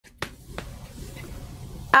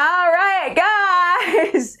All right,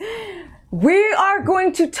 guys, we are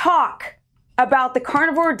going to talk about the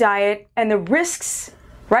carnivore diet and the risks,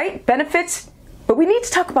 right? Benefits, but we need to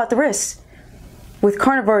talk about the risks with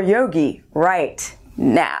Carnivore Yogi right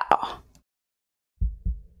now.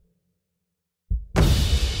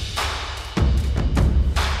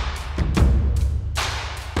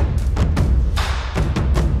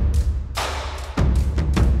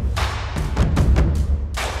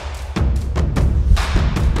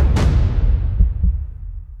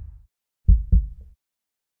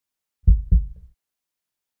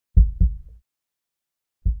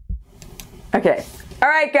 Okay, all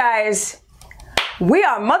right, guys, we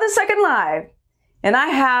are Mother Second Live, and I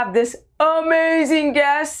have this amazing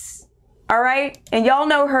guest, all right, and y'all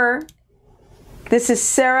know her. This is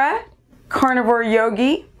Sarah, Carnivore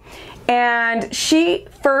Yogi, and she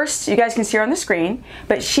first, you guys can see her on the screen,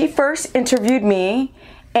 but she first interviewed me,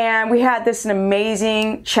 and we had this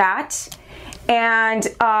amazing chat, and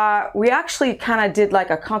we actually kind of did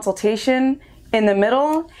like a consultation in the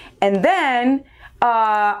middle, and then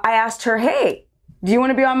I asked her, hey, do you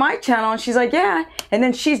want to be on my channel? And she's like, yeah. And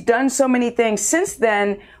then she's done so many things since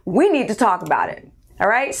then. We need to talk about it. All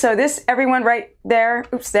right. So this, everyone right there,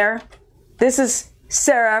 oops, there. This is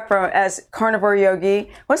Sarah as Carnivore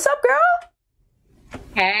Yogi. What's up, girl?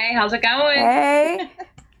 Hey, how's it going? Hey,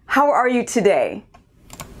 how are you today?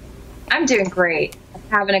 I'm doing great. I'm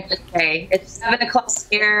having a good day. It's 7 o'clock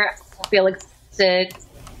here. I feel exhausted.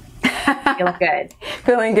 Feeling good.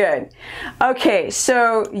 Feeling good. Okay,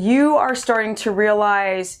 so you are starting to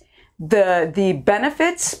realize the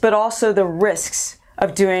benefits, but also the risks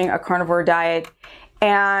of doing a carnivore diet.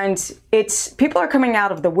 And people are coming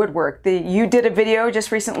out of the woodwork. You did a video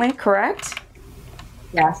just recently, correct?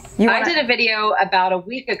 Yes. I did a video about a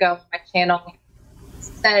week ago on my channel.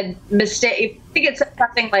 Said mistake. I think it said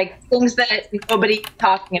something like things that nobody's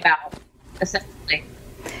talking about, essentially.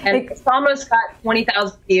 And it's almost got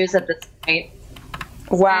 20,000 views at this point.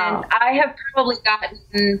 Wow. And I have probably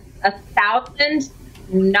gotten 1,000,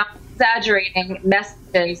 not exaggerating,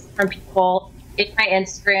 messages from people in my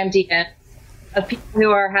Instagram DMs of people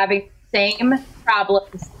who are having the same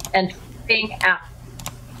problems and tripping out.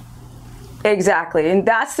 Exactly. And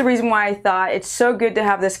that's the reason why I thought it's so good to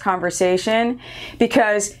have this conversation,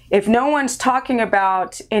 because if no one's talking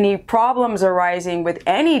about any problems arising with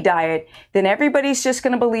any diet, then everybody's just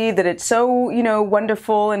going to believe that it's so,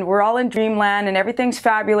 wonderful and we're all in dreamland and everything's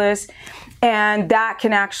fabulous. And that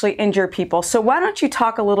can actually injure people. So why don't you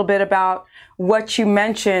talk a little bit about what you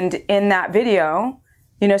mentioned in that video?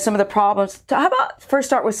 Some of the problems. How about first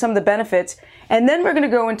start with some of the benefits, and then we're going to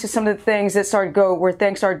go into some of the things that where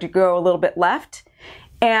things started to go a little bit left,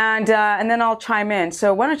 and then I'll chime in.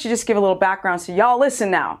 So why don't you just give a little background so y'all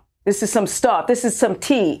listen now. This is some stuff. This is some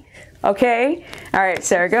tea. Okay? All right,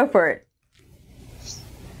 Sarah, go for it.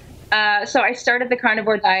 So I started the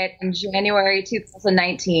carnivore diet in January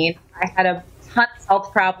 2019. I had a ton of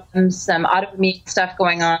health problems, some autoimmune stuff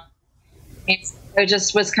going on. And I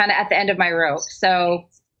just was kind of at the end of my rope. So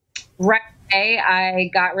right away, I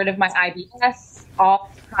got rid of my IBS,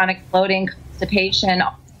 all chronic bloating, constipation,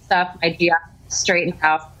 all that stuff. My GI straightened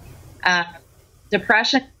out.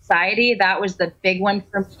 Depression, anxiety, that was the big one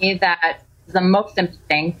for me. That was the most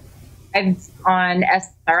important. I've been on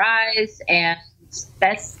SSRIs, and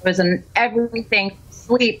that was an everything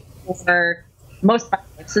sleep for most of my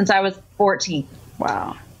life since I was 14.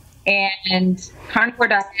 Wow. And carnivore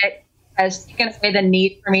diet has taken away the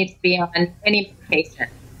need for me to be on any medication.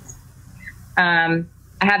 I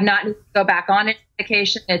have not needed to go back on any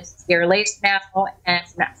medication. It's a year later now, and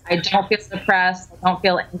I don't feel depressed. I don't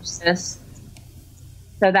feel anxious.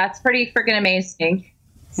 So that's pretty freaking amazing.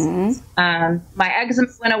 Mm-hmm. My eczema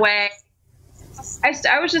went away.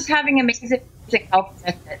 I was just having amazing health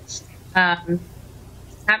benefits. I'm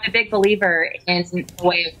a big believer in the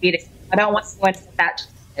way of eating. I don't want to get that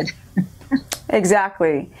twisted.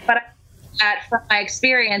 Exactly. But from my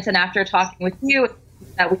experience and after talking with you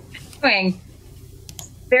that we've been doing,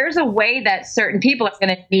 there's a way that certain people are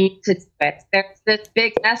going to need to do it. There's this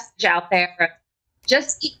big message out there of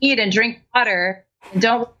just eat and drink water and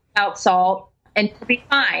don't worry about salt and you'll be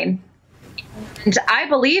fine. And I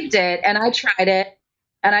believed it, and I tried it,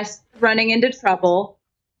 and I started running into trouble.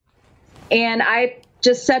 And I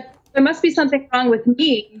just said, there must be something wrong with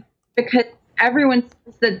me, because everyone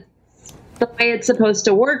says that the way it's supposed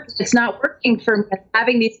to work, it's not working for me. I'm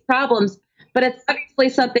having these problems, but it's obviously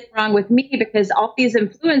something wrong with me, because all these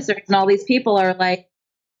influencers and all these people are like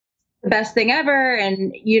the best thing ever.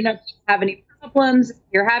 And you don't have any problems. If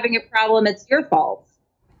you're having a problem, it's your fault.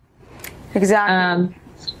 Exactly.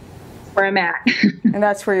 where I'm at. And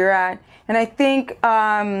that's where you're at. And I think to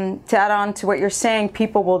add on to what you're saying,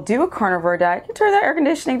 people will do a carnivore diet. You turn that air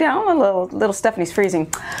conditioning down. Little Stephanie's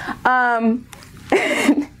freezing.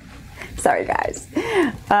 Sorry, guys.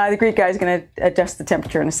 The Greek guy is going to adjust the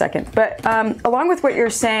temperature in a second. But along with what you're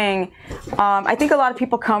saying, I think a lot of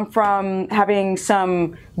people come from having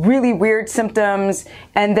some really weird symptoms,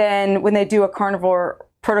 and then when they do a carnivore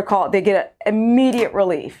protocol, they get immediate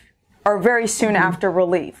relief, or very soon after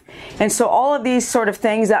relief. And so all of these sort of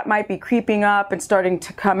things that might be creeping up and starting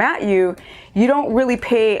to come at you, you don't really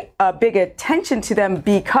pay a big attention to them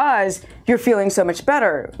because you're feeling so much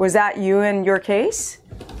better. Was that you in your case?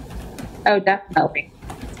 Oh, definitely.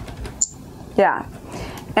 Yeah.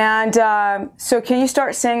 And so can you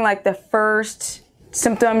start saying like the first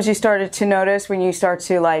symptoms you started to notice when you start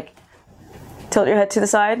to like tilt your head to the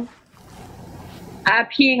side?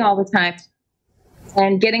 Peeing all the time.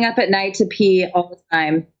 And getting up at night to pee all the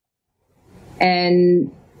time. And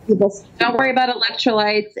people say, don't worry about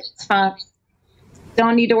electrolytes, it's fine.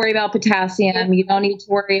 Don't need to worry about potassium. You don't need to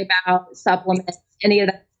worry about supplements, any of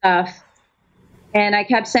that stuff. And I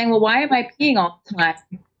kept saying, well, why am I peeing all the time?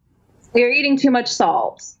 You're eating too much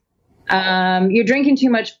salt. You're drinking too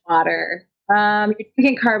much water. You're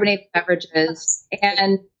drinking carbonated beverages.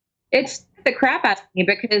 And it's the crap out of me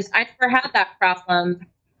because I never had that problem.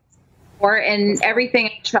 And everything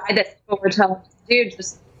I tried that people were telling me to do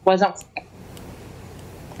just wasn't working.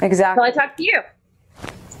 Exactly. Until I talked to you.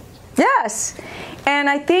 Yes. And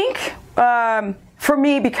I think for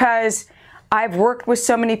me, because I've worked with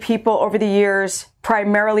so many people over the years,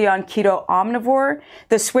 primarily on keto omnivore,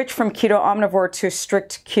 the switch from keto omnivore to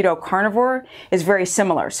strict keto carnivore is very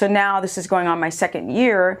similar. So now this is going on my second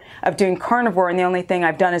year of doing carnivore, and the only thing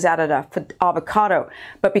I've done is added a avocado.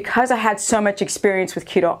 But because I had so much experience with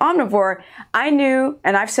keto omnivore, I knew,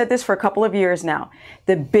 and I've said this for a couple of years now,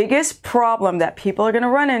 the biggest problem that people are going to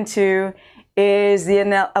run into is the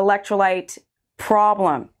electrolyte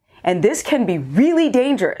problem. And this can be really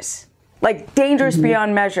dangerous. Like dangerous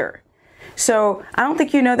beyond measure. So I don't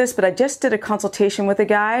think you know this, but I just did a consultation with a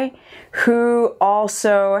guy who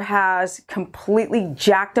also has completely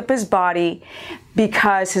jacked up his body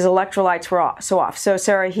because his electrolytes were so off. So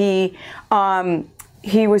Sarah, he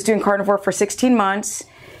was doing carnivore for 16 months.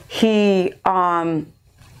 16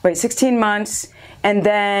 months, and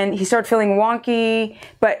then he started feeling wonky,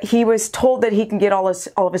 but he was told that he can get all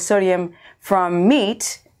of his sodium from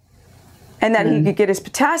meat, and that he could get his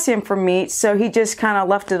potassium from meat, so he just kind of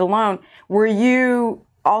left it alone. Were you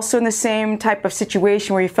also in the same type of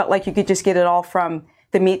situation where you felt like you could just get it all from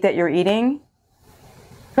the meat that you're eating?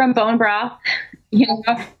 From bone broth,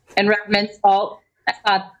 and recommend salt. I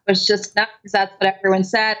thought it was just enough because that's what everyone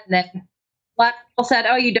said. And then a lot of people said,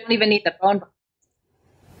 oh, you don't even need the bone broth.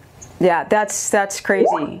 Yeah, that's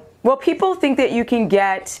crazy. Well, people think that you can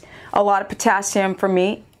get a lot of potassium from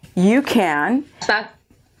meat. You can. That's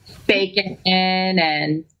bacon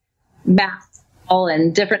and mackerel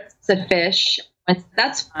and different types of fish.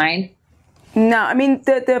 That's fine. No, I mean,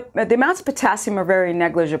 the amounts of potassium are very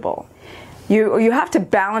negligible. You have to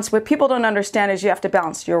balance. What people don't understand is you have to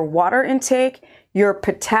balance your water intake, your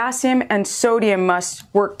potassium and sodium must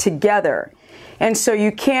work together. And so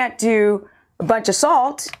you can't do a bunch of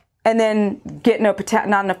salt and then get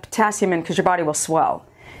not enough potassium in because your body will swell.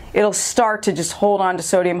 It'll start to just hold on to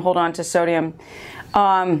sodium.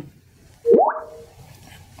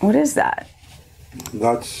 What is that?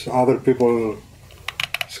 That's other people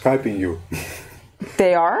Skyping you.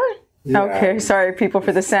 They are? Yeah. Okay, sorry people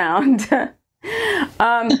for the sound.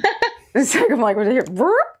 I'm like, was it here?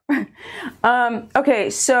 Okay,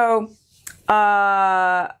 so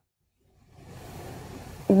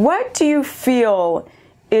what do you feel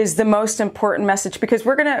is the most important message? Because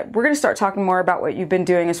we're gonna start talking more about what you've been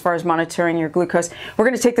doing as far as monitoring your glucose. We're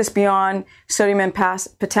gonna take this beyond sodium and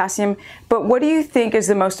potassium. But what do you think is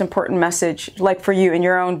the most important message, like for you in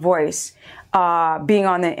your own voice, being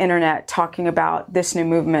on the internet talking about this new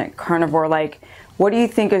movement, carnivore? Like, what do you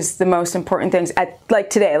think is the most important things at like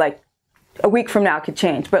today? Like a week from now could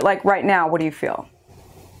change, but like right now, what do you feel?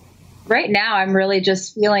 Right now, I'm really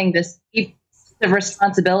just feeling this deep of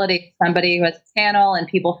responsibility, somebody who has a channel and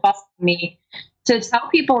people following me, to tell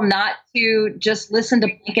people not to just listen to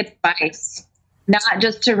blanket advice, not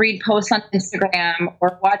just to read posts on Instagram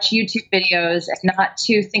or watch YouTube videos, and not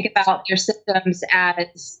to think about their symptoms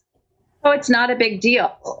as, oh, it's not a big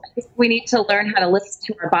deal. I think we need to learn how to listen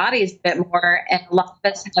to our bodies a bit more, and a lot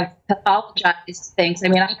of us have pathologized things. I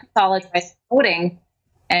mean, I pathologized bloating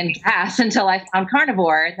and gas until I found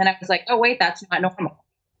carnivore, and then I was like, oh, wait, that's not normal.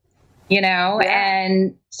 You know,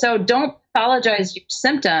 and so don't pathologize your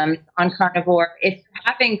symptoms on carnivore if you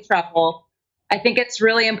having trouble, I think it's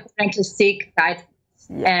really important to seek guidance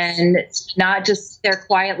and not just sit there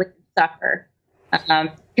quietly and suffer.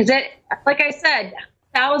 Because like I said,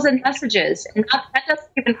 1,000 messages, and that doesn't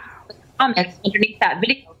even the comments underneath that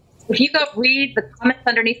video. If you go read the comments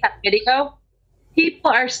underneath that video,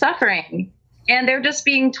 people are suffering, and they're just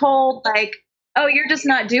being told like, "Oh, you're just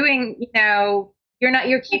not doing, you're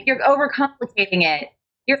overcomplicating it.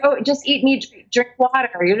 Just eat meat, drink water.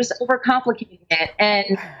 You're just overcomplicating it,"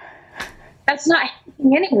 and that's not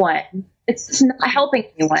helping anyone. It's just not helping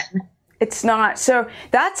anyone. It's not. So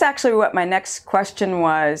that's actually what my next question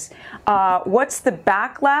was. What's the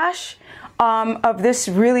backlash of this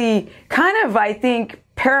really kind of, I think,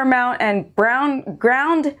 paramount and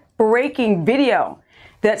groundbreaking video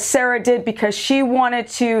that Sarah did because she wanted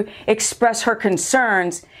to express her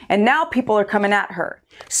concerns, and now people are coming at her.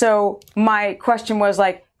 So my question was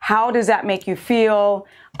like, how does that make you feel?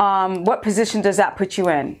 What position does that put you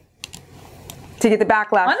in to get the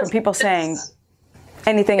backlash from people saying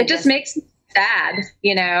anything? It just makes me sad.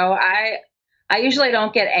 I usually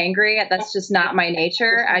don't get angry. That's just not my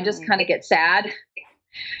nature. I just kind of get sad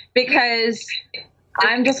because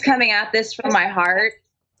I'm just coming at this from my heart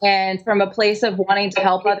and from a place of wanting to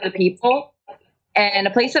help other people and a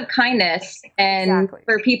place of kindness. And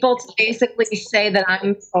for people to basically say that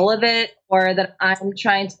I'm full of it or that I'm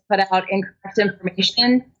trying to put out incorrect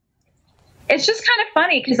information, it's just kind of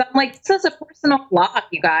funny because I'm like, this is a personal blog,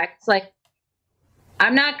 you guys. Like,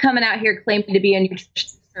 I'm not coming out here claiming to be a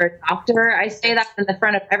nutritionist or a doctor. I say that in the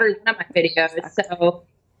front of every one of my videos. So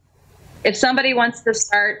if somebody wants to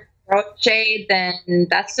start throwing shade, then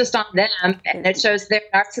that's just on them. And it shows their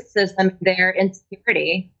narcissism, their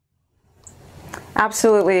insecurity.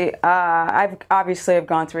 Absolutely. I've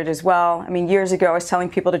gone through it as well. I mean, years ago, I was telling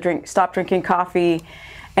people to stop drinking coffee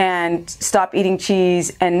and stop eating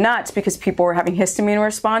cheese and nuts because people were having histamine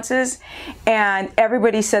responses. And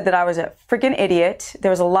everybody said that I was a freaking idiot. There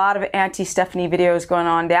was a lot of anti-Stephanie videos going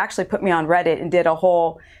on. They actually put me on Reddit and did a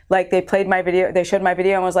whole, like, they played my video, they showed my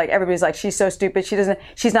video and was like, everybody's like, she's so stupid.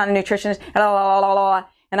 She's not a nutritionist.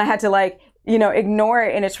 And I had to like, ignore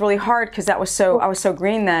it. And it's really hard because I was so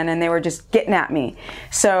green then and they were just getting at me.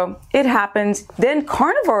 So it happens. Then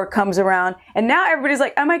Carnivore comes around and now everybody's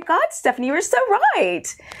like, oh my God, Stephanie, you were so right.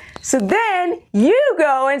 So then you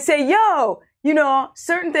go and say, yo,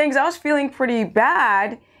 certain things I was feeling pretty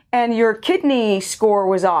bad and your kidney score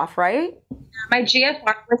was off, right? My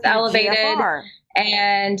GFR was elevated.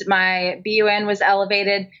 And my BUN was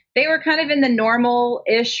elevated. They were kind of in the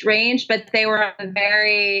normal-ish range, but they were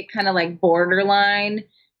very kind of like borderline.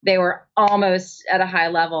 They were almost at a high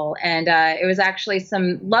level. And it was actually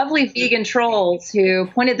some lovely vegan trolls who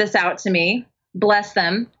pointed this out to me. Bless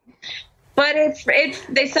them. But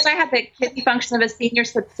they said I had the kidney function of a senior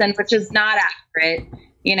citizen, which is not accurate.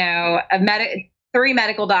 3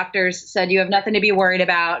 medical doctors said you have nothing to be worried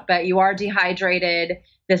about, but you are dehydrated.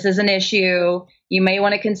 This is an issue. You may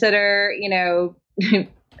want to consider,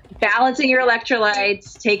 balancing your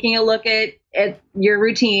electrolytes, taking a look at your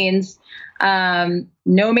routines.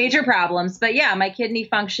 No major problems, but yeah, my kidney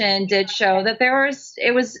function did show that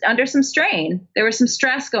it was under some strain. There was some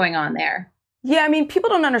stress going on there. Yeah, I mean, people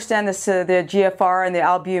don't understand this, the GFR and the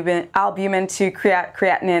albumin to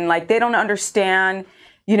creatinine. Like, they don't understand,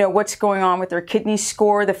 what's going on with their kidney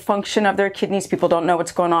score, the function of their kidneys. People don't know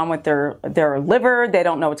what's going on with their liver. They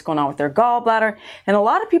don't know what's going on with their gallbladder. And a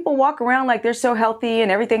lot of people walk around like they're so healthy and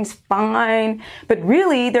everything's fine. But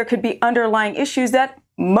really, there could be underlying issues that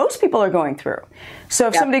most people are going through. So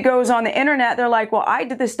if somebody goes on the internet, they're like, well, I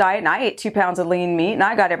did this diet and I ate 2 pounds of lean meat and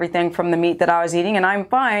I got everything from the meat that I was eating and I'm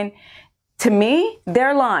fine. To me,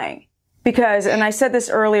 they're lying. Because, and I said this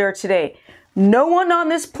earlier today, no one on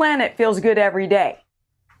this planet feels good every day.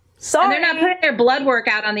 Sorry. And they're not putting their blood work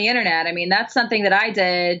out on the internet. I mean, that's something that I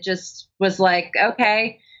did, just was like,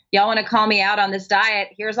 okay, y'all want to call me out on this diet?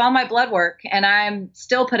 Here's all my blood work. And I'm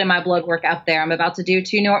still putting my blood work out there. I'm about to do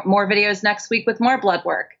 2 more videos next week with more blood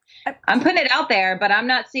work. I'm putting it out there, but I'm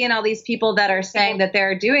not seeing all these people that are saying that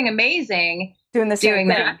they're doing amazing doing the same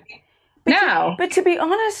thing. But to be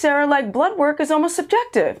honest, Sarah, like, blood work is almost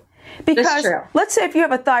subjective. Because let's say if you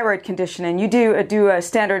have a thyroid condition and you do a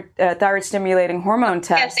standard thyroid stimulating hormone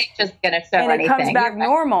test, just gonna show and it comes back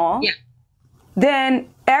normal, then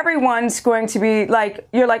everyone's going to be like,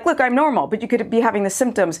 you're like, look, I'm normal, but you could be having the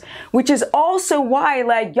symptoms, which is also why,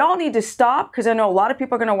 like, y'all need to stop, because I know a lot of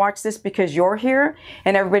people are going to watch this because you're here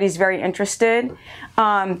and everybody's very interested.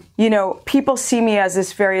 You know, people see me as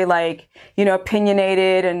this very, like, you know,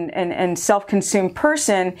 opinionated and self-consumed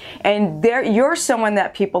person, and you're someone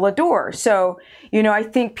that people adore. So, you know, I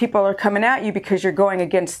think people are coming at you because you're going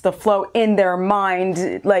against the flow in their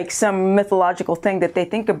mind, like some mythological thing that they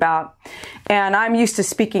think about. And I'm used to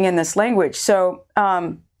speaking in this language. So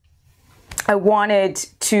I wanted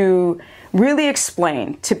to really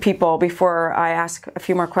explain to people before I ask a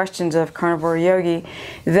few more questions of Carnivore Yogi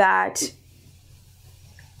that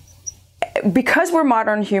because we're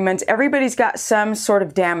modern humans, everybody's got some sort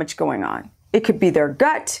of damage going on. It could be their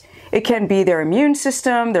gut. It can be their immune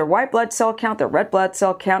system, their white blood cell count, their red blood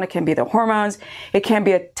cell count. It can be the hormones. It can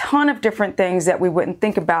be a ton of different things that we wouldn't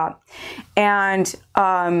think about. And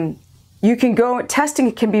you can go, testing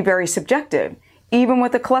can be very subjective. Even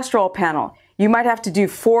with the cholesterol panel, you might have to do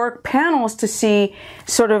 4 panels to see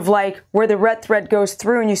sort of like where the red thread goes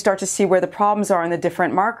through, and you start to see where the problems are in the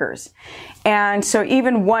different markers. And so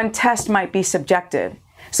even one test might be subjective.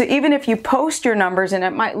 So even if you post your numbers and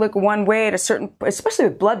it might look one way at a certain, especially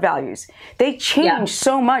with blood values, they change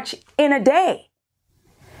so much in a day.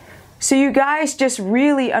 So you guys just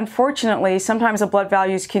really, unfortunately, sometimes the blood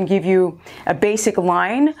values can give you a basic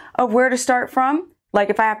line of where to start from. Like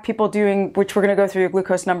if I have people doing, which we're going to go through your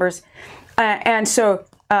glucose numbers. And so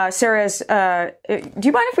Sarah's, do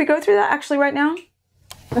you mind if we go through that actually right now?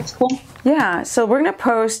 That's cool. Yeah, so we're going to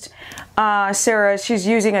post Sarah. She's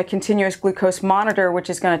using a continuous glucose monitor, which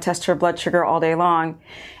is going to test her blood sugar all day long.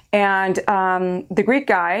 And the Greek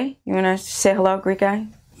guy, you want to say hello, Greek guy?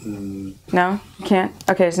 No, you can't?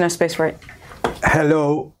 Okay, there's no space for it.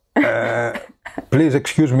 Hello. Please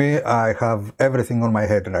excuse me. I have everything on my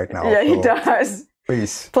head right now. Yeah, he does.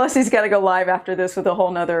 Please. Plus, he's got to go live after this with a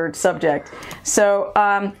whole nother subject. So,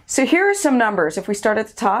 so here are some numbers. If we start at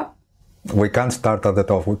the top. We can't start at the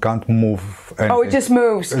top. We can't move anything. Oh, it just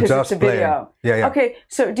moves because it's a video. Yeah, yeah. Okay,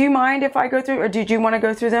 so do you mind if I go through, or did you want to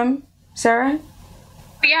go through them, Sarah?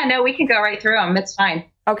 Yeah, no, we can go right through them. It's fine.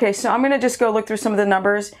 Okay, so I'm going to just go look through some of the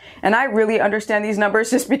numbers. And I really understand these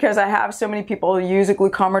numbers just because I have so many people use a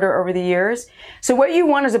glucometer over the years. So what you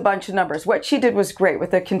want is a bunch of numbers. What she did was great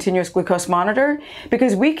with the continuous glucose monitor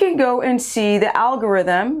because we can go and see the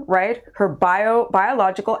algorithm, right? Her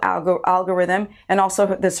biological algorithm and also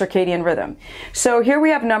the circadian rhythm. So here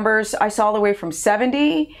we have numbers. I saw all the way from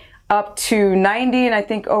 70 up to 90 and I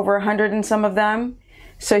think over 100 in some of them.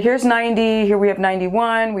 So here's 90. Here we have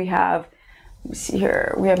 91. We have, let me see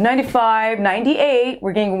here. We have 95, 98.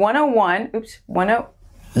 We're getting 101. Oops, 10.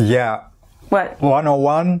 Yeah. What?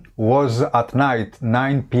 101 was at night,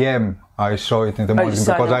 9 p.m. I saw it in the morning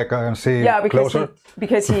because I can see it closer. He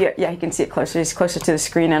can see it closer. He's closer to the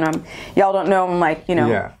screen, and y'all don't know, I'm like,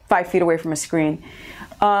 5 feet away from a screen.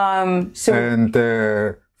 From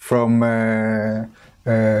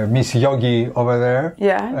Miss YOGI over there.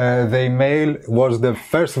 Yeah. The email was the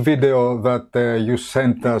first video that you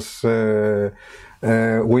sent us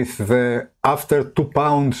with the after 2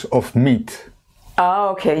 pounds of meat. Oh,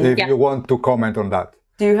 okay. If you want to comment on that.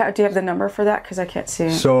 Do you have the number for that? Because I can't see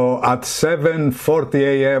it. So at 7:40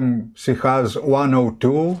 a.m. she has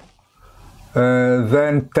 102.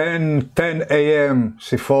 Then 10 a.m.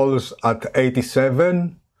 she falls at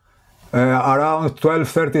 87. Around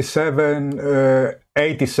 12:37,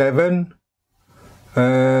 87,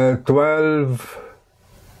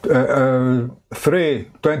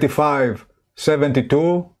 3:25,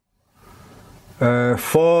 72,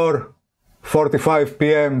 4:45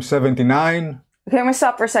 p.m. 79. Okay, I'm gonna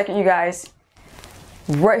stop for a second, you guys.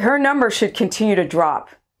 Her numbers should continue to drop.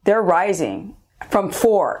 They're rising from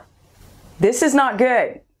 4. This is not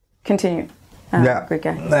good. Continue. Yeah,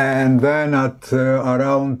 and then at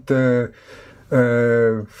around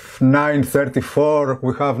 9:34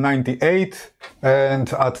 we have 98,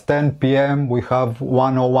 and at 10 p.m. we have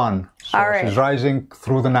 101. So all right. She's rising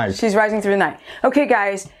through the night. She's rising through the night. Okay,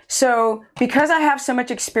 guys, so because I have so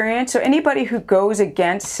much experience, so anybody who goes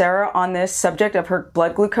against Sarah on this subject of her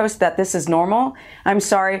blood glucose, that this is normal, I'm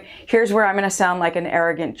sorry. Here's where I'm going to sound like an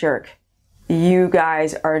arrogant jerk. You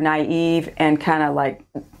guys are naive and kind of like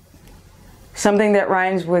something that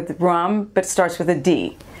rhymes with rum but starts with a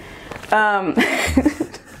D. How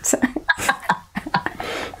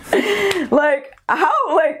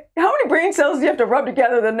many brain cells do you have to rub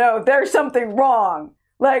together to know there's something wrong?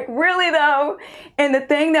 Like, really though? And the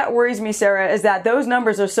thing that worries me, Sarah, is that those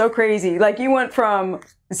numbers are so crazy. Like, you went from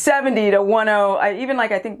 70 to 10, even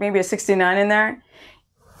like I think maybe a 69 in there.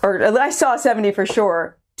 Or I saw 70 for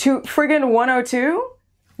sure. To friggin' 102?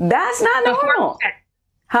 That's not normal.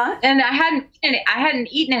 Huh? And I hadn't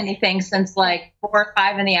eaten anything since like 4 or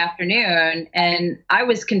 5 in the afternoon, and I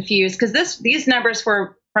was confused because these numbers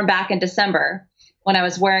were from back in December when I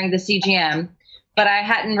was wearing the CGM, but I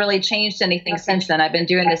hadn't really changed anything since then. I've been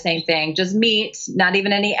doing the same thing, just meat, not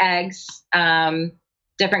even any eggs,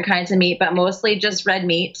 different kinds of meat, but mostly just red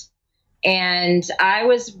meat. And I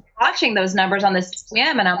was watching those numbers on the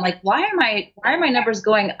CGM, and I'm like, why are my numbers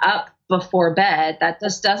going up before bed? That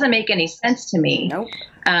just doesn't make any sense to me. Nope.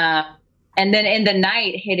 And then in the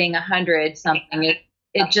night hitting 100 something,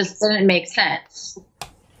 it just didn't make sense.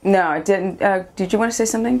 No, it didn't. Did you want to say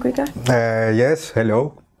something, Grika? Yes,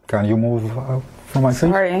 hello. Can you move from my face?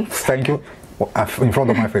 Sorry. Thank you. In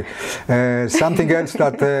front of my face. Something else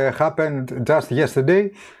that happened just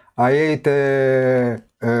yesterday. I ate a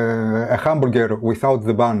hamburger without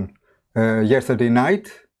the bun yesterday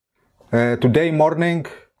night. Today morning,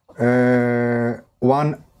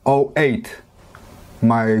 108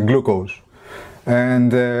 my glucose.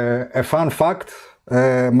 And a fun fact,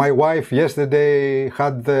 my wife yesterday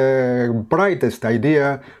had the brightest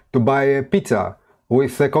idea to buy a pizza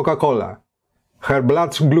with a Coca-Cola. Her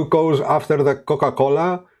blood glucose after the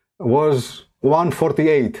Coca-Cola was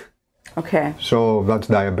 148. Okay. So that's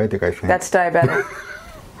diabetic, I think. That's diabetic.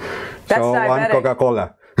 That's so diabetic. One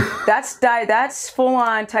Coca-Cola. That's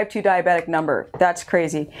full-on type 2 diabetic number. That's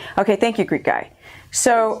crazy. Okay, thank you, Greek guy.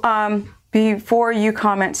 So before you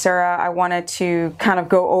comment, Sarah, I wanted to kind of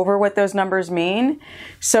go over what those numbers mean.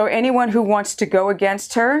 So anyone who wants to go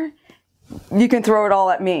against her, you can throw it all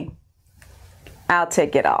at me. I'll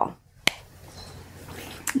take it all.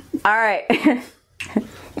 All right.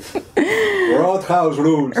 Roadhouse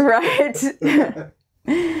rules. Right.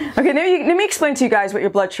 Okay, let me explain to you guys what your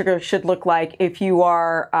blood sugar should look like if you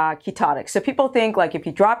are ketotic. So people think like if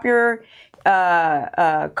you drop your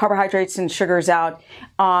carbohydrates and sugars out,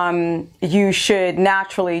 you should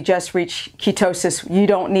naturally just reach ketosis. You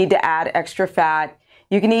don't need to add extra fat.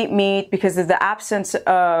 You can eat meat because of the absence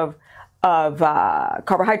of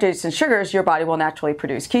carbohydrates and sugars, your body will naturally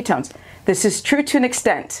produce ketones. This is true to an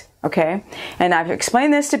extent, okay? And I've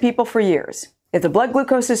explained this to people for years. If the blood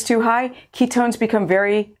glucose is too high, ketones become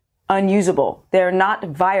very unusable. They're not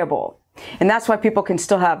viable. And that's why people can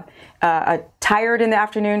still have tired in the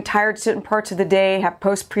afternoon, tired certain parts of the day, have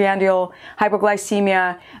postprandial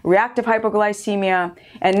hypoglycemia, reactive hypoglycemia.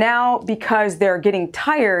 And now, because they're getting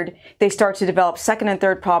tired, they start to develop second and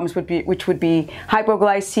third problems, which would be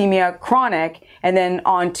hypoglycemia chronic, and then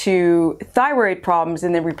on to thyroid problems,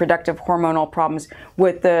 and then reproductive hormonal problems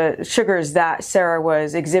with the sugars that Sarah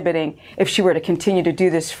was exhibiting if she were to continue to do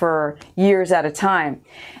this for years at a time.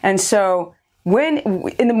 And so when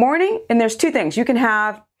in the morning, and there's two things you can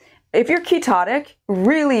have. If you're ketotic,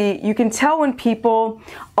 really, you can tell when people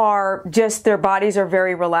are just, their bodies are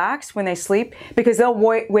very relaxed when they sleep, because they'll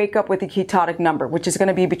wake up with a ketotic number, which is going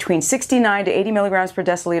to be between 69 to 80 milligrams per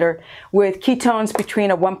deciliter, with ketones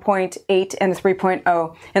between a 1.8 and a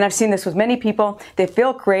 3.0. And I've seen this with many people. They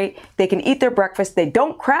feel great. They can eat their breakfast. They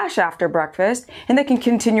don't crash after breakfast, and they can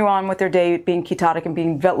continue on with their day being ketotic and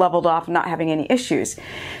being leveled off and not having any issues.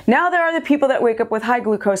 Now there are the people that wake up with high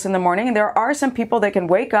glucose in the morning, and there are some people that can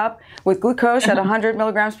wake up with glucose at 100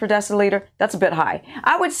 milligrams per deciliter. That's a bit high.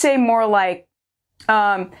 I would say more like,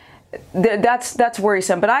 that's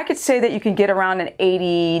worrisome, but I could say that you can get around an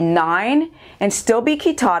 89 and still be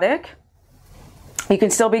ketotic. You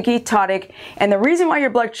can still be ketotic. And the reason why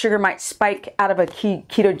your blood sugar might spike out of a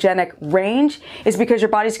ketogenic range is because your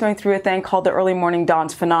body's going through a thing called the early morning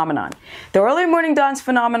dawns phenomenon. The early morning dawns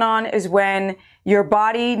phenomenon is when your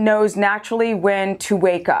body knows naturally when to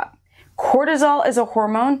wake up. Cortisol is a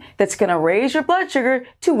hormone that's going to raise your blood sugar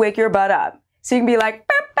to wake your butt up. So you can be like,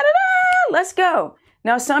 let's go.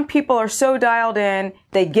 Now, some people are so dialed in,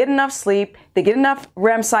 they get enough sleep, they get enough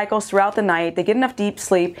REM cycles throughout the night, they get enough deep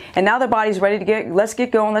sleep, and now their body's ready to let's get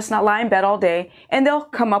going, let's not lie in bed all day, and they'll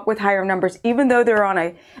come up with higher numbers. Even though they're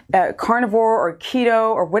on a carnivore or keto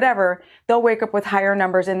or whatever, they'll wake up with higher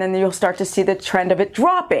numbers, and then you'll start to see the trend of it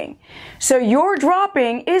dropping. So your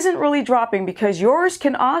dropping isn't really dropping, because yours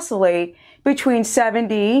can oscillate between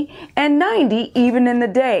 70 and 90 even in the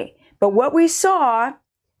day. But what we saw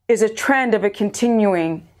is a trend of it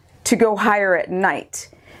continuing to go higher at night.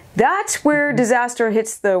 That's where disaster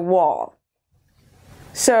hits the wall.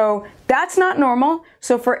 So that's not normal.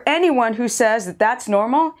 So for anyone who says that that's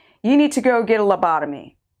normal, you need to go get a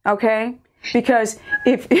lobotomy, okay? Because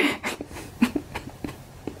if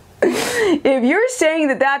if you're saying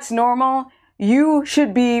that that's normal, you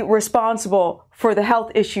should be responsible for the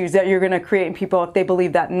health issues that you're going to create in people if they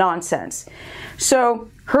believe that nonsense. So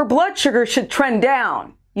her blood sugar should trend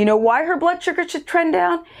down. You know why her blood sugar should trend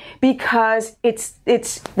down? Because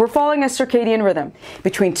we're following a circadian rhythm.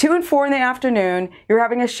 Between 2 and 4 in the afternoon, you're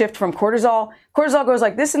having a shift from cortisol. Cortisol goes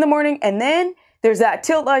like this in the morning, and then there's that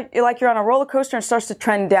tilt like you're on a roller coaster and starts to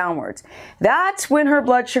trend downwards. That's when her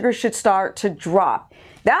blood sugar should start to drop.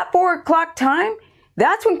 That 4 o'clock time,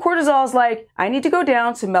 that's when cortisol is like, I need to go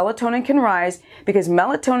down so melatonin can rise, because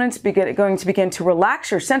melatonin's going to begin to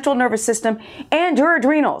relax your central nervous system and your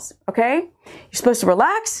adrenals, okay? You're supposed to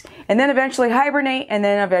relax and then eventually hibernate and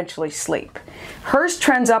then eventually sleep. Hers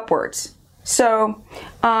trends upwards. So,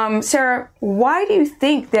 Sarah, why do you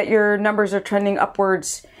think that your numbers are trending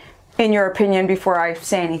upwards, in your opinion, before I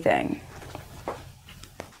say anything?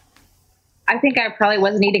 I think I probably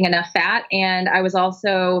wasn't eating enough fat, and I was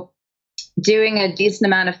also doing a decent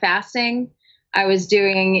amount of fasting. I was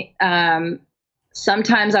doing,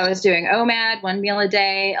 sometimes I was doing OMAD, 1 meal a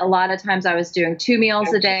day. A lot of times I was doing 2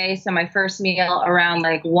 meals a day. So my first meal around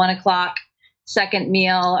like 1 o'clock, second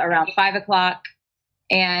meal around 5 o'clock.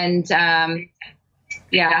 And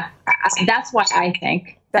yeah, that's what I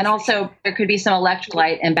think. And also there could be some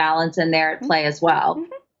electrolyte imbalance in there at play as well.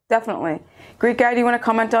 Mm-hmm. Definitely. Greek guy, do you want to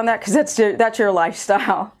comment on that? Because that's your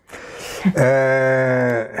lifestyle.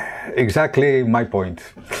 Exactly my point.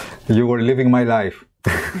 You were living my life,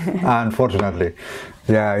 unfortunately.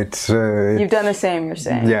 Yeah, it's. You've done the same. You're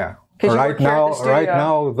saying. Yeah. Right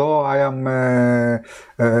now, though, I am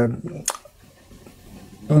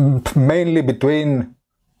mainly between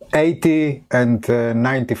 80 and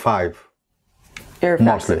 95. You're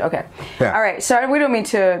fasted. Mostly. Okay. Yeah. All right. So we don't mean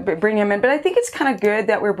to bring him in, but I think it's kind of good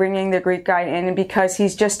that we're bringing the Greek guy in, because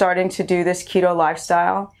he's just starting to do this keto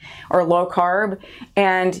lifestyle or low carb.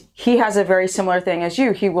 And he has a very similar thing as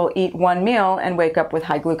you. He will eat 1 meal and wake up with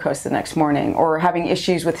high glucose the next morning, or having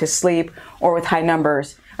issues with his sleep, or with high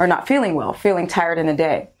numbers, or not feeling well, feeling tired in the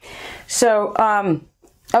day. So,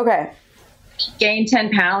 okay. Gained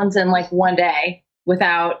 10 pounds in like 1 day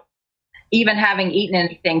without even having eaten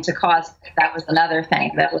anything to cause. That was another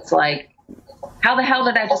thing that was like, how the hell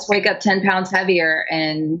did I just wake up 10 pounds heavier?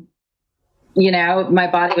 And, you know, my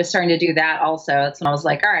body was starting to do that also. That's when I was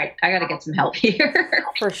like, all right, I got to get some help here.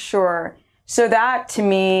 For sure. So that to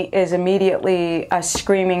me is immediately a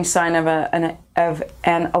screaming sign of an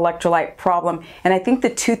electrolyte problem. And I think the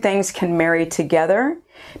two things can marry together,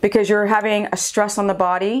 because you're having a stress on the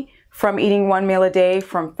body from eating 1 meal a day,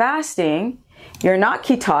 from fasting. You're not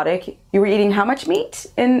ketotic. You were eating how much meat?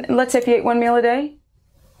 And let's say if you ate 1 meal a day?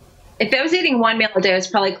 If I was eating 1 meal a day, it was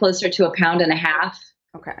probably closer to 1.5 pounds.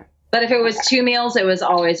 Okay. But if it was 2 meals, it was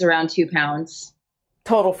always around 2 pounds.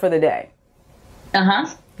 Total for the day? Uh-huh.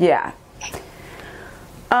 Yeah.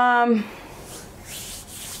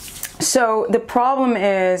 So the problem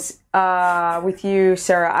is with you,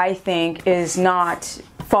 Sarah, I think, is not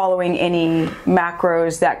following any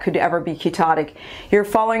macros that could ever be ketotic. You're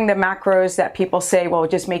following the macros that people say will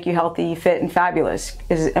just make you healthy, fit, and fabulous.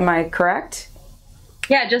 Am I correct?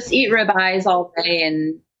 Yeah, just eat ribeyes all day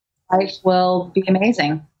and life will be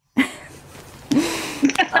amazing.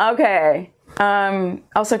 Okay.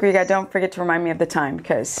 Also, Greek, don't forget to remind me of the time,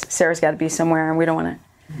 because Sarah's got to be somewhere and we don't want to.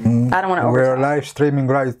 I don't want to. We're live streaming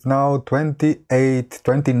right now,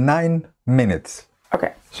 29 minutes.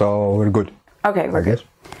 Okay. So we're good. Okay, we're good.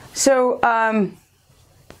 So,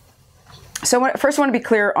 first I want to be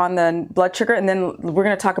clear on the blood sugar, and then we're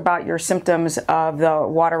going to talk about your symptoms of the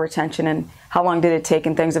water retention and how long did it take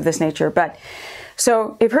and things of this nature. But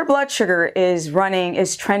so if her blood sugar is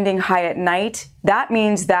trending high at night, that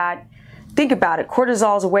means that, think about it,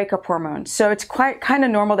 cortisol is a wake-up hormone. So it's kind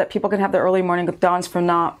of normal that people can have the early morning dawns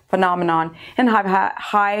phenomenon and have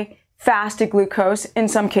high fasted glucose in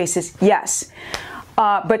some cases, yes.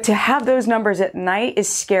 But to have those numbers at night is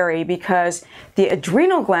scary, because the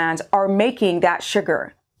adrenal glands are making that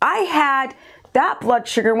sugar. I had that blood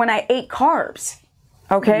sugar when I ate carbs,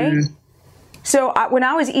 okay? So when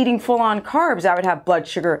I was eating full-on carbs, I would have blood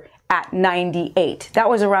sugar at 98. That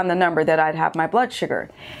was around the number that I'd have my blood sugar.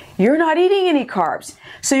 You're not eating any carbs.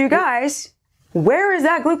 So you guys, where is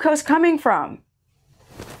that glucose coming from?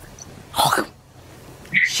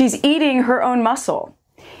 She's eating her own muscle.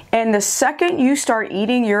 And the second you start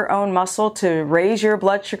eating your own muscle to raise your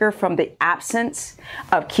blood sugar from the absence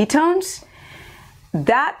of ketones,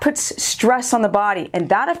 that puts stress on the body, and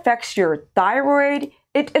that affects your thyroid.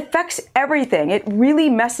 It affects everything. It really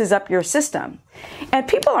messes up your system. And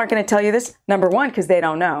people aren't going to tell you this, number one, because they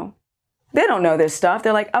don't know. They don't know this stuff.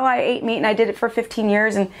 They're like, oh, I ate meat and I did it for 15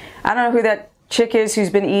 years. And I don't know who that chick is who's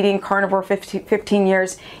been eating carnivore 15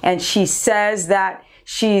 years. And she says that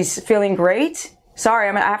she's feeling great. Sorry,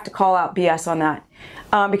 I have to call out BS on that,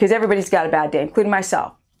 because everybody's got a bad day, including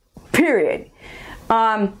myself, period.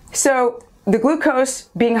 So the glucose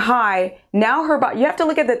being high, now her body, you have to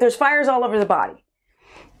look at that. There's fires all over the body.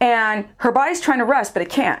 And her body's trying to rest, but it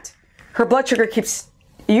can't. Her blood sugar keeps,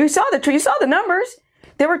 you saw the numbers.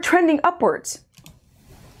 They were trending upwards.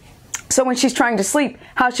 So when she's trying to sleep,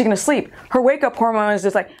 how's she going to sleep? Her wake-up hormone is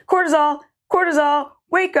just like, cortisol, cortisol,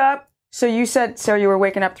 wake up. So you said, Sarah, you were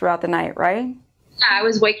waking up throughout the night, right? Yeah, I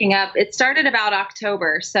was waking up. It started about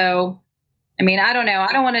October. So, I mean, I don't know.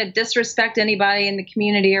 I don't want to disrespect anybody in the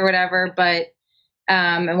community or whatever, but,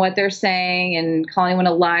 and what they're saying and calling anyone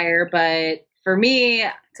a liar. But for me,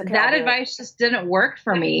 okay, that advice just didn't work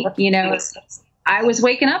for me. You know, I was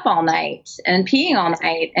waking up all night and peeing all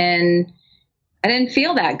night, and I didn't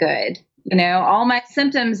feel that good. You know, all my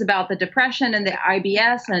symptoms about the depression and the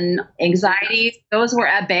IBS and anxiety, those were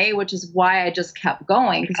at bay, which is why I just kept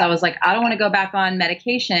going, because I was like, I don't want to go back on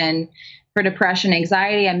medication for depression,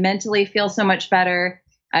 anxiety. I mentally feel so much better.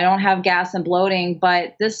 I don't have gas and bloating,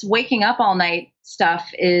 but this waking up all night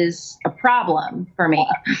stuff is a problem for me.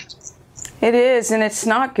 It is, and it's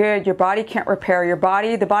not good. Your body can't repair.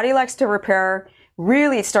 The body likes to repair.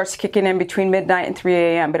 Really, it starts kicking in between midnight and 3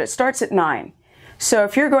 a.m., but it starts at 9. So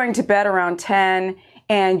if you're going to bed around 10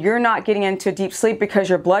 and you're not getting into deep sleep because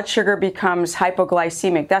your blood sugar becomes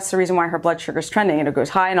hypoglycemic, that's the reason why her blood sugar is trending. It goes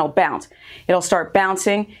high and it'll bounce. It'll start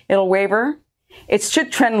bouncing. It'll waver. It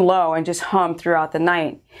should trend low and just hum throughout the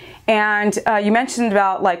night. And you mentioned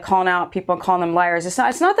about like calling out people and calling them liars. It's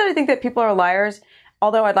not that I think that people are liars,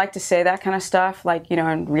 although I'd like to say that kind of stuff, like, you know,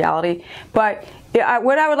 in reality. But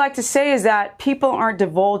what I would like to say is that people aren't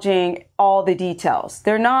divulging all the details.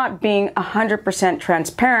 They're not being 100%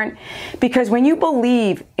 transparent, because when you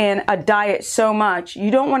believe in a diet so much,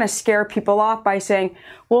 you don't want to scare people off by saying,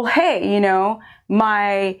 well, hey, you know,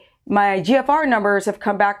 my GFR numbers have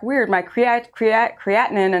come back weird. My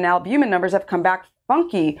creatinine and albumin numbers have come back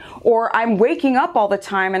funky, or I'm waking up all the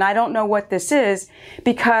time and I don't know what this is,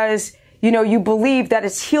 because you know, you believe that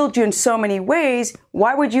it's healed you in so many ways.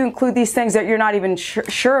 Why would you include these things that you're not even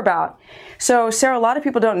sure about? So, Sarah, a lot of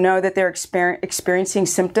people don't know that they're experiencing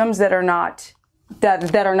symptoms that are not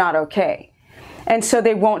okay. And so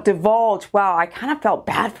they won't divulge, wow, I kind of felt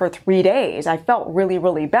bad for 3 days. I felt really,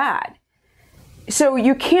 really bad. So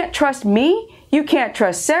you can't trust me. You can't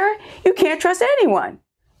trust Sarah. You can't trust anyone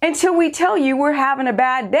until we tell you we're having a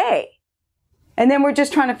bad day. And then we're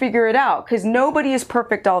just trying to figure it out, because nobody is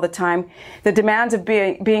perfect all the time. The demands of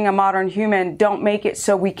being a modern human don't make it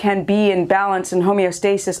so we can be in balance and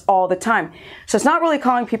homeostasis all the time. So it's not really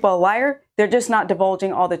calling people a liar. They're just not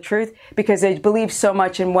divulging all the truth because they believe so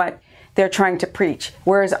much in what they're trying to preach.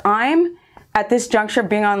 Whereas I'm at this juncture,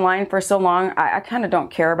 being online for so long, I kind of don't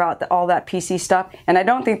care about all that PC stuff. And I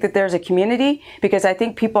don't think that there's a community, because I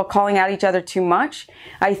think people are calling out each other too much.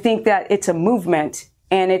 I think that it's a movement.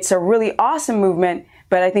 And it's a really awesome movement,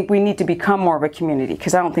 but I think we need to become more of a community,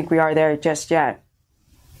 because I don't think we are there just yet.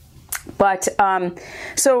 But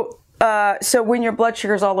so when your blood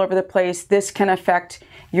sugar is all over the place, this can affect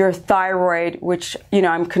your thyroid, which, you know,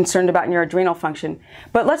 I'm concerned about, in your adrenal function.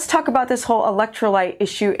 But let's talk about this whole electrolyte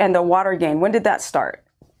issue and the water gain. When did that start?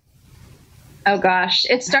 Oh gosh,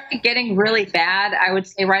 it started getting really bad. I would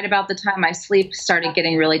say right about the time my sleep started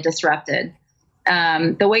getting really disrupted.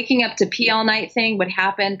 The waking up to pee all night thing would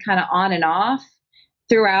happen kind of on and off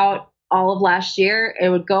throughout all of last year. It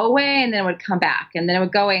would go away and then it would come back, and then it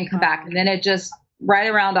would go away and come back. And then it just, right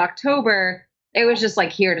around October, it was just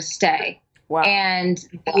like here to stay. Wow. And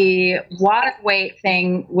the water weight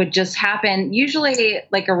thing would just happen usually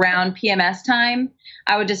like around PMS time.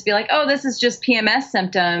 I would just be like, oh, this is just PMS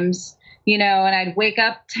symptoms, you know, and I'd wake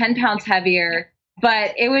up 10 pounds heavier,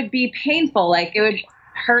 but it would be painful. Like it would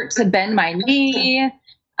hurt to bend my knee.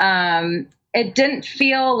 It didn't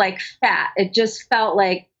feel like fat. It just felt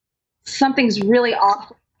like something's really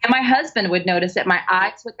off. And my husband would notice it. My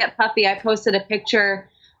eyes would get puffy. I posted a picture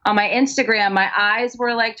on my Instagram. My eyes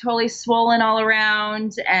were like totally swollen all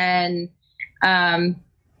around. And yeah,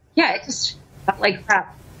 it just felt like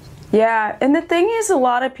crap. Yeah, and the thing is, a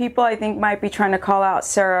lot of people, I think, might be trying to call out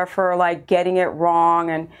Sarah for like getting it wrong,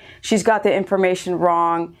 and she's got the information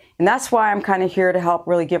wrong. And that's why I'm kind of here to help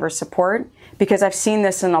really give her support, because I've seen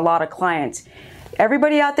this in a lot of clients.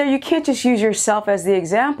 Everybody out there, you can't just use yourself as the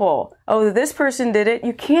example. Oh, this person did it.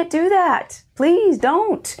 You can't do that. Please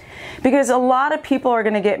don't. Because a lot of people are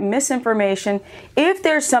going to get misinformation. If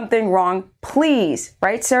there's something wrong, please,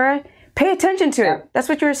 right, Sarah? Pay attention to it. That's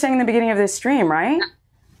what you were saying in the beginning of this stream, right?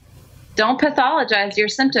 Don't pathologize your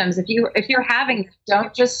symptoms. If you're having,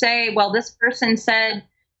 don't just say, well, this person said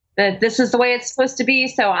that this is the way it's supposed to be,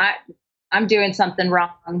 so I'm doing something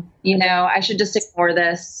wrong. You know, I should just ignore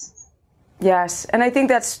this. Yes, and I think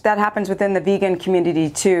that happens within the vegan community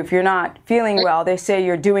too. If you're not feeling well, they say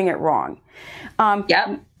you're doing it wrong.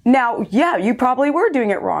 Yep. Now, yeah, you probably were doing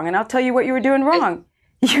it wrong, and I'll tell you what you were doing wrong.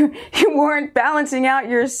 You weren't balancing out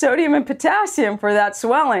your sodium and potassium for that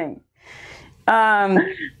swelling.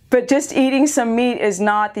 But just eating some meat is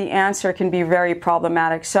not the answer. It can be very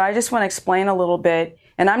problematic. So I just want to explain a little bit,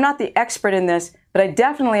 and I'm not the expert in this, but I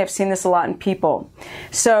definitely have seen this a lot in people.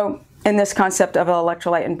 So in this concept of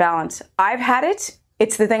electrolyte imbalance, I've had it.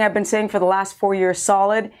 It's the thing I've been saying for the last 4 years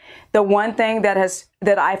solid. The one thing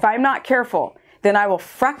if I'm not careful, then I will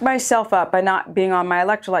frack myself up by not being on my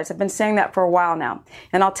electrolytes. I've been saying that for a while now,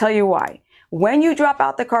 and I'll tell you why. When you drop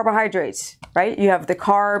out the carbohydrates, right, you have the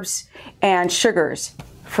carbs and sugars.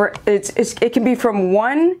 It can be from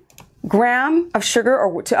 1 gram of sugar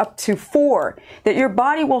or to up to 4 that your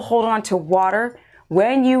body will hold on to water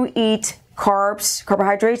when you eat carbs,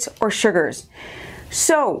 carbohydrates, or sugars.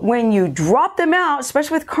 So when you drop them out,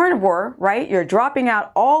 especially with carnivore, right, you're dropping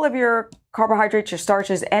out all of your carbohydrates, your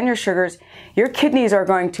starches, and your sugars, your kidneys are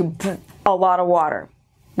going to a lot of water,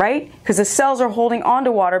 right? Because the cells are holding on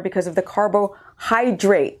to water because of the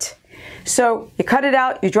carbohydrate. So you cut it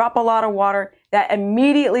out, you drop a lot of water, that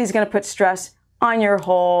immediately is going to put stress on your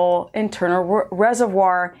whole internal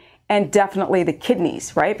reservoir and definitely the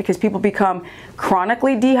kidneys, right? Because people become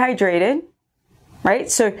chronically dehydrated, right?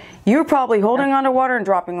 So you're probably holding on to water and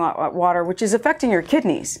dropping water, which is affecting your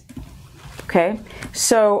kidneys. Okay,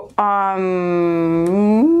 so I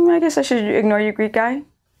guess I should ignore you, Greek guy?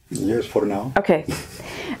 Yes, for now. Okay.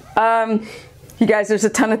 You guys, there's a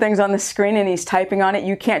ton of things on the screen and he's typing on it.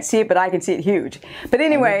 You can't see it, but I can see it huge. But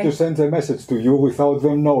anyway. I need to send a message to you without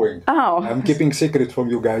them knowing. Oh. I'm keeping secrets from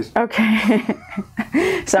you guys. Okay.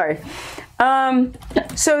 Sorry.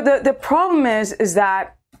 So the problem is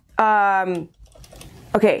that,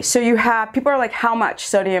 okay, so you have, people are like, how much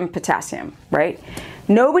sodium, potassium, right?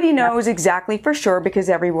 Nobody knows exactly for sure because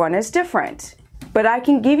everyone is different. But I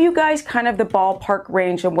can give you guys kind of the ballpark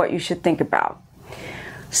range of what you should think about.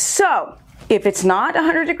 So if it's not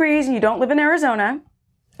 100 degrees and you don't live in Arizona,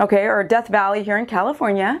 okay, or Death Valley here in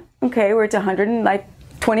California, okay, where it's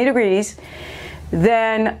 120 degrees,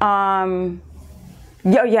 then,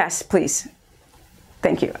 yes, please.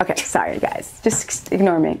 Thank you. Okay, sorry guys, just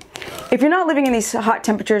ignore me. If you're not living in these hot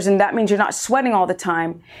temperatures and that means you're not sweating all the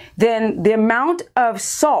time, then the amount of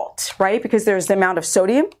salt, right? Because there's the amount of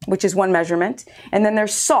sodium, which is one measurement, and then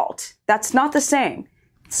there's salt. That's not the same.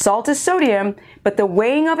 Salt is sodium, but the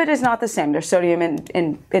weighing of it is not the same. There's sodium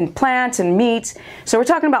in plants and meats. So we're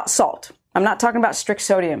talking about salt. I'm not talking about strict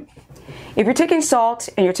sodium. If you're taking salt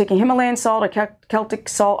and you're taking Himalayan salt or Celtic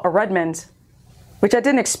salt or Redmond's, which I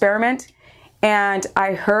did an experiment, and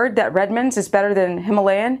I heard that Redmond's is better than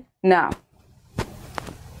Himalayan. No.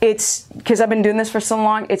 It's because I've been doing this for so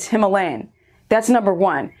long, it's Himalayan. That's number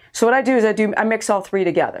one. So what I do is I mix all three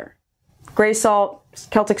together. Gray salt,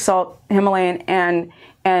 Celtic salt, Himalayan, and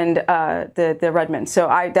the Redmond. So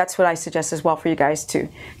that's what I suggest as well for you guys to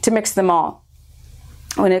mix them all.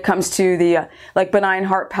 When it comes to the like benign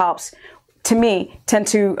heart palps, to me tend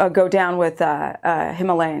to go down with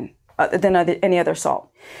Himalayan than any other salt.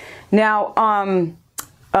 Now,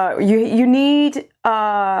 you need,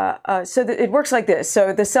 so that it works like this.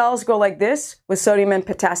 So the cells go like this with sodium and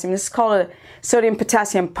potassium. This is called a sodium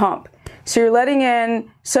potassium pump. So you're letting in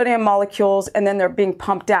sodium molecules and then they're being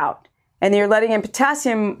pumped out. And you're letting in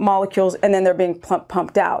potassium molecules and then they're being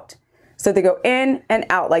pumped out. So they go in and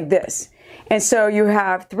out like this. And so you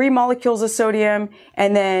have 3 molecules of sodium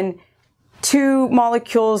and then 2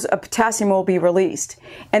 molecules of potassium will be released.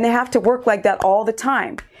 And they have to work like that all the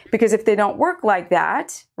time. Because if they don't work like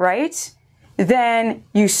that, right, then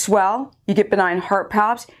you swell, you get benign heart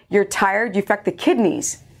palps, you're tired, you affect the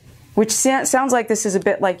kidneys, which sounds like this is a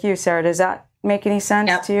bit like you, Sarah. Does that make any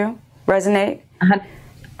sense to you? Resonate?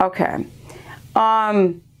 Okay.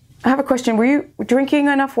 I have a question. Were you drinking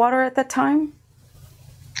enough water at that time?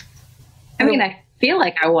 I mean, I feel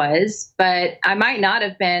like I was, but I might not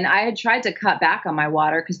have been. I had tried to cut back on my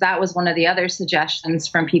water because that was one of the other suggestions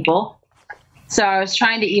from people. So I was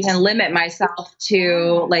trying to even limit myself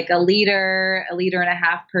to like a liter and a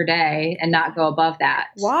half per day and not go above that.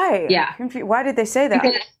 Why? Yeah. Why did they say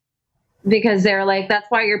that? Because they're like, that's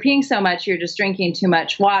why you're peeing so much. You're just drinking too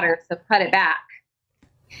much water. So cut it back.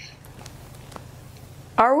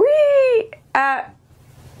 Are we at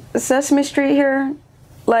Sesame Street here?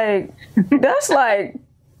 Like, that's like,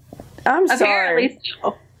 I'm sorry. Apparently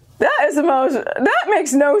so. That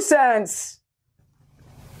makes no sense.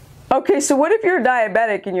 Okay, so what if you're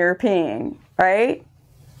diabetic and you're peeing, right?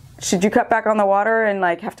 Should you cut back on the water and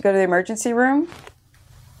like have to go to the emergency room?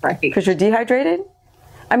 Right. Because you're dehydrated?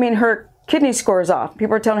 I mean, her kidney scores off.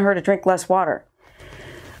 People are telling her to drink less water.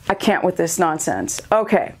 I can't with this nonsense.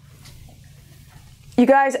 Okay. You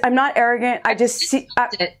guys, I'm not arrogant. I just see...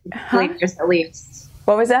 liters at least.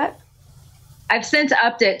 What was that? I've since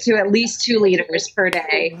upped it to at least 2 liters per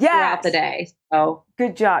day throughout the day. So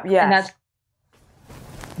good job. Yes. And that's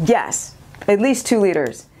yes. At least 2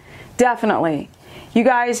 liters. Definitely. You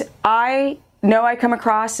guys, I know I come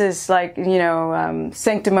across as like, you know,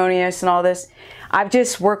 sanctimonious and all this. I've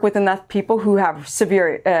just worked with enough people who have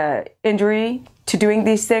severe injury to doing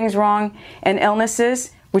these things wrong and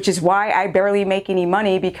illnesses, which is why I barely make any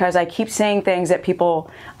money, because I keep saying things that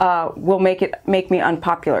people will make me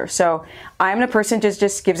unpopular. So I'm the person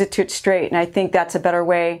just gives it to it straight, and I think that's a better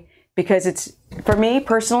way, because it's, for me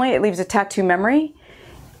personally, it leaves a tattoo memory,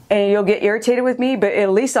 and you'll get irritated with me, but at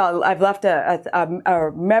least I've left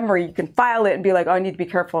a memory. You can file it and be like, oh, I need to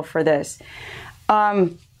be careful for this.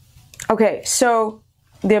 Okay, so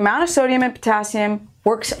the amount of sodium and potassium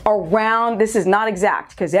works around, this is not exact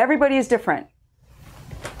because everybody is different,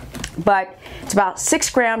 but it's about 6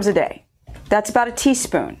 grams a day. That's about a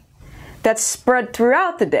teaspoon. That's spread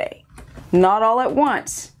throughout the day, not all at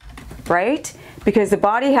once, right? Because the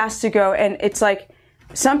body has to go, and it's like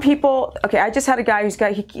some people, okay, I just had a guy who's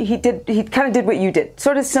got, he kind of did what you did,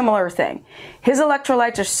 sort of similar thing. His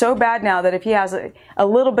electrolytes are so bad now that if he has a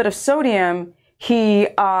little bit of sodium, he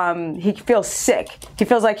feels sick. He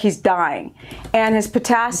feels like he's dying. And his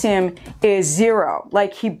potassium is 0.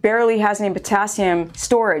 Like, he barely has any potassium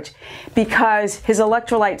storage because his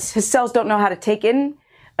electrolytes, his cells don't know how to take in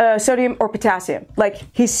sodium or potassium. Like,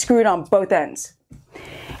 he's screwed on both ends.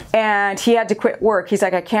 And he had to quit work. He's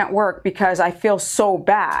like, I can't work because I feel so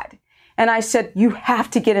bad. And I said, you have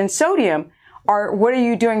to get in sodium. Or what are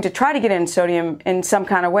you doing to try to get in sodium in some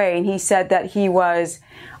kind of way? And he said that he was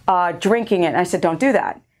drinking it. And I said, don't do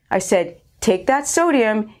that. I said, take that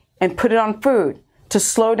sodium and put it on food to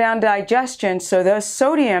slow down digestion, so the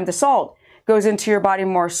sodium, the salt, goes into your body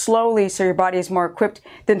more slowly, so your body is more equipped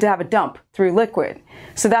than to have a dump through liquid.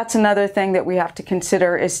 So that's another thing that we have to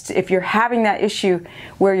consider, is if you're having that issue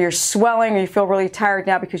where you're swelling or you feel really tired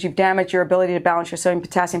now because you've damaged your ability to balance your sodium and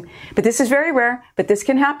potassium. But this is very rare, but this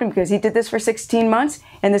can happen because he did this for 16 months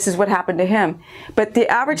and this is what happened to him. But the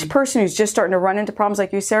average person who's just starting to run into problems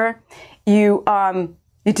like you, Sarah, you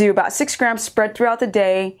do about 6 grams spread throughout the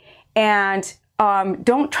day, and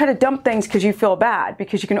don't try to dump things because you feel bad,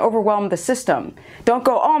 because you can overwhelm the system. Don't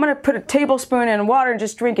go, oh, I'm going to put a tablespoon in water and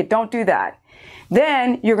just drink it. Don't do that.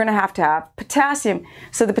 Then you're going to have potassium.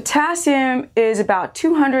 So the potassium is about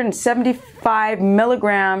 275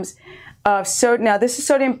 milligrams of sodium. Now, this is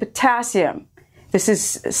sodium potassium. This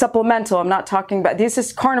is supplemental. I'm not talking about, this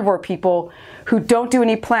is carnivore people who don't do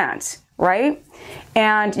any plants, right?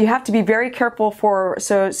 And you have to be very careful for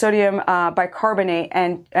sodium bicarbonate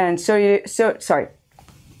and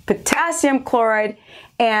potassium chloride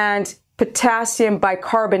and potassium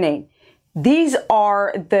bicarbonate. These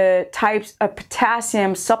are the types of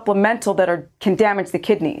potassium supplemental that can damage the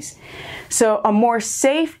kidneys. So a more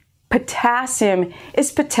safe potassium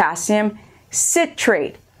is potassium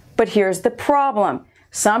citrate. But here's the problem.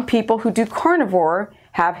 Some people who do carnivore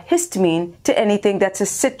have histamine to anything that's a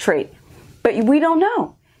citrate. But we don't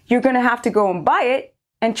know. You're going to have to go and buy it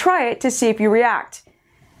and try it to see if you react,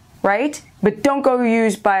 right? But don't go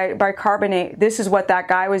use bicarbonate. This is what that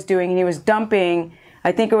guy was doing, and he was dumping,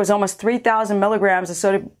 I think it was almost 3,000 milligrams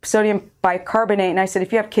of sodium bicarbonate. And I said,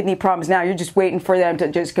 if you have kidney problems now, you're just waiting for them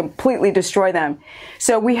to just completely destroy them.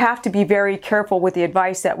 So we have to be very careful with the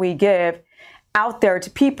advice that we give out there to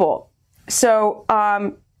people. So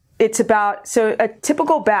it's about, so a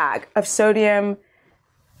typical bag of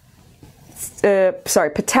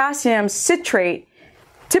potassium citrate,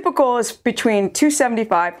 typical is between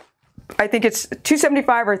 275, I think it's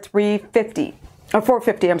 275 or 350, or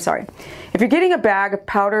 450, I'm sorry. If you're getting a bag of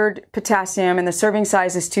powdered potassium and the serving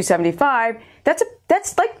size is 275, that's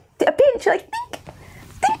like a pinch, like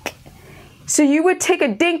think. So you would take a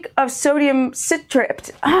dink of sodium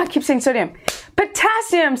citrate, I keep saying sodium,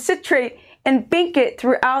 potassium citrate, and bink it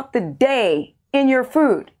throughout the day in your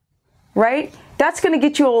food, right? That's going to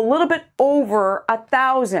get you a little bit over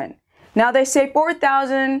 1,000. Now they say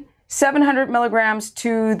 4,700 milligrams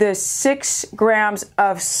to the 6 grams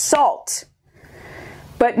of salt.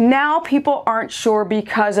 But now people aren't sure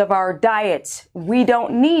because of our diets. We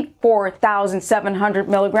don't need 4,700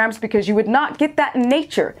 milligrams because you would not get that in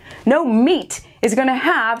nature. No meat is going to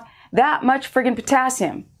have that much friggin'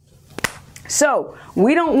 potassium. So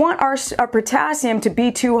we don't want our potassium to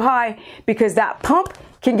be too high because that pump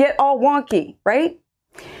can get all wonky, right?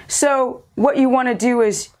 So what you want to do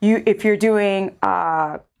is, if you're doing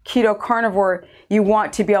keto carnivore, you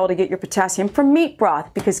want to be able to get your potassium from meat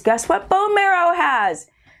broth, because guess what bone marrow has?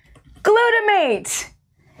 Glutamate.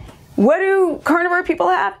 What do carnivore people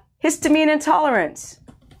have? Histamine intolerance.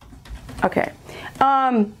 Okay.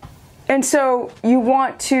 And so you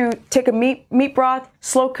want to take a meat broth,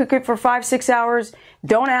 slow cook it for 5-6 hours.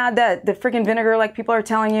 Don't add the freaking vinegar like people are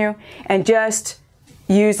telling you, and just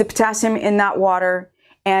use the potassium in that water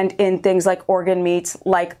and in things like organ meats,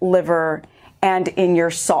 like liver, and in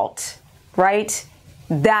your salt, right?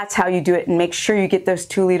 That's how you do it, and make sure you get those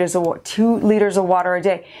 2 liters of water a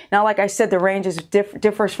day. Now, like I said, the range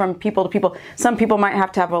differs from people to people. Some people might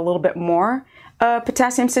have to have a little bit more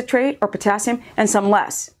potassium citrate or potassium, and some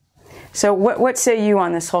less. So what say you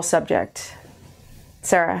on this whole subject,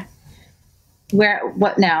 Sarah?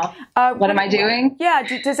 What now? What am I doing? Yeah,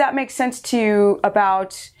 does that make sense to you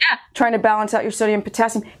about trying to balance out your sodium and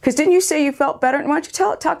potassium? Because didn't you say you felt better? Why don't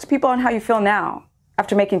you talk to people on how you feel now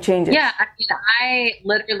after making changes? Yeah, I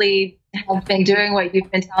literally have been doing what you've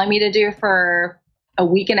been telling me to do for a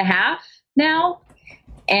week and a half now.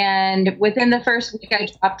 And within the first week, I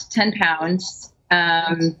dropped 10 pounds.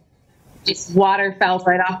 Just water fell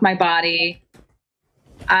right off my body.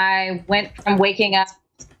 I went from waking up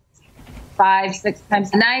 5-6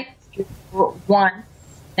 times a night to once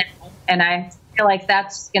now, and I feel like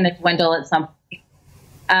that's going to dwindle at some point.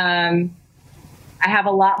 I have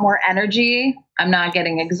a lot more energy. I'm not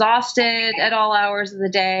getting exhausted at all hours of the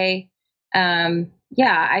day.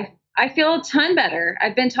 Yeah, I feel a ton better.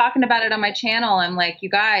 I've been talking about it on my channel. I'm like, you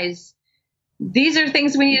guys, these are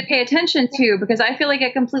things we need to pay attention to, because I feel like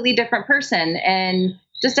a completely different person. And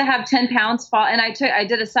just to have 10 pounds fall, and I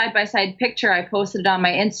did a side-by-side picture. I posted it on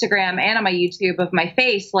my Instagram and on my YouTube of my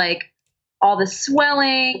face, like all the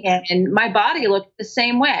swelling, and my body looked the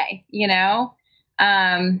same way, you know?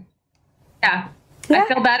 Yeah, I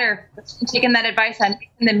feel better. I'm taking that advice. I'm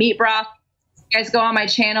making the meat broth. You guys go on my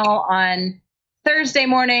channel on Thursday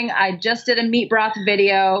morning. I just did a meat broth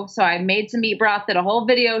video. So I made some meat broth, did a whole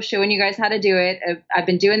video showing you guys how to do it. I've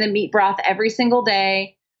been doing the meat broth every single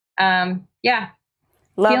day. Yeah.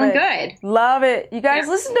 Love feeling it. good. Love it. You guys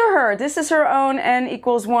listen to her. This is her own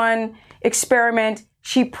N=1 experiment.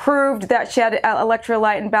 She proved that she had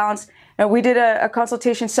electrolyte imbalance. And we did a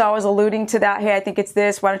consultation, so I was alluding to that. Hey, I think it's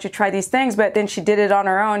this. Why don't you try these things? But then she did it on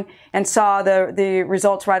her own and saw the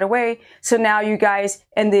results right away. So now you guys,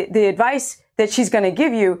 and the advice that she's going to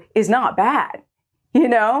give you is not bad. You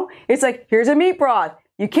know, it's like, here's a meat broth.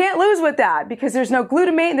 You can't lose with that because there's no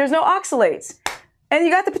glutamate and there's no oxalates. And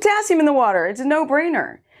you got the potassium in the water. It's a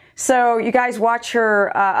no-brainer. So you guys watch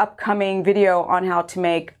her upcoming video on how to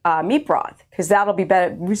make meat broth, because that'll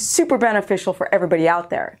be super beneficial for everybody out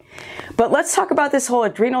there. But let's talk about this whole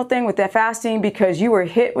adrenal thing with that fasting, because you were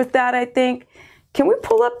hit with that, I think. Can we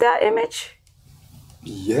pull up that image?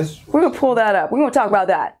 Yes. We're going to pull that up. We're going to talk about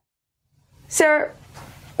that. Sarah,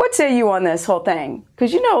 what say you on this whole thing?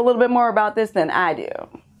 Because you know a little bit more about this than I do.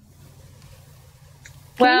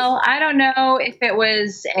 Well, I don't know if it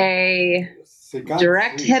was a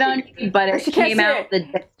direct hit on you, but it came out the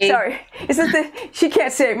day. Sorry. Is this she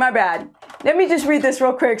can't say it. My bad. Let me just read this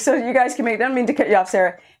real quick so you guys can make, I don't mean to cut you off,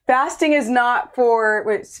 Sarah. Fasting is not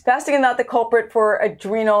the culprit for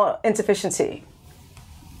adrenal insufficiency.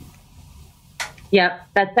 Yep,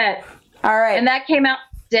 that's it. All right. And that came out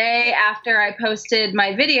the day after I posted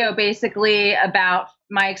my video basically about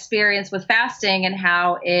my experience with fasting and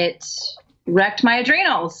how it wrecked my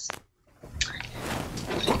adrenals.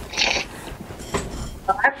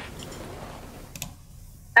 That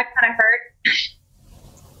kind of hurt.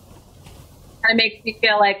 Kind of makes me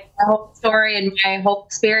feel like my whole story and my whole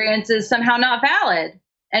experience is somehow not valid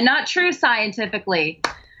and not true scientifically.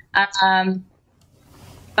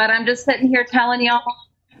 But I'm just sitting here telling y'all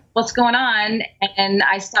what's going on, and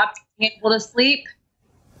I stopped being able to sleep,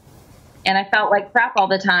 and I felt like crap all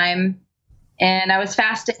the time, and I was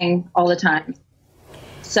fasting all the time.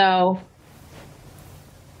 So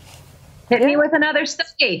hit me with another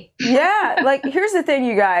study. Yeah, like here's the thing,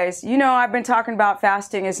 you guys. You know, I've been talking about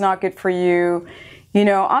fasting is not good for you. You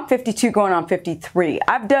know, I'm 52 going on 53.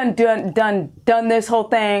 I've done this whole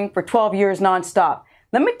thing for 12 years nonstop.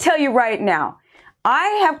 Let me tell you right now, I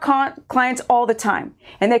have clients all the time,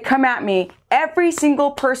 and they come at me. Every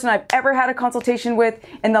single person I've ever had a consultation with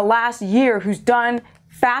in the last year who's done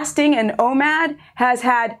fasting and OMAD has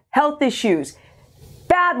had health issues,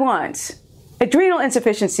 bad ones. Adrenal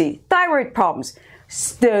insufficiency, thyroid problems,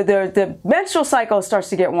 the menstrual cycle starts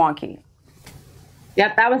to get wonky.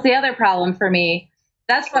 Yep, that was the other problem for me.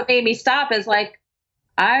 That's what made me stop, is like,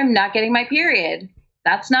 I'm not getting my period.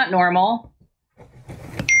 That's not normal.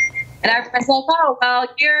 And everyone's like, oh, well,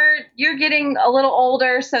 you're getting a little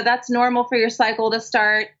older, so that's normal for your cycle to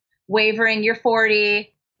start wavering. You're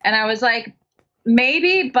 40. And I was like,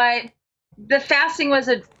 maybe, but the fasting was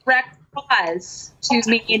a direct cause to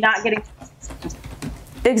me not getting.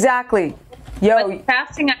 Exactly. Yo. But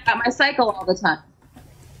fasting, I got my cycle all the time.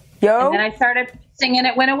 Yo. And then I started fasting and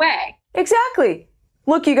it went away. Exactly.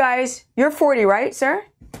 Look, you guys, you're 40, right, Sarah?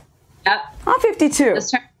 Yep. I'm 52.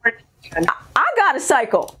 Just turned 42. I got a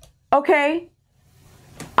cycle. Okay.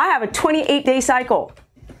 I have a 28-day cycle.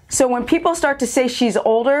 So when people start to say she's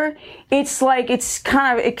older, it's like,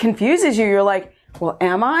 it confuses you. You're like, well,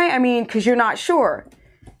 am I? I mean, because you're not sure.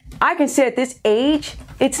 I can say at this age,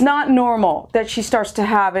 it's not normal that she starts to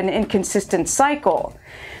have an inconsistent cycle.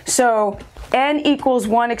 So N equals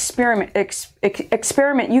 1 experiment.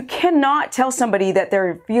 You cannot tell somebody that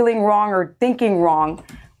they're feeling wrong or thinking wrong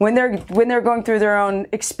when they're going through their own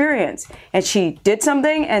experience. And she did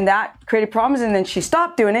something and that created problems, and then she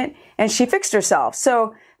stopped doing it and she fixed herself.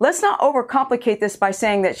 So let's not overcomplicate this by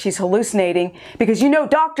saying that she's hallucinating, because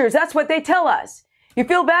doctors, that's what they tell us. You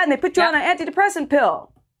feel bad and they put you on an antidepressant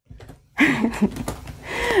pill. That's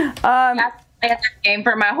the game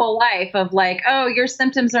for my whole life of like, oh, your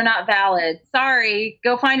symptoms are not valid. Sorry,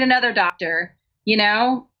 go find another doctor.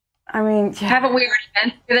 I mean, haven't we already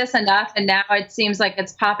been through this enough? And now it seems like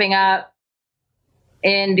it's popping up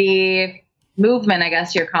in the movement, I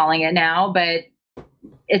guess you're calling it now, but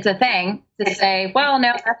it's a thing to say, well,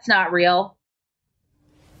 no, that's not real.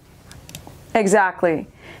 Exactly.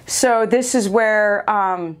 So this is where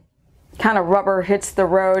kind of rubber hits the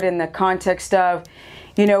road in the context of,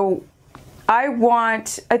 I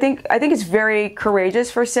think it's very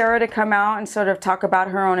courageous for Sarah to come out and sort of talk about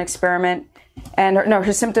her own experiment and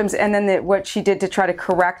her symptoms, and then what she did to try to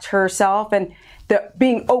correct herself, and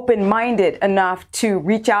being open-minded enough to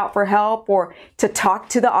reach out for help or to talk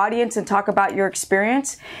to the audience and talk about your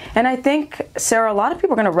experience. And I think, Sarah, a lot of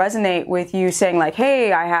people are going to resonate with you saying like,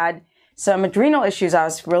 hey, I had some adrenal issues. I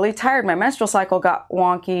was really tired. My menstrual cycle got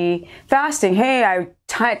wonky. Fasting. Hey,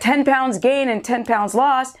 10 pounds gain and 10 pounds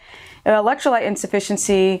lost. Electrolyte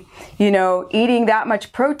insufficiency, eating that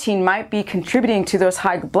much protein might be contributing to those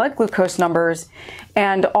high blood glucose numbers.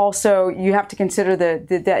 And also you have to consider that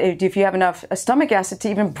if you have enough stomach acid to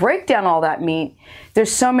even break down all that meat,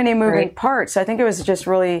 there's so many moving parts. So I think it was just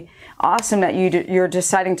really awesome that you're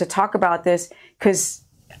deciding to talk about this, because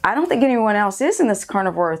I don't think anyone else is in this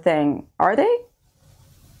carnivore thing. Are they?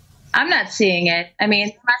 I'm not seeing it. I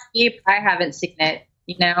mean, I haven't seen it.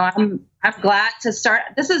 I'm glad to start.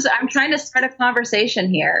 I'm trying to start a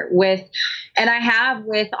conversation here with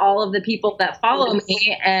all of the people that follow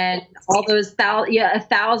me and all those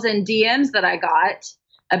 1,000 DMs that I got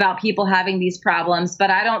about people having these problems. But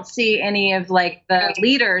I don't see any of like the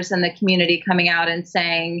leaders in the community coming out and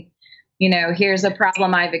saying, here's a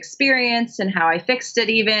problem I've experienced and how I fixed it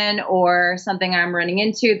even, or something I'm running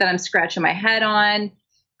into that I'm scratching my head on.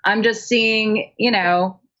 I'm just seeing,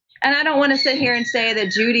 and I don't want to sit here and say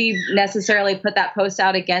that Judy necessarily put that post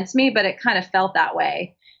out against me, but it kind of felt that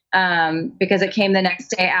way because it came the next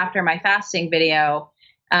day after my fasting video.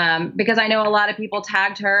 Because I know a lot of people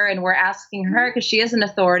tagged her and were asking her, because she is an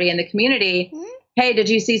authority in the community, hey, did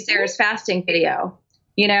you see Sarah's fasting video?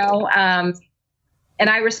 And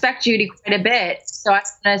I respect Judy quite a bit. So I'm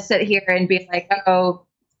going to sit here and be like, oh,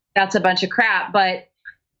 that's a bunch of crap. But,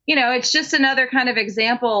 it's just another kind of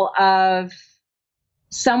example of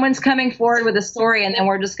someone's coming forward with a story, and then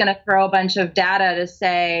we're just going to throw a bunch of data to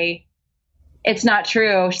say it's not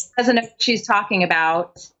true. She doesn't know what she's talking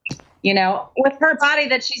about. With her body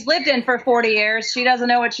that she's lived in for 40 years, she doesn't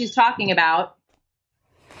know what she's talking about.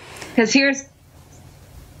 Because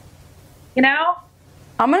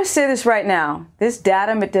I'm going to say this right now. This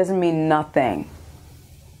data, it doesn't mean nothing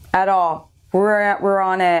at all. We're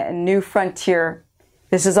on a new frontier.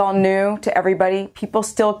 This is all new to everybody. People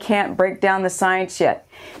still can't break down the science yet.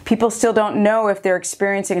 People still don't know if they're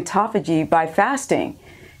experiencing autophagy by fasting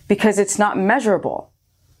because it's not measurable.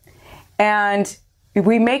 And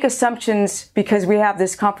we make assumptions because we have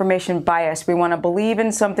this confirmation bias. We want to believe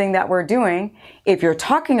in something that we're doing. If you're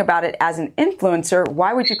talking about it as an influencer,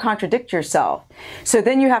 why would you contradict yourself? So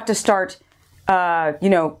then you have to start,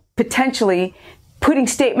 potentially putting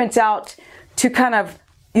statements out to kind of,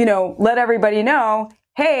 let everybody know,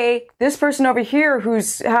 hey, this person over here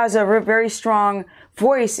has a very strong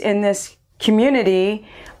voice in this community,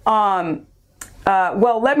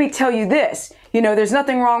 well, let me tell you this. There's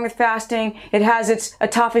nothing wrong with fasting. It has its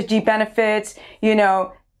autophagy benefits.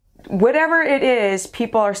 Whatever it is,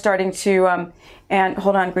 people are starting to, and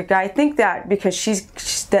hold on, Greek guy, I think that because she's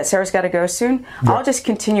that Sarah's got to go soon, I'll just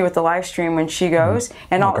continue with the live stream when she goes,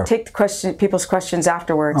 and I'll take the people's questions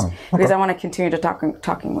afterwards because I want to continue to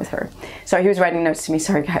talking with her. So he was writing notes to me.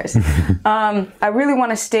 Sorry, guys. I really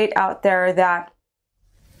want to state out there that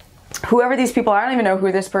whoever these people are, I don't even know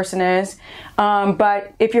who this person is,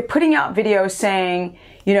 but if you're putting out videos saying,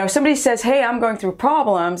 you know, somebody says, hey, I'm going through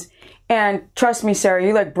problems, and trust me, Sarah,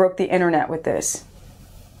 you like broke the internet with this.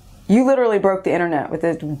 You literally broke the internet with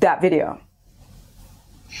that video.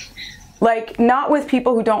 Like, not with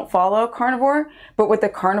people who don't follow Carnivore, but with the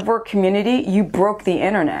Carnivore community, you broke the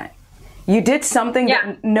internet. You did something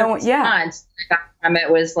that no one, I got from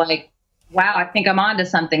it was like, wow, I think I'm onto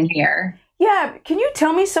something here. Yeah, can you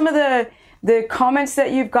tell me some of the comments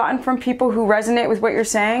that you've gotten from people who resonate with what you're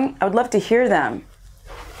saying? I would love to hear them.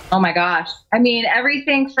 Oh my gosh. I mean,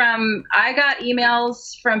 everything from, I got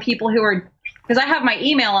emails from people who are, because I have my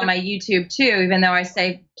email on my YouTube too, even though I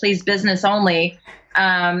say please business only.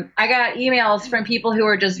 I got emails from people who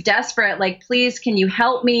are just desperate, like, please, can you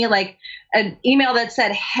help me? Like an email that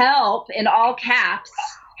said help in all caps,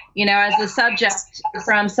 you know, as the subject,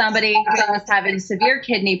 from somebody who was having severe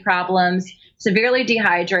kidney problems, severely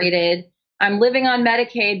dehydrated. I'm living on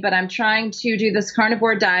Medicaid, but I'm trying to do this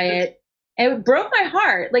carnivore diet. It broke my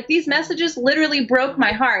heart. Like, these messages literally broke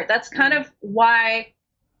my heart. That's kind of why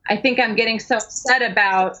I think I'm getting so upset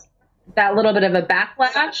about that little bit of a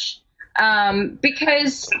backlash.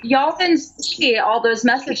 Because y'all can see all those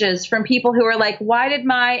messages from people who are like, why did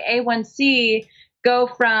my A1C go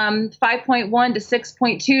from 5.1 to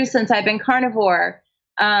 6.2 since I've been carnivore?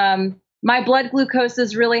 My blood glucose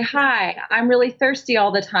is really high. I'm really thirsty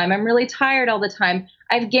all the time. I'm really tired all the time.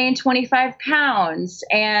 I've gained 25 pounds,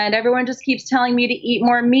 and everyone just keeps telling me to eat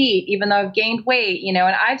more meat, even though I've gained weight, you know,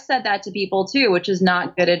 and I've said that to people too, which is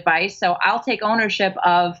not good advice. So I'll take ownership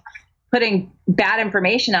of putting bad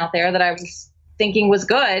information out there that I was thinking was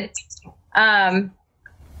good. But,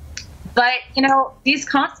 you know, these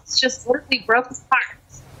comments just literally broke my heart.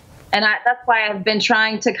 And that's why I've been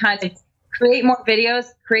trying to kind of create more videos,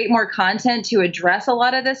 create more content to address a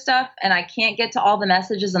lot of this stuff. And I can't get to all the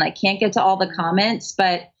messages and I can't get to all the comments.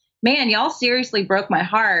 But, man, y'all seriously broke my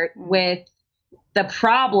heart with the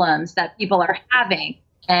problems that people are having.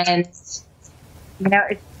 And, you know,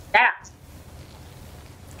 it's that.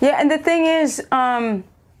 Yeah, and the thing is,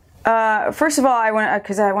 first of all, I want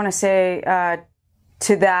to say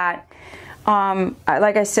to that,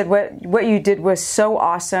 like I said, what you did was so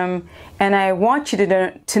awesome, and I want you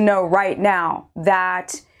to know right now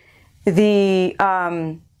that the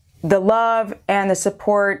love and the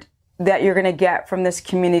support that you're going to get from this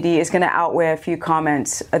community is going to outweigh a few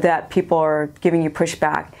comments that people are giving you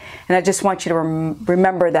pushback, and I just want you to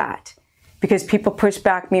remember that. Because people pushed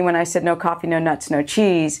back me when I said no coffee, no nuts, no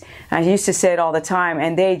cheese. And I used to say it all the time,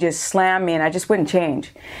 and they just slammed me, and I just wouldn't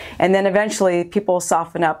change. And then eventually people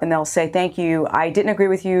soften up and they'll say, thank you. I didn't agree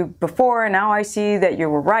with you before, and now I see that you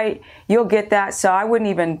were right. You'll get that. So I wouldn't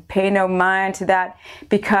even pay no mind to that,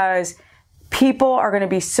 because people are going to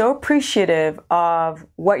be so appreciative of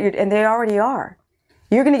what you're, and they already are.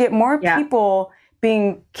 You're going to get more people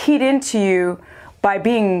being keyed into you by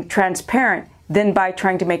being transparent than by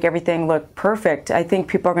trying to make everything look perfect. I think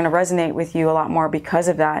people are going to resonate with you a lot more because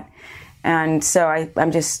of that. And so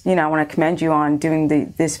I'm just, you know, I want to commend you on doing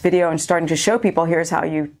this video and starting to show people, here's how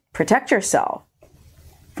you protect yourself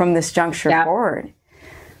from this juncture forward.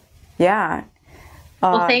 Yeah.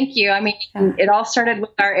 Well, thank you. I mean, it all started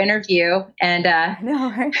with our interview, and I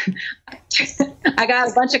know, right? I got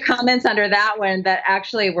a bunch of comments under that one that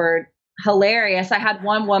actually were hilarious. I had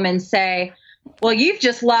one woman say, well, you've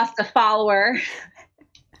just lost a follower.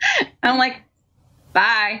 I'm like,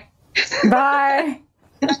 bye. Bye.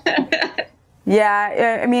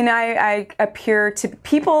 Yeah, I mean, I appear to,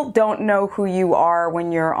 people don't know who you are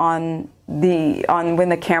when you're when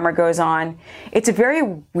the camera goes on. It's a very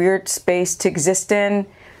weird space to exist in.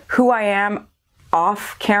 Who I am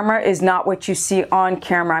off camera is not what you see on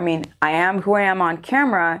camera. I mean, I am who I am on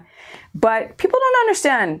camera, but people don't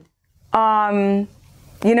understand.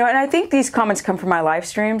 You know, and I think these comments come from my live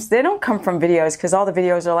streams. They don't come from videos, because all the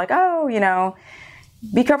videos are like, oh, you know,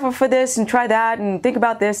 be careful for this and try that and think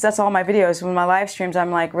about this. That's all my videos. When my live streams,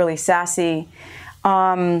 I'm like really sassy.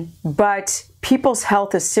 But people's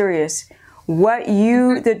health is serious.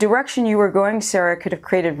 The direction you were going, Sarah, could have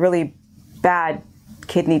created really bad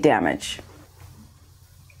kidney damage.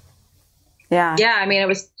 Yeah. Yeah, I mean, it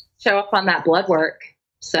was show up on that blood work.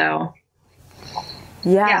 So,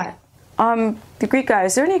 yeah. The Greek guy,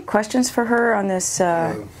 is there any questions for her on this,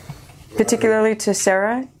 particularly to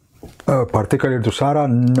Sarah? Particularly to Sarah,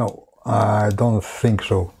 no, I don't think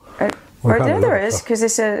so. Or there is, because it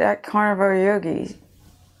said at Carnivore YOGI.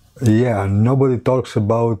 Yeah, nobody talks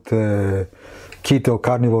about keto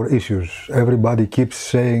carnivore issues. Everybody keeps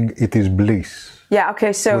saying it is bliss. Yeah,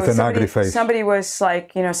 okay, so With an angry face. somebody was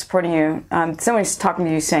like, you know, supporting you. Somebody's talking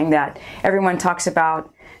to you saying that no one talks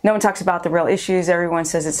about the real issues. Everyone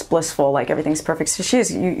says it's blissful, like everything's perfect. So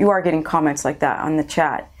you are getting comments like that on the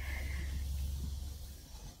chat.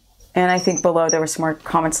 And I think below there were some more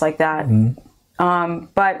comments like that.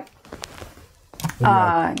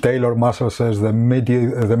 Taylor Marshall says the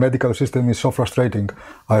medical system is so frustrating.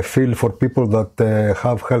 I feel for people that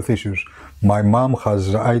have health issues. My mom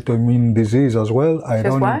has autoimmune disease as well.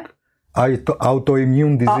 Ironic.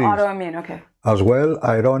 Autoimmune disease. Oh, autoimmune, okay. As well,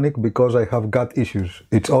 ironic because I have gut issues.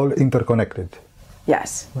 It's all interconnected.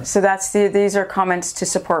 Yes. So these are comments to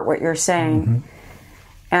support what you're saying.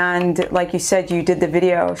 And like you said, you did the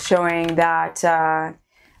video showing that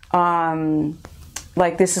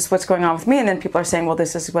like this is what's going on with me, and then people are saying, well,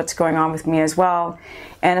 this is what's going on with me as well.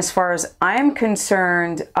 And as far as I'm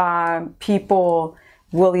concerned, people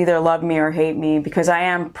will either love me or hate me, because I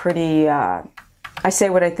am pretty, I say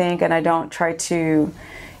what I think, and I don't try to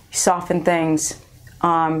soften things.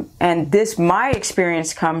 And my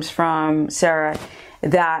experience comes from Sarah,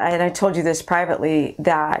 and I told you this privately,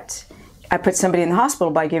 that I put somebody in the hospital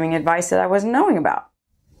by giving advice that I wasn't knowing about,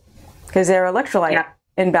 because their electrolyte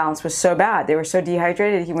imbalance was so bad. They were so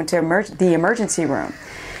dehydrated. He went to the emergency room.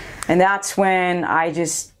 And that's when I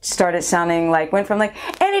just started sounding like, went from like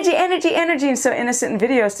energy, energy, energy, and so innocent in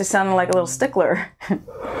videos to sounding like a little stickler.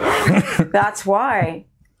 That's why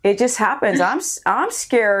it just happens. I'm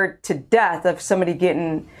scared to death of somebody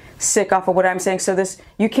getting sick off of what I'm saying. So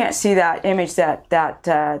you can't see that image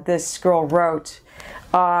that this girl wrote,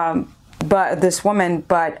 but this woman,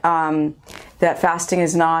 that fasting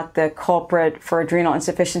is not the culprit for adrenal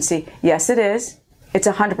insufficiency. Yes, it is. It's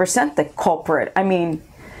 100% the culprit. I mean,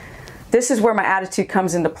 this is where my attitude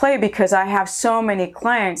comes into play, because I have so many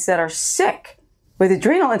clients that are sick with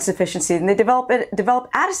adrenal insufficiency, and they develop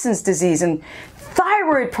Addison's disease and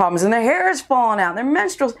thyroid problems, and their hair is falling out, their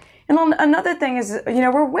menstruals. And another thing is,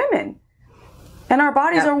 we're women, and our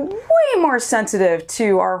bodies are way more sensitive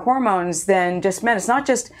to our hormones than just men. It's not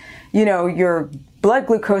just, your blood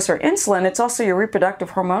glucose or insulin, it's also your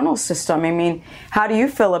reproductive hormonal system. I mean, how do you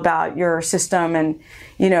feel about your system and,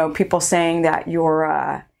 people saying that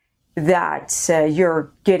you're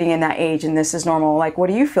getting in that age and this is normal? Like, what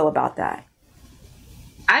do you feel about that?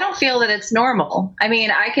 I don't feel that it's normal. I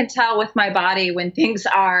mean, I can tell with my body when things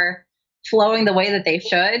are flowing the way that they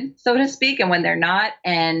should, so to speak, and when they're not.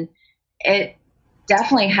 And it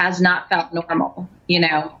definitely has not felt normal,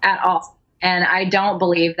 at all. And I don't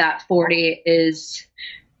believe that 40 is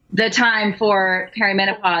the time for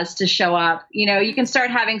perimenopause to show up. You can start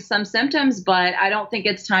having some symptoms, but I don't think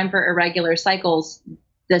it's time for irregular cycles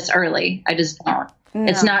this early. I just don't. No.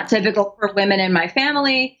 It's not typical for women in my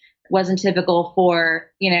family. It wasn't typical for,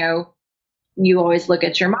 you always look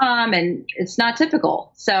at your mom, and it's not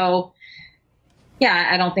typical. So yeah,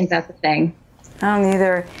 I don't think that's a thing. I don't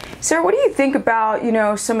either. Sarah, what do you think about,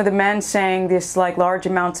 some of the men saying this like large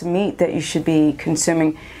amounts of meat that you should be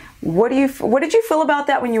consuming? What did you feel about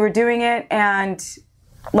that when you were doing it? And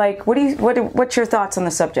like, what's your thoughts on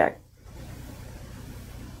the subject?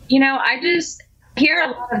 I just hear a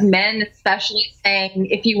lot of men, especially, saying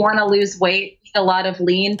if you want to lose weight, eat a lot of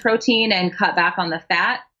lean protein and cut back on the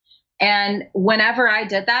fat. And whenever I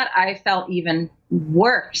did that, I felt even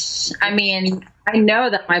worse. I mean, I know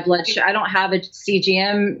that my blood sugar, I don't have a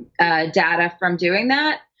CGM data from doing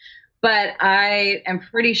that, but I am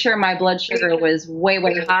pretty sure my blood sugar was way,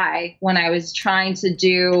 way high when I was trying to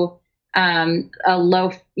do a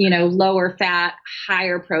lower fat,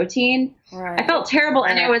 higher protein. Right. I felt terrible,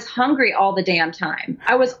 and I was hungry all the damn time.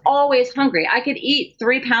 I was always hungry. I could eat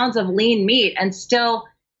 3 pounds of lean meat and still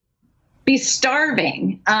be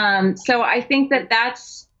starving. So I think that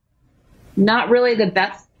that's not really the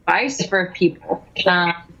best advice for people.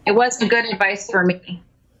 It wasn't good advice for me.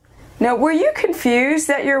 Now, were you confused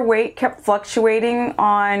that your weight kept fluctuating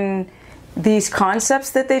on these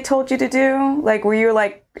concepts that they told you to do? Like, were you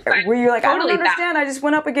like, totally I don't understand. I just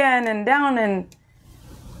went up again and down and.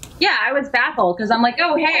 Yeah, I was baffled because I'm like,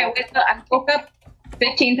 oh, hey, I woke up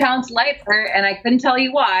 15 pounds lighter and I couldn't tell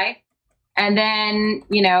you why. And then,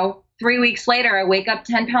 3 weeks later, I wake up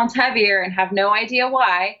 10 pounds heavier and have no idea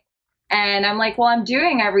why. And I'm like, well, I'm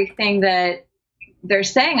doing everything that they're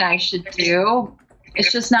saying I should do.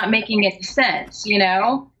 It's just not making any sense,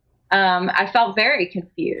 I felt very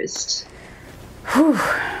confused.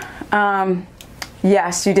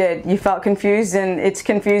 Yes, you did. You felt confused, and it's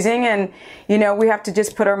confusing, and you know, we have to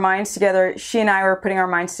just put our minds together. She and I were putting our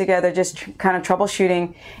minds together, just kind of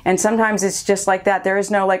troubleshooting, and sometimes it's just like that. There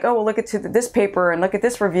is no like, oh, well, look at this paper and look at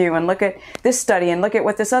this review and look at this study and look at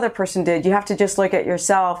what this other person did. You have to just look at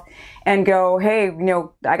yourself and go, hey, you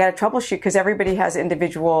know, I got to troubleshoot, because everybody has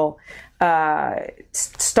individual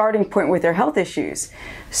starting point with their health issues.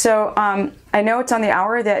 So I know it's on the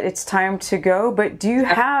hour that it's time to go, but do you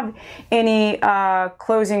have any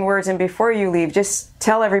closing words? And before you leave, just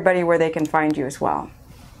tell everybody where they can find you as well.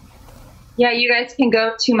 Yeah, you guys can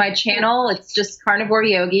go to my channel. It's just Carnivore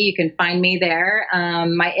Yogi. You can find me there.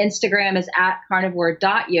 My Instagram is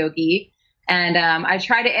 @carnivore.yogi. And I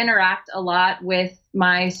try to interact a lot with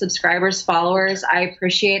my subscribers, followers. I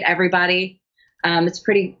appreciate everybody. It's a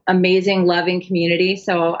pretty amazing, loving community.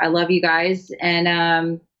 So I love you guys.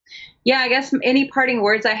 And yeah, I guess any parting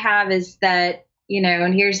words I have is that, you know,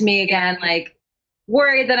 and here's me again, like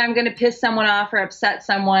worried that I'm going to piss someone off or upset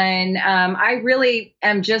someone. I really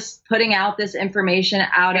am just putting out this information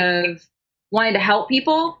out of wanting to help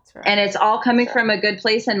people. Right. And it's all coming from a good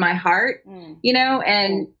place in my heart, you know,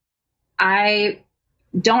 and I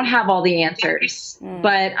don't have all the answers,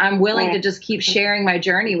 but I'm willing to just keep sharing my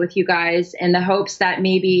journey with you guys in the hopes that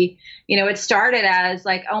maybe, you know, it started as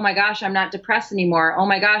like, oh my gosh, I'm not depressed anymore. Oh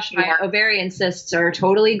my gosh, my ovarian cysts are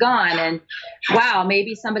totally gone. And wow,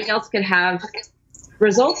 maybe somebody else could have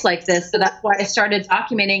results like this. So that's why I started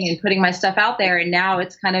documenting and putting my stuff out there. And now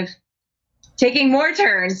it's kind of taking more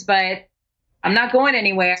turns, but I'm not going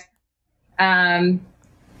anywhere.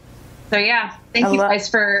 So yeah, thank you guys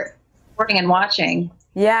for supporting and watching.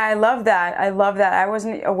 Yeah, I love that. I love that. I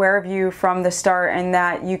wasn't aware of you from the start, and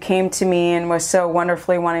that you came to me and was so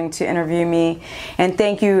wonderfully wanting to interview me. And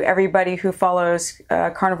thank you, everybody who follows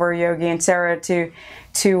Carnivore Yogi and Sarah, to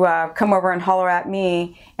come over and holler at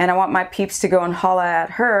me. And I want my peeps to go and holler at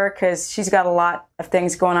her, because she's got a lot of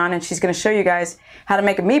things going on, and she's going to show you guys how to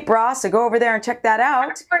make a meat broth. So go over there and check that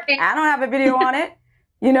out. I don't have a video on it.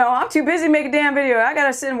 You know, I'm too busy making a damn video. I got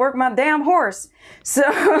to sit and work my damn horse. So...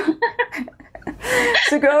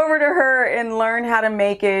 So go over to her and learn how to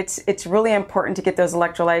make it. It's really important to get those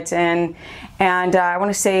electrolytes in. And I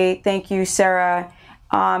want to say thank you, Sarah.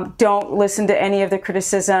 Don't listen to any of the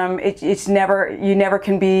criticism. You never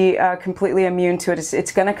can be completely immune to it.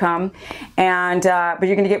 It's going to come. And but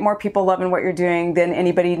you're going to get more people loving what you're doing than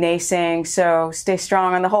anybody naysaying. So stay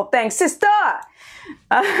strong on the whole thing, sister.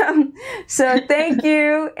 So thank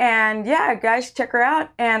you. And yeah, guys, check her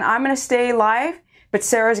out. And I'm going to stay live, but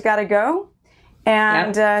Sarah's got to go.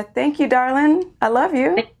 And thank you, darling. I love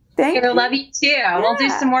you. Thank you. I love you too. Yeah. We'll do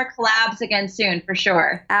some more collabs again soon, for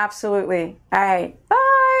sure. Absolutely. All right. Bye.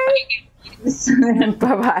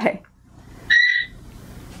 Bye-bye.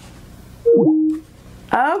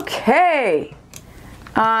 Okay.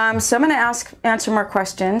 So I'm going to answer more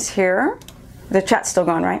questions here. The chat's still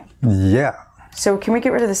going, right? Yeah. So can we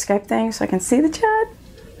get rid of the Skype thing so I can see the chat?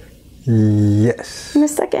 Yes. In a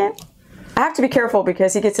second. I have to be careful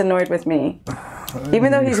because he gets annoyed with me.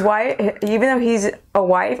 Even though he's a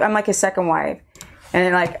wife, I'm like his second wife.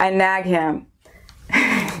 And like I nag him.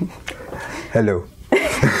 Hello.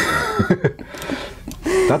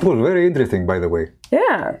 That was very interesting, by the way.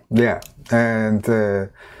 Yeah. Yeah. And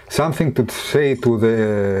something to say to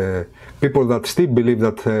the people that still believe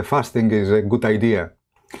that fasting is a good idea.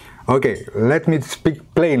 Okay, let me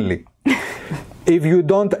speak plainly. If you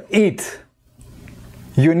don't eat,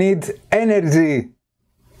 you need energy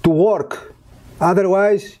to work.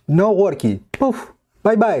 Otherwise, no worky. Poof,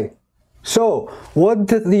 bye-bye. So,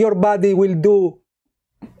 what your body will do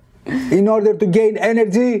in order to gain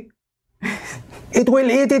energy? It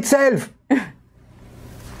will eat itself.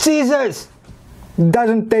 Jesus!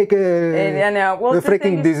 Doesn't take a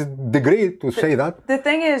freaking degree to say that. The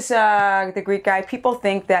thing is, the Greek guy, people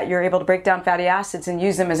think that you're able to break down fatty acids and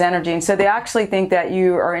use them as energy. And so they actually think that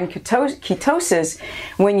you are in ketosis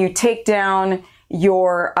when you take down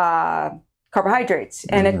your carbohydrates.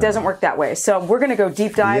 And it doesn't work that way. So we're going to go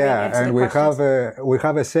deep diving into the questions. We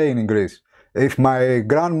have a saying in Greece. If my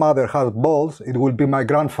grandmother has balls, it will be my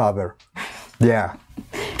grandfather. Yeah.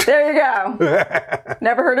 There you go.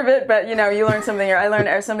 Never heard of it, but you know, you learn something. I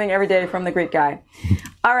learn something every day from the Greek guy.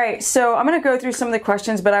 All right, so I'm going to go through some of the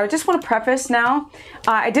questions, but I just want to preface now.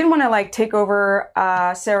 I didn't want to like take over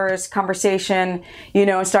Sarah's conversation, you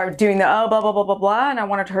know, and start doing the blah blah blah blah blah. And I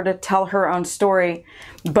wanted her to tell her own story,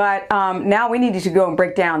 but now we needed to go and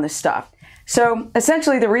break down this stuff. So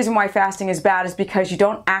essentially, the reason why fasting is bad is because you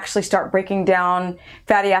don't actually start breaking down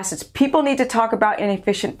fatty acids. People need to talk about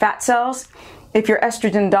inefficient fat cells. If you're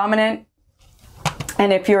estrogen dominant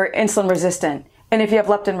and if you're insulin resistant, and if you have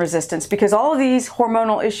leptin resistance, because all of these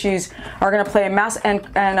hormonal issues are going to play a mass and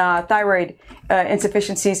thyroid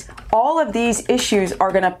insufficiencies. All of these issues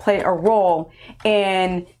are going to play a role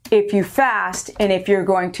in if you fast and if you're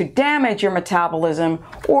going to damage your metabolism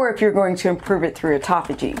or if you're going to improve it through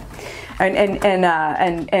autophagy,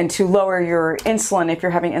 and to lower your insulin if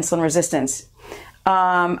you're having insulin resistance.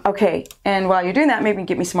 Okay, and while you're doing that, maybe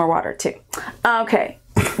give me some more water too. Okay,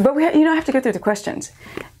 but I have to go through the questions.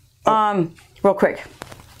 Real quick.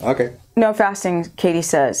 Okay. No fasting, Katie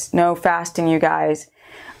says. No fasting, you guys.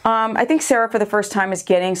 I think Sarah, for the first time, is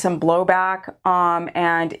getting some blowback,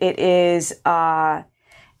 and it is hard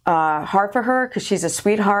for her because she's a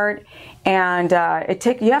sweetheart, and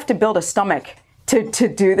you have to build a stomach to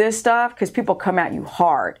do this stuff because people come at you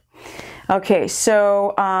hard. Okay,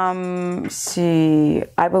 so see,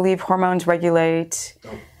 I believe hormones regulate.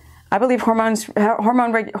 I believe hormone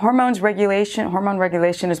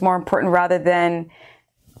regulation is more important rather than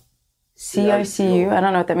CICU. I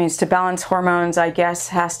don't know what that means. To balance hormones, I guess,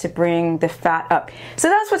 has to bring the fat up. So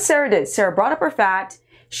that's what Sarah did. Sarah brought up her fat.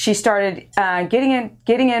 She started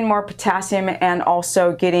getting in more potassium and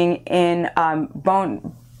also getting in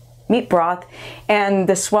meat broth, and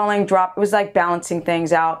the swelling dropped. It was like balancing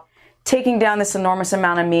things out, taking down this enormous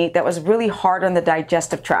amount of meat that was really hard on the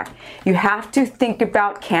digestive tract. You have to think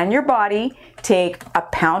about, can your body take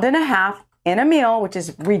 1.5 pounds in a meal, which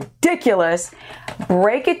is ridiculous,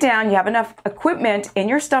 break it down. You have enough equipment in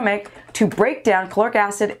your stomach to break down caloric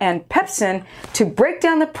acid and pepsin to break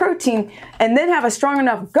down the protein, and then have a strong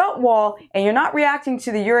enough gut wall, and you're not reacting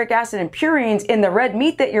to the uric acid and purines in the red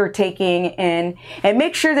meat that you're taking in, and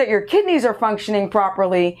make sure that your kidneys are functioning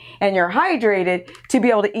properly and you're hydrated to be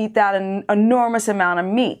able to eat that enormous amount of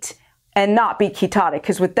meat and not be ketotic.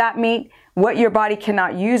 Because with that meat, what your body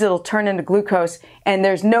cannot use, it'll turn into glucose, and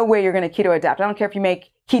there's no way you're going to keto adapt. I don't care if you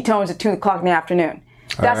make ketones at 2 o'clock in the afternoon.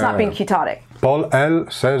 That's not being ketotic. Paul L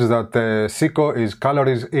says that SICO is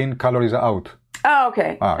calories in, calories out. Oh,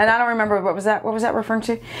 okay. Okay. And I don't remember, what was that referring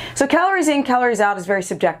to? So calories in, calories out is very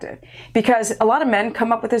subjective, because a lot of men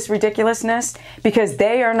come up with this ridiculousness because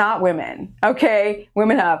they are not women. Okay.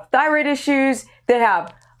 Women have thyroid issues. They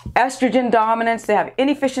have estrogen dominance. They have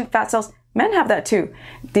inefficient fat cells. Men have that too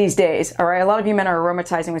these days. All right. A lot of you men are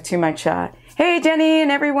aromatizing with too much. Hey, Jenny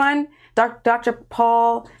and everyone. Dr.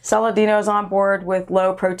 Paul Saladino is on board with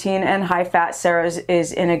low protein and high fat. Sarah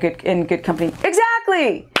is in good company.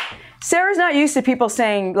 Exactly. Sarah's not used to people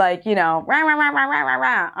saying, like, rah, rah, rah, rah, rah, rah,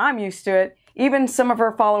 rah. I'm used to it. Even some of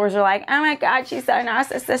her followers are like, oh my God, she's so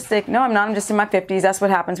narcissistic. No, I'm not. I'm just in my 50s. That's what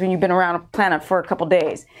happens when you've been around a planet for a couple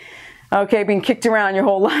days. Okay, being kicked around your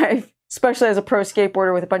whole life, especially as a pro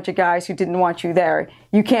skateboarder with a bunch of guys who didn't want you there.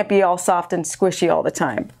 You can't be all soft and squishy all the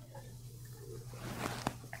time.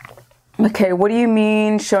 Okay, what do you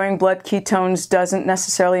mean showing blood ketones doesn't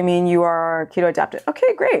necessarily mean you are keto adapted?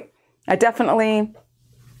 Okay, great. I definitely,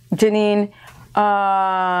 Janine,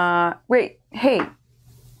 wait, hey,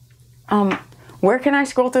 where can I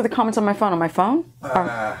scroll through the comments on my phone? On my phone?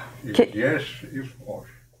 Yes, of course.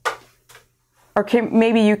 Or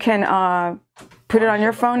maybe you can put it on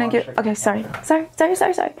your phone and get, okay, sorry.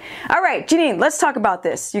 All right, Janine, let's talk about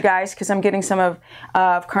this, you guys, because I'm getting some of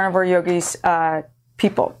Carnivore Yogi's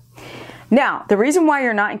people. Now, the reason why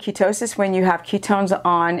you're not in ketosis when you have ketones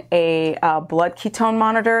on a blood ketone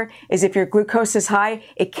monitor is if your glucose is high,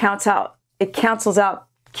 it cancels out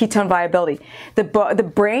ketone viability.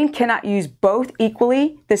 The brain cannot use both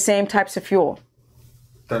equally the same types of fuel.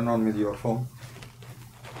 Turn on with your phone.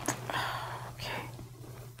 Okay.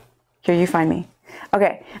 Here, you find me.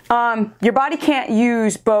 Okay. Your body can't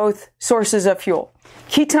use both sources of fuel.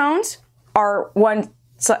 Ketones are one.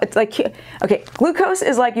 So it's like, okay, glucose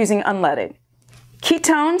is like using unleaded.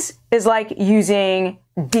 Ketones is like using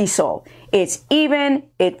diesel. It's even,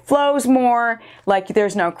 it flows more, like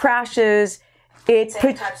there's no crashes. It's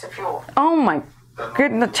same types of fuel. Oh my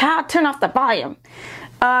goodness, child, turn off the volume.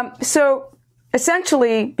 So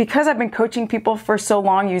essentially, because I've been coaching people for so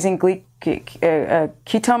long using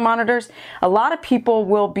ketone monitors, a lot of people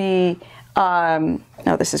will be, oh,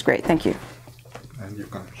 this is great, thank you. And you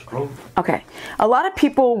can scroll. Okay. A lot of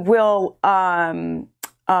people will have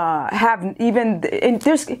even, and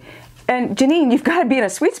Janine, you've got to be in a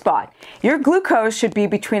sweet spot. Your glucose should be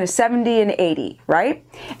between a 70 and 80, right?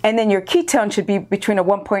 And then your ketone should be between a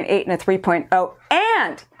 1.8 and a 3.0,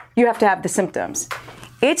 and you have to have the symptoms.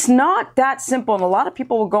 It's not that simple, and a lot of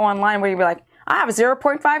people will go online where you'll be like, I have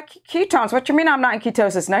 0.5 ketones. What do you mean I'm not in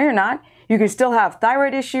ketosis? No, you're not. You can still have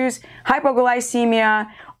thyroid issues,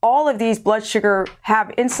 hypoglycemia. All of these blood sugar have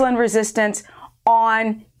insulin resistance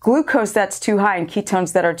on glucose that's too high and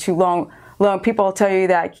ketones that are too low. People will tell you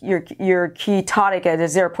that you're ketotic at a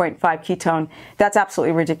 0.5 ketone. That's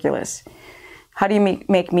absolutely ridiculous. How do you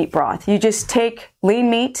make meat broth? You just take lean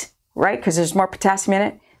meat, right? Because there's more potassium in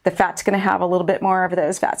it. The fat's going to have a little bit more of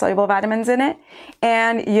those fat-soluble vitamins in it,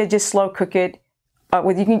 and you just slow cook it.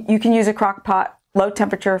 You can use a crock pot, low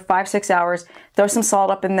temperature, 5-6 hours. Throw some salt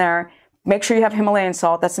up in there. Make sure you have Himalayan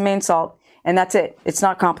salt. That's the main salt, and that's it. It's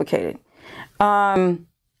not complicated.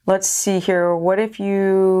 Let's see here. What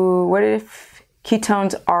if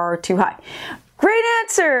ketones are too high? Great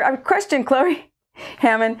answer. Question, Chloe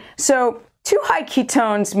Hammond. So too high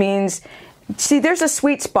ketones means, see, there's a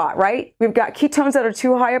sweet spot, right? We've got ketones that are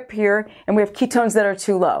too high up here, and we have ketones that are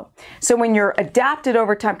too low. So when you're adapted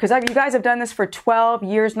over time, because you guys have done this for 12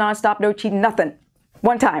 years nonstop, no cheating, nothing.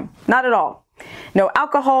 One time, not at all. No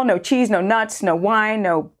alcohol, no cheese, no nuts, no wine,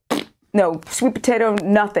 no sweet potato,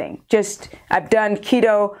 nothing. Just, I've done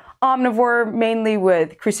keto omnivore mainly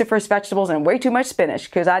with cruciferous vegetables and way too much spinach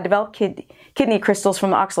because I developed kidney crystals from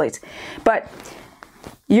the oxalates. But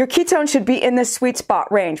your ketone should be in this sweet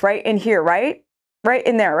spot range, right in here, right? Right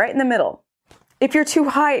in there, right in the middle. If you're too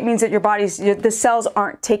high, it means that your the cells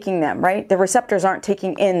aren't taking them, right? The receptors aren't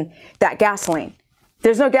taking in that gasoline.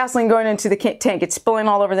 There's no gasoline going into the tank. It's spilling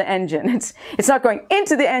all over the engine. It's not going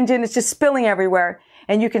into the engine. It's just spilling everywhere.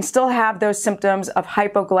 And you can still have those symptoms of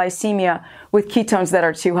hypoglycemia with ketones that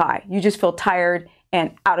are too high. You just feel tired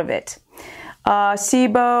and out of it.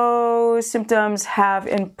 SIBO symptoms have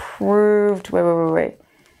improved. Wait.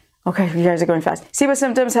 Okay, you guys are going fast. SIBO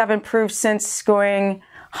symptoms have improved since going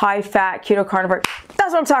high fat keto carnivore.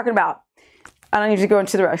 That's what I'm talking about. I don't need to go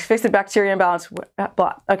into the rest. Fix the bacteria imbalance.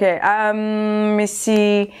 Blah. Okay. Let me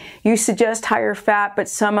see. You suggest higher fat, but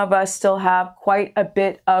some of us still have quite a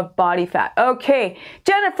bit of body fat. Okay,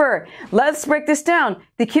 Jennifer, let's break this down.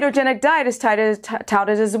 The ketogenic diet is touted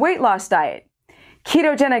as a weight loss diet.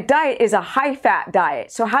 Ketogenic diet is a high fat diet.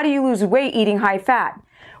 So how do you lose weight eating high fat?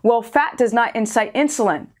 Well, fat does not incite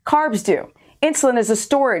insulin. Carbs do. Insulin is a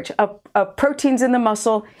storage of proteins in the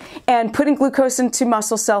muscle and putting glucose into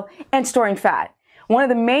muscle cell and storing fat. One of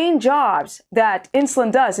the main jobs that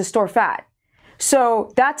insulin does is store fat.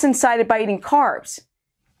 So that's incited by eating carbs.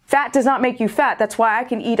 Fat does not make you fat. That's why I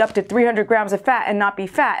can eat up to 300 grams of fat and not be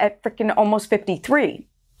fat at freaking almost 53.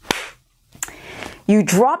 You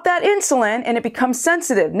drop that insulin and it becomes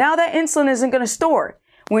sensitive. Now that insulin isn't going to store.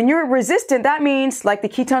 When you're resistant, that means like the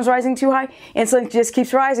ketones rising too high, insulin just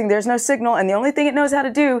keeps rising. There's no signal. And the only thing it knows how to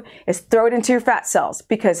do is throw it into your fat cells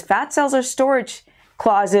because fat cells are storage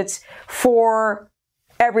closets for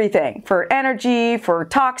everything, for energy, for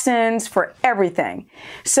toxins, for everything.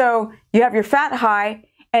 So you have your fat high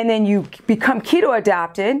and then you become keto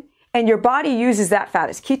adapted and your body uses that fat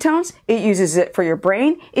as ketones. It uses it for your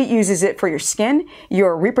brain. It uses it for your skin,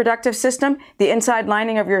 your reproductive system, the inside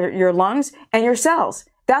lining of your lungs and your cells.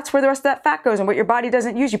 That's where the rest of that fat goes, and what your body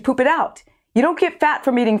doesn't use, you poop it out. You don't get fat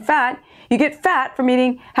from eating fat. You get fat from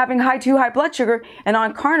having too high blood sugar, and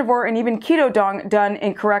on carnivore and even keto done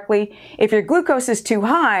incorrectly, if your glucose is too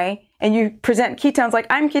high and you present ketones like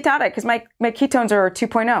I'm ketotic because my ketones are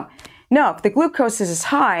 2.0. No, if the glucose is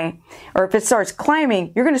high or if it starts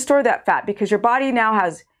climbing, you're going to store that fat because your body now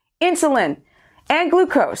has insulin and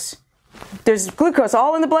glucose. There's glucose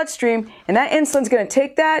all in the bloodstream, and that insulin's going to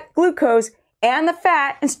take that glucose and the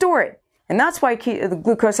fat and store it. And that's why the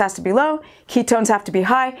glucose has to be low, ketones have to be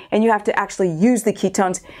high, and you have to actually use the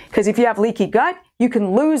ketones. Because if you have leaky gut, you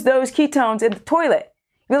can lose those ketones in the toilet.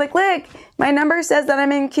 You're like, look, my number says that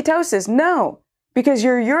I'm in ketosis. No, because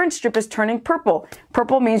your urine strip is turning purple.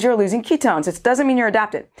 Purple means you're losing ketones. It doesn't mean you're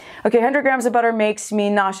adapted. Okay, 100 grams of butter makes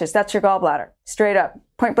me nauseous. That's your gallbladder. Straight up,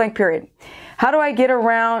 point blank period. How do I get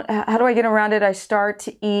around it? I start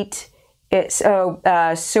to eat around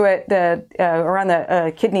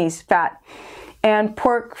the kidneys fat and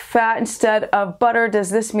pork fat instead of butter.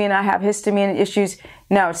 Does this mean I have histamine issues?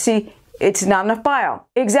 No, see, it's not enough bile.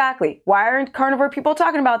 Exactly. Why aren't carnivore people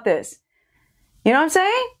talking about this? You know what I'm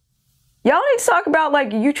saying? Y'all need to talk about,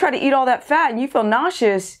 like, you try to eat all that fat and you feel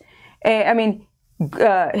nauseous. Histamine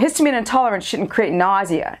intolerance shouldn't create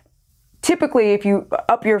nausea. Typically, if you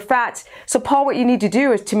up your fats, so Paul, what you need to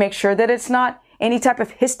do is to make sure that it's not any type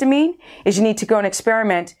of histamine, is you need to go and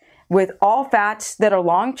experiment with all fats that are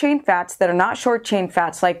long chain fats that are not short chain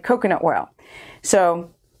fats like coconut oil. So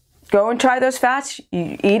go and try those fats.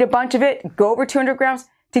 You eat a bunch of it, go over 200 grams.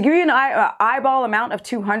 To give you an eyeball amount of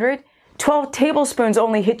 200, 12 tablespoons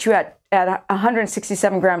only hit you at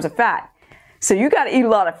 167 grams of fat. So you got to eat a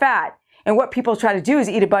lot of fat. And what people try to do is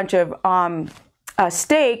eat a bunch of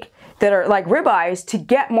steak that are like ribeyes to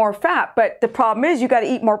get more fat. But the problem is you got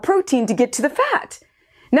to eat more protein to get to the fat.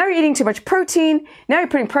 Now you're eating too much protein. Now you're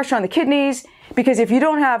putting pressure on the kidneys, because if you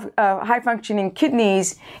don't have high functioning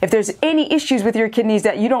kidneys, if there's any issues with your kidneys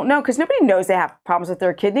that you don't know, because nobody knows they have problems with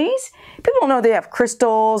their kidneys. People don't know they have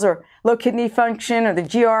crystals or low kidney function or the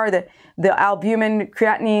GR, the albumin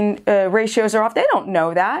creatinine ratios are off. They don't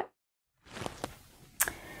know that.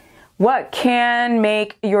 What can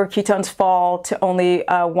make your ketones fall to only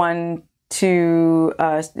 1 to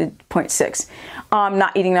 0.6?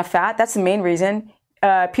 Not eating enough fat. That's the main reason.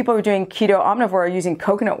 People who are doing keto omnivore are using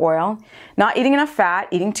coconut oil, not eating enough fat,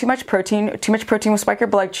 eating too much protein. Too much protein will spike your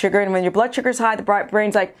blood sugar. And when your blood sugar is high, the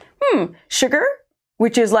brain's like, sugar,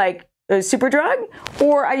 which is like a super drug,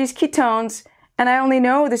 or I use ketones and I only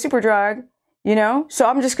know the super drug, so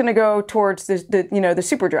I'm just going to go towards the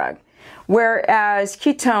super drug. Whereas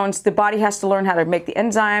ketones, the body has to learn how to make the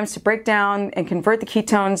enzymes to break down and convert the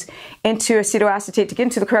ketones into acetoacetate to get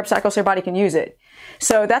into the Krebs cycle so your body can use it.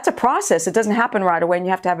 So that's a process. It doesn't happen right away, and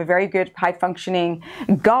you have to have a very good, high-functioning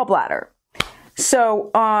gallbladder. So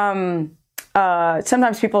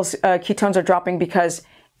sometimes people's ketones are dropping because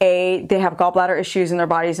A, they have gallbladder issues and their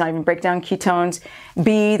body's not even break down ketones.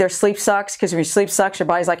 B, their sleep sucks, because when your sleep sucks, your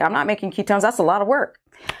body's like, I'm not making ketones. That's a lot of work.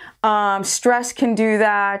 Stress can do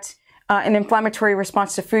that. An inflammatory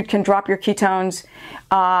response to food can drop your ketones.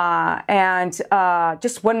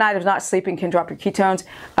 Just one night of not sleeping can drop your ketones.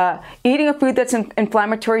 Eating a food that's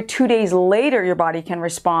inflammatory, 2 days later, your body can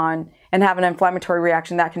respond and have an inflammatory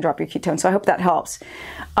reaction. That can drop your ketones. So I hope that helps.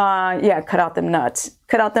 Cut out them nuts.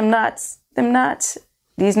 Cut out them nuts. Them nuts.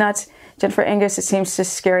 These nuts. Jennifer Angus, it seems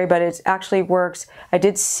just scary, but it actually works. I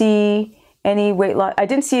didn't see any weight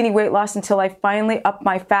loss until I finally upped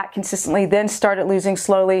my fat consistently, then started losing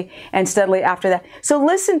slowly and steadily after that. So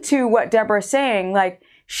listen to what Deborah's saying. Like,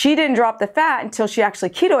 she didn't drop the fat until she actually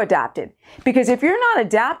keto adapted. Because if you're not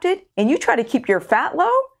adapted and you try to keep your fat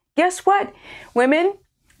low, guess what? Women,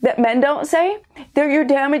 that men don't say, you're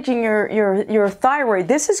damaging your thyroid.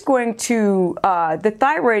 This is going to, the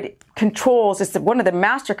thyroid controls, it's one of the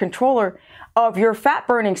master controller of your fat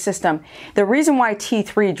burning system. The reason why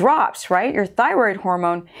T3 drops, right, your thyroid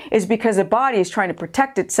hormone, is because the body is trying to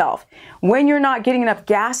protect itself. When you're not getting enough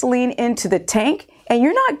gasoline into the tank and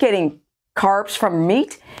you're not getting carbs from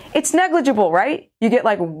meat, it's negligible, right? You get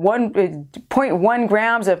like 1.1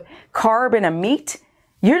 grams of carb in a meat.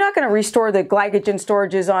 You're not going to restore the glycogen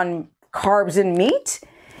storages on carbs in meat.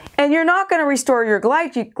 And you're not going to restore your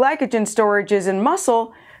glycogen storages in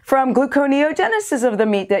muscle from gluconeogenesis of the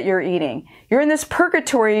meat that you're eating. You're in this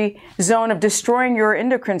purgatory zone of destroying your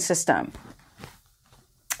endocrine system.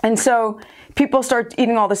 And so people start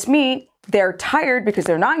eating all this meat. They're tired because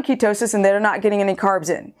they're not in ketosis and they're not getting any carbs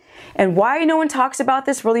in. And why no one talks about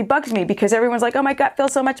this really bugs me, because everyone's like, oh, my gut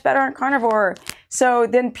feels so much better on carnivore. So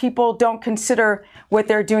then people don't consider what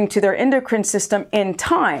they're doing to their endocrine system in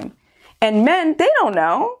time. And men, they don't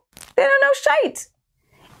know. They don't know shite.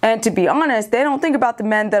 And to be honest, they don't think about the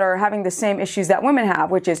men that are having the same issues that women have,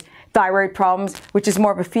 which is thyroid problems, which is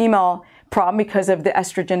more of a female problem because of the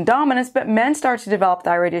estrogen dominance. But men start to develop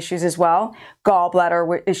thyroid issues as well,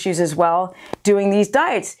 gallbladder issues as well, doing these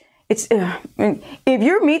diets. If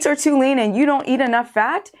your meats are too lean and you don't eat enough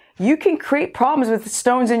fat, you can create problems with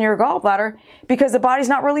stones in your gallbladder because the body's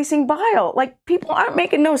not releasing bile. Like, people aren't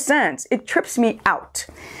making no sense. It trips me out.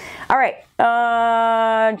 All right.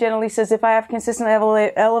 Jenna Lee says, if I have consistently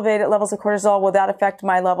elevated levels of cortisol, will that affect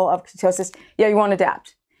my level of ketosis? Yeah, you want to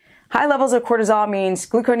adapt. High levels of cortisol means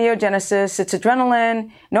gluconeogenesis. It's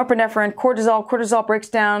adrenaline, norepinephrine, cortisol. Cortisol breaks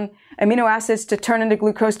down amino acids to turn into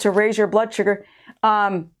glucose to raise your blood sugar.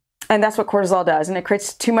 And that's what cortisol does. And it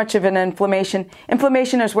creates too much of an inflammation.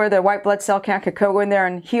 Inflammation is where the white blood cell could go in there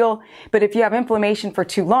and heal. But if you have inflammation for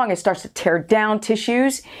too long, it starts to tear down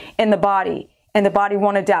tissues in the body. And the body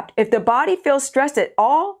won't adapt. If the body feels stressed at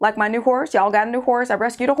all, like my new horse, y'all got a new horse, I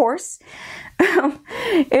rescued a horse.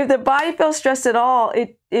 If the body feels stressed at all,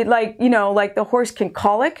 it like, like the horse can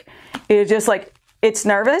colic. It's just like, it's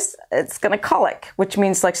nervous, it's going to colic, which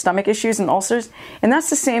means like stomach issues and ulcers. And that's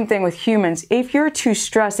the same thing with humans. If you're too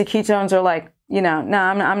stressed, the ketones are like, no,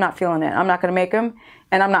 I'm not feeling it. I'm not going to make them,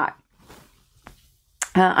 and I'm not.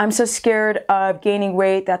 I'm so scared of gaining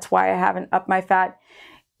weight. That's why I haven't upped my fat.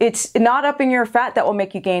 It's not upping your fat that will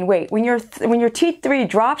make you gain weight. When your T3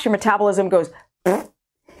 drops, your metabolism goes.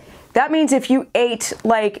 That means if you ate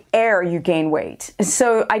like air, you gain weight.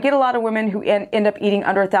 So I get a lot of women who end up eating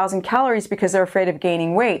under 1,000 calories because they're afraid of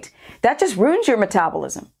gaining weight. That just ruins your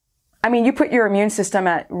metabolism. I mean, you put your immune system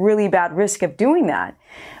at really bad risk of doing that.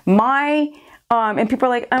 And people are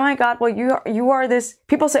like, oh my God, well, you are this.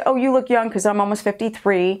 People say, oh, you look young because I'm almost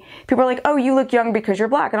 53. People are like, oh, you look young because you're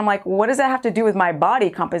black. And I'm like, what does that have to do with my body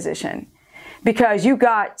composition? because you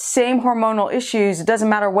got same hormonal issues. It doesn't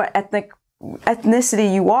matter what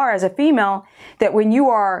ethnicity you are as a female, that when you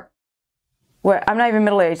are, well, I'm not even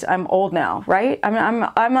middle-aged, I'm old now, right?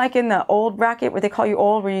 I'm like in the old bracket where they call you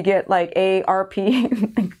old, where you get like ARP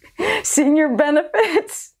senior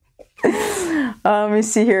benefits. Let me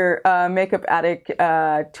see here. Makeup addict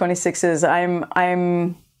 26s.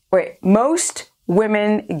 Most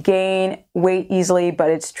women gain weight easily, but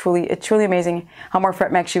it's truly amazing how more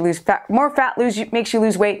fat makes you lose fat. More fat makes you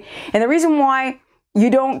lose weight. And the reason why you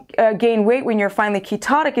don't gain weight when you're finally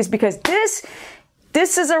ketotic is because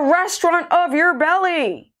this is a restaurant of your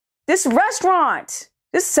belly. This restaurant,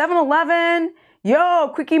 this 7-Eleven,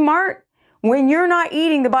 Quickie Mart. When you're not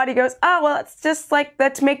eating, the body goes, oh, well, it's just like,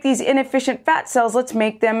 let's make these inefficient fat cells. Let's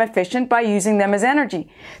make them efficient by using them as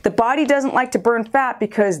energy. The body doesn't like to burn fat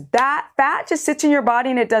because that fat just sits in your body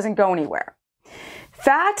and it doesn't go anywhere.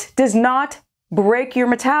 Fat does not break your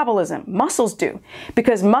metabolism. Muscles do,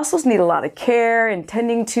 because muscles need a lot of care and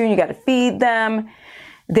tending to, and you got to feed them.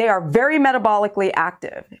 They are very metabolically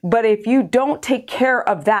active. But if you don't take care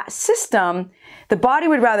of that system, the body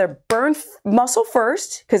would rather burn muscle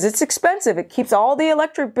first because it's expensive. It keeps all the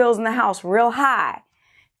electric bills in the house real high.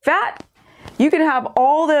 Fat, you can have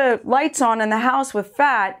all the lights on in the house with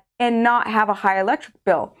fat and not have a high electric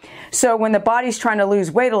bill. So when the body's trying to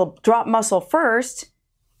lose weight, it'll drop muscle first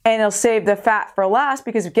and it'll save the fat for last,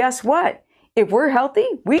 because guess what? If we're healthy,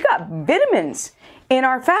 we got vitamins in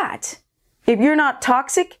our fat. If you're not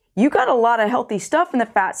toxic, you got a lot of healthy stuff in the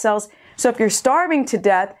fat cells. So if you're starving to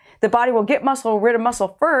death, the body will get rid of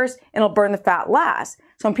muscle first, and it'll burn the fat last.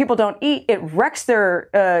 So when people don't eat, it wrecks their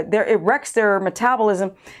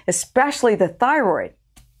metabolism, especially the thyroid.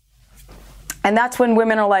 And that's when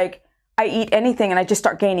women are like, I eat anything and I just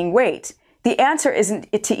start gaining weight. The answer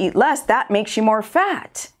isn't to eat less. That makes you more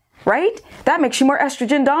fat, right? That makes you more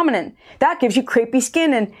estrogen dominant. That gives you crepey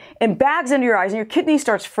skin and bags under your eyes, and your kidney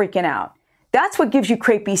starts freaking out. That's what gives you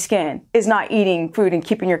crepey skin, is not eating food and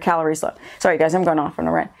keeping your calories low. Sorry guys, I'm going off on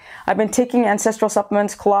a rant. I've been taking ancestral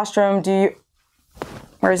supplements, colostrum.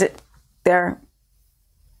 Where is it? There.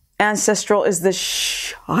 Ancestral is the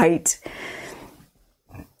shite.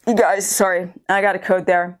 You guys, sorry, I got a code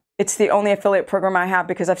there. It's the only affiliate program I have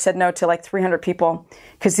because I've said no to like 300 people,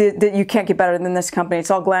 because you can't get better than this company.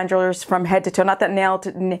 It's all glandulars from head to toe, not that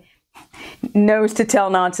nose to tail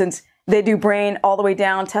nonsense. They do brain all the way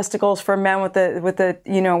down, testicles for men with the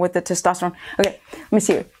testosterone. Okay, let me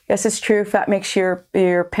see. Yes, it's true. Fat makes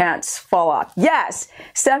your pants fall off. Yes,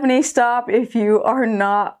 Stephanie, stop. If you are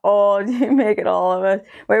not old, you make it all of us.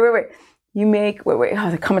 Wait. You make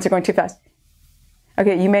Oh, the comments are going too fast.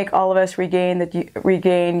 Okay, you make all of us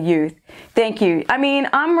regain youth. Thank you. I mean,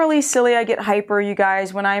 I'm really silly. I get hyper, you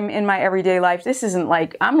guys, when I'm in my everyday life. This isn't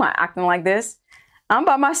like, I'm not acting like this. I'm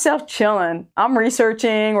by myself chilling. I'm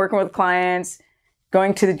researching, working with clients,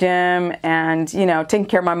 going to the gym, and, taking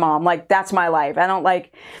care of my mom. Like, that's my life. I don't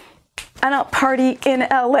party in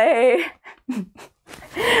LA. I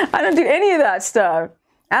don't do any of that stuff.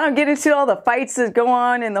 I don't get into all the fights that go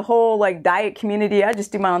on in the whole like diet community. I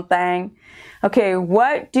just do my own thing. Okay,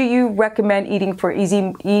 what do you recommend eating for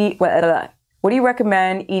what do you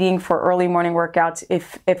recommend eating for early morning workouts,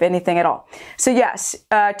 if anything at all? So yes,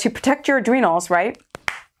 to protect your adrenals, right?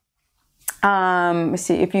 Let's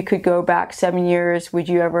see, if you could go back 7 years, would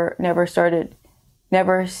you never started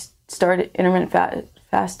intermittent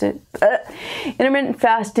fasted? Intermittent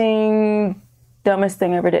fasting, dumbest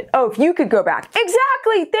thing I ever did. Oh, if you could go back.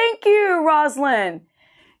 Exactly. Thank you, Rosalind.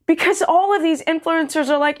 Because all of these influencers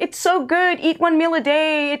are like, it's so good. Eat 1 meal a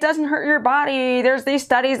day. It doesn't hurt your body. There's these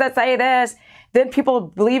studies that say this. Then people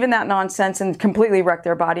believe in that nonsense and completely wreck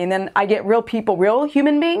their body. And then I get real people, real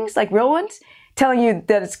human beings, like real ones, telling you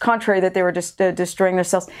that it's contrary, that they were just destroying their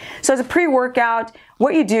cells. So as a pre-workout,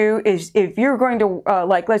 what you do is, if you're going to,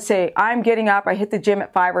 let's say I'm getting up, I hit the gym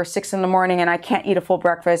at 5 or 6 in the morning and I can't eat a full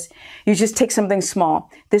breakfast, you just take something small.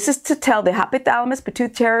 This is to tell the hypothalamus,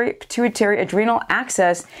 pituitary, adrenal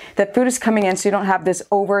axis that food is coming in, so you don't have this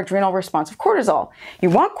over-adrenal response of cortisol. You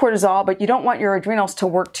want cortisol, but you don't want your adrenals to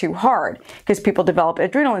work too hard, because people develop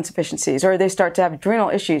adrenal insufficiencies, or they start to have adrenal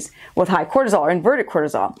issues with high cortisol or inverted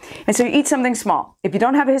cortisol. And so you eat something small. If you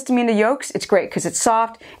don't have a histamine to yolks, it's great because it's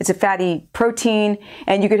soft, it's a fatty protein,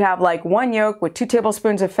 and you could have like 1 yolk with 2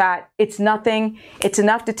 tablespoons of fat. It's nothing. It's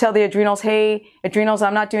enough to tell the adrenals, hey, adrenals,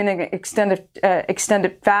 I'm not doing an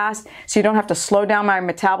extended fast, so you don't have to slow down my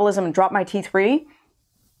metabolism and drop my T3.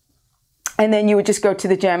 And then you would just go to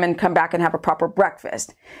the gym and come back and have a proper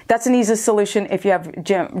breakfast. That's an easy solution if you have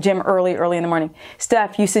gym early in the morning.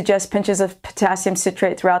 Steph, you suggest pinches of potassium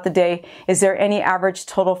citrate throughout the day. Is there any average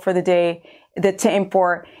total for the day to aim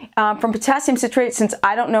for? From potassium citrate, since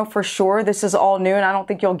I don't know for sure, this is all new and I don't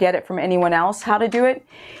think you'll get it from anyone else how to do it.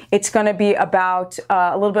 It's going to be about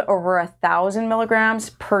a little bit over 1,000 milligrams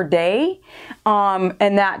per day.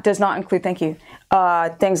 And that does not include, thank you,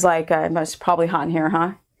 things like, it's probably hot in here,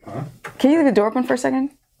 huh? Can you leave the door open for a second?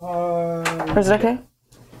 Or is it okay?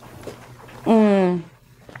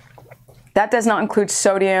 That does not include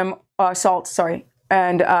sodium, salt, sorry.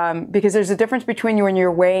 And because there's a difference between you when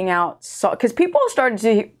you're weighing out salt. Because people are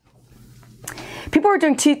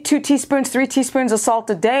doing 2 teaspoons, 3 teaspoons of salt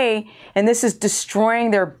a day, and this is destroying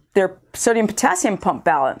their sodium potassium pump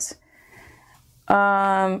balance.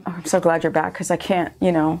 I'm so glad you're back because I can't,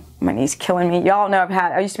 my knee's killing me. Y'all know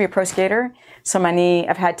I used to be a pro skater, so my knee,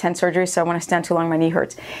 I've had 10 surgeries, so when I stand too long, my knee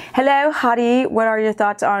hurts. Hello, Hadi. What are your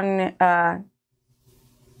thoughts on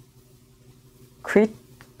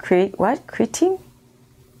creatine?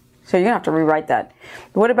 So you're gonna have to rewrite that.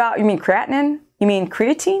 What about, you mean creatinine? You mean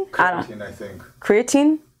creatine? Creatine, I think.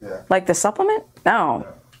 Creatine? Yeah. Like the supplement? No.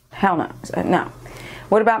 Hell no. No.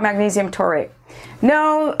 What about magnesium taurate?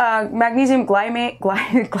 No, magnesium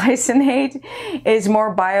glycinate is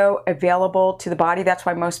more bioavailable to the body. That's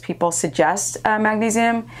why most people suggest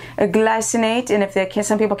magnesium glycinate. And if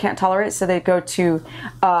some people can't tolerate it, so they go to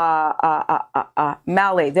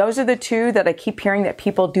malate. Those are the two that I keep hearing that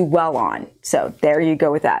people do well on. So there you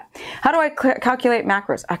go with that. How do I calculate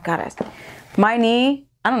macros? I got it. My knee,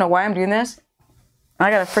 I don't know why I'm doing this.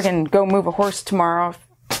 I got to freaking go move a horse tomorrow,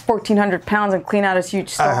 1,400 pounds, and clean out his huge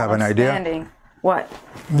stall. I have an idea. Standing. What?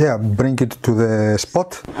 Yeah, bring it to the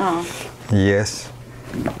spot. Oh. Yes.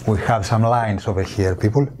 We have some lines over here,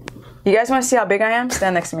 people. You guys want to see how big I am?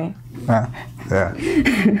 Stand next to me. Yeah.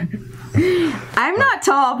 I'm not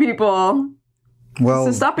tall, people. Well,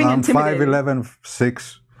 So stop being I'm intimidated. 5'11",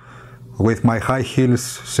 6, with my high heels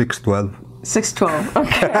 6'12". 6'12".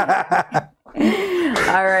 Okay.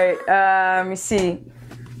 All right. Let me see.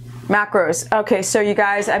 Macros. Okay, so you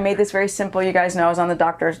guys, I made this very simple. You guys know I was on the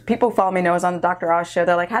doctor. People who follow me know I was on the Dr. Oz show.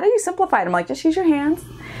 They're like, how do you simplify it? I'm like, just use your hands.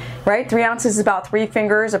 Right? 3 ounces is about 3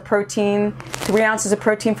 fingers of protein. 3 ounces of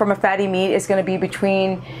protein from a fatty meat is going to be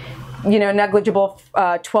between, negligible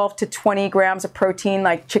 12 to 20 grams of protein,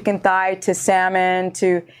 like chicken thigh to salmon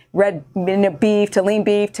to red beef to lean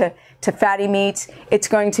beef to fatty meats. It's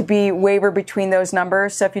going to be waver between those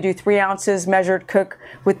numbers. So if you do 3 ounces measured cook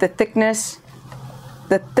with the thickness,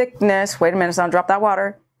 wait a minute, so I'll drop that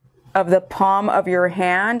water, of the palm of your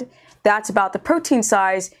hand, that's about the protein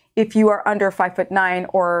size if you are under 5'9",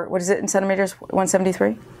 or what is it in centimeters,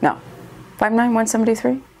 173? No, 5'9",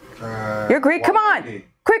 173? You're Greek, come on!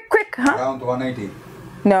 Quick, huh? Around 180.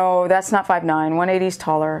 No, that's not 5'9", 180 is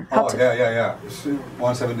taller. Yeah. It's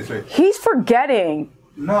 173. He's forgetting.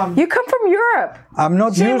 No, You come from Europe. I'm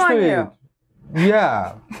not Shame used on to it. you.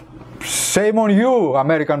 Yeah. Shame on you,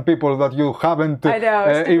 American people, that you haven't I know,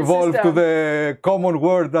 it's the evolved to system. the common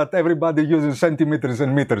word that everybody uses centimeters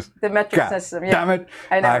and meters. The metric system, yeah. Damn it.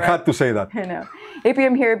 I know, I right? had to say that. I know.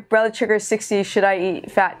 APM here, blood sugar is 60. Should I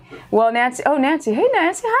eat fat? Well, Nancy. Oh, Nancy. Hey,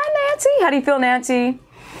 Nancy. Hi, Nancy. How do you feel, Nancy?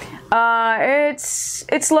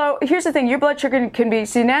 It's low. Here's the thing. Your blood sugar can be...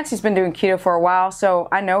 See, Nancy's been doing keto for a while, so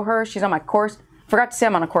I know her. She's on my course. Forgot to say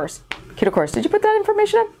I'm on a course. Keto course. Did you put that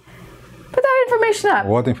information up? Put that information up.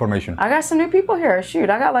 What information? I got some new people here. Shoot,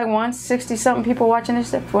 I got like 160-something people watching this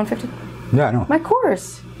stuff. 150. Yeah, I know. My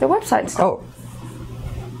course. The website and stuff.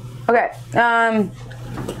 Oh. Okay.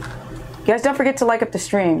 Guys, don't forget to like up the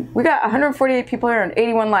stream. We got 148 people here and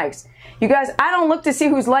 81 likes. You guys, I don't look to see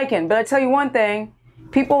who's liking, but I tell you one thing.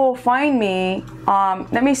 People will find me.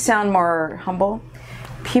 Let me sound more humble.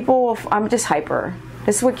 I'm just hyper.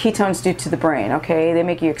 This is what ketones do to the brain, okay? They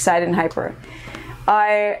make you excited and hyper.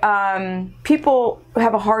 People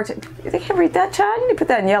have a hard time. They can't read that, Chad. You need to put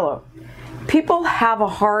that in yellow. People have a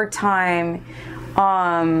hard time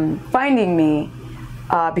finding me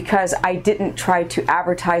because I didn't try to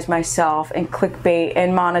advertise myself and clickbait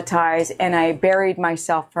and monetize, and I buried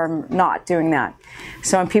myself from not doing that.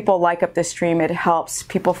 So when people like up the stream, it helps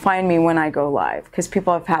people find me when I go live, because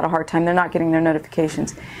people have had a hard time. They're not getting their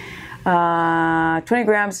notifications. 20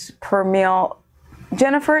 grams per meal.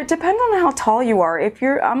 Jennifer, it depends on how tall you are.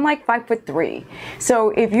 I'm like 5'3".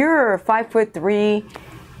 So if you're 5'3",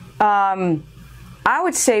 I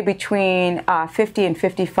would say between 50 and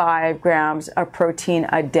 55 grams of protein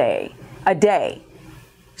a day.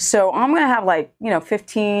 So I'm going to have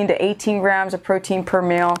 15 to 18 grams of protein per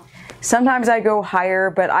meal. Sometimes I go higher,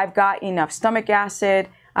 but I've got enough stomach acid.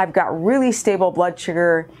 I've got really stable blood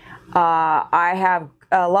sugar. I have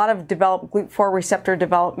a lot of GLUT4 receptor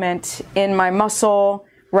development in my muscle,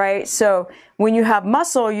 right? So when you have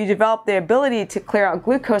muscle, you develop the ability to clear out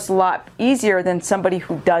glucose a lot easier than somebody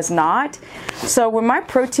who does not. So when my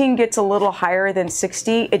protein gets a little higher than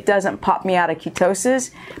 60, it doesn't pop me out of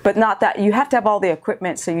ketosis, but not that you have to have all the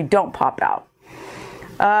equipment so you don't pop out.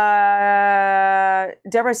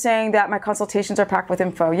 Deborah's saying that my consultations are packed with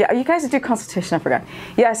info. Yeah, you guys do consultation, I forgot.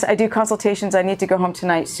 Yes, I do consultations. I need to go home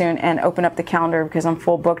tonight soon and open up the calendar because I'm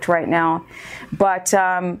full booked right now. But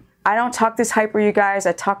I don't talk this hyper, you guys.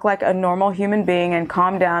 I talk like a normal human being and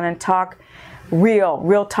calm down and talk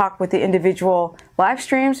real talk with the individual. Live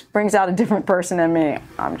streams brings out a different person in me.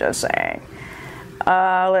 I'm just saying.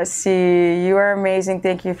 Let's see. You are amazing.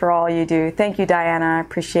 Thank you for all you do. Thank you, Diana. I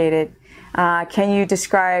appreciate it. Can you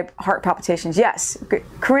describe heart palpitations? Yes.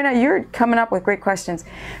 Karina, you're coming up with great questions.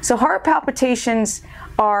 So heart palpitations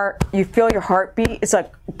are, you feel your heartbeat. It's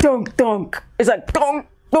like dunk, dunk. It's like dunk,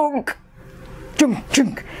 dunk, dunk,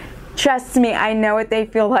 dunk. Trust me, I know what they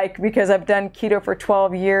feel like because I've done keto for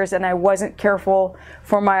 12 years and I wasn't careful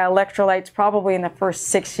for my electrolytes probably in the first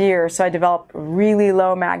 6 years. So I developed really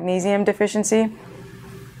low magnesium deficiency.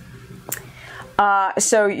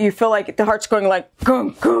 So you feel like the heart's going like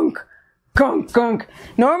gunk, gunk, gunk, gunk.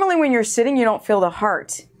 Normally when you're sitting, you don't feel the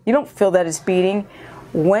heart. You don't feel that it's beating.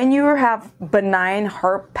 When you have benign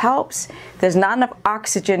heart palps, there's not enough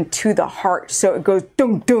oxygen to the heart. So it goes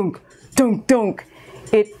dunk, dunk, dunk, dunk.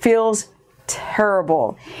 It feels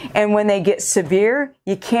terrible. And when they get severe,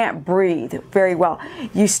 you can't breathe very well.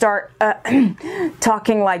 You start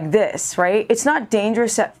talking like this, right? It's not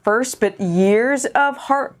dangerous at first, but years of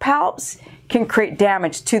heart palps can create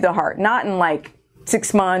damage to the heart. Not in like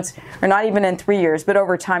 6 months or not even in 3 years, but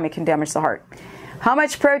over time it can damage the heart. How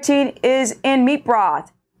much protein is in meat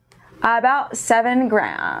broth? About 7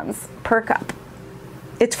 grams per cup.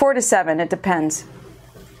 It's 4 to 7, it depends.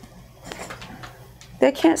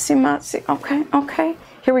 They can't see much. Okay.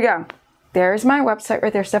 Here we go. There's my website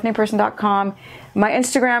right there, stephanieperson.com. My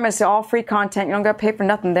Instagram is all free content. You don't got to pay for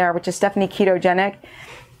nothing there, which is Stephanie Ketogenic.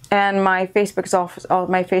 And my Facebook is all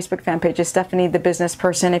my Facebook fan page is Stephanie the Business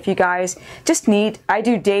Person. If you guys just need, I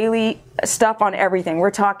do daily stuff on everything. We're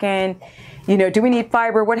talking, do we need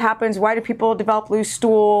fiber? What happens? Why do people develop loose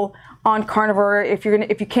stool on carnivore? If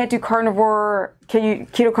you can't do carnivore, can you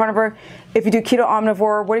keto carnivore? If you do keto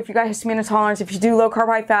omnivore, what if you got histamine intolerance? If you do low carb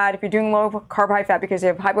high fat, if you're doing low carb high fat because you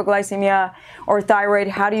have hypoglycemia or thyroid,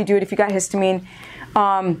 how do you do it if you got histamine?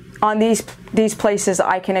 On these places,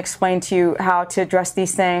 I can explain to you how to address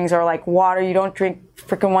these things, or like water. You don't drink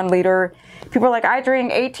freaking 1 liter. People are like, I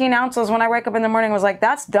drink 18 ounces when I wake up in the morning. I was like,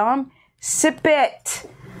 that's dumb. Sip it.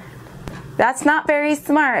 That's not very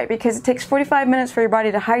smart because it takes 45 minutes for your body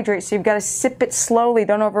to hydrate. So you've got to sip it slowly.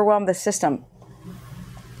 Don't overwhelm the system.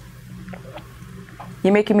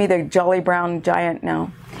 You're making me the jolly brown giant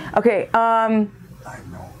now. Okay. I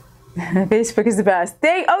know. Facebook is the best.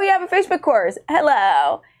 Oh, you have a Facebook course.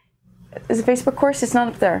 Hello. Is a Facebook course? It's not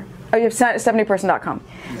up there. Oh, you have stephanieperson.com.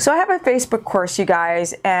 So I have a Facebook course, you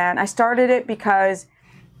guys, and I started it because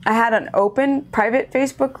I had an open private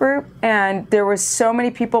Facebook group and there was so many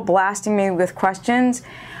people blasting me with questions.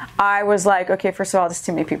 I was like, okay, first of all, there's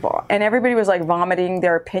too many people. And everybody was like vomiting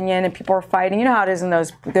their opinion and people were fighting. You know how it is in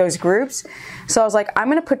those groups. So I was like, I'm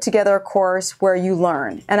going to put together a course where you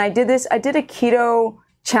learn. And I did this. I did a keto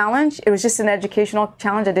challenge. It was just an educational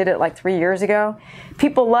challenge. I did it like 3 years ago.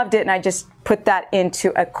 People loved it and I just put that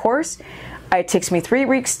into a course. It takes me 3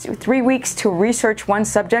 weeks to research one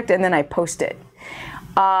subject and then I post it.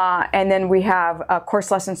 And then we have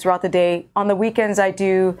course lessons throughout the day. On the weekends, I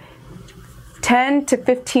do 10 to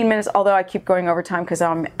 15 minutes, although I keep going over time because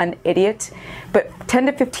I'm an idiot, but 10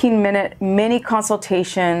 to 15 minute mini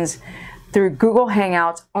consultations through Google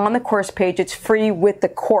Hangouts on the course page. It's free with the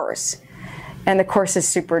course. And the course is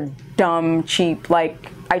super dumb, cheap.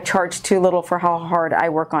 Like I charge too little for how hard I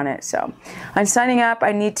work on it. So I'm signing up.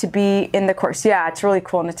 I need to be in the course. Yeah, it's really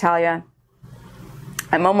cool, Natalia.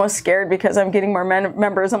 I'm almost scared because I'm getting more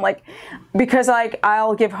members. I'm like, because like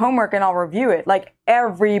I'll give homework and I'll review it. Like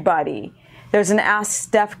everybody. There's an Ask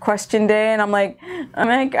Steph question day and I'm like, oh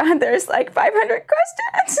my God, there's like 500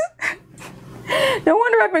 questions. No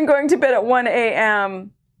wonder I've been going to bed at 1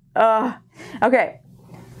 a.m. Okay.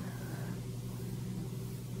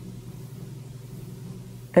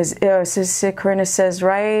 Corinna says,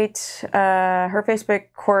 right. Her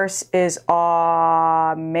Facebook course is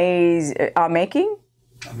making?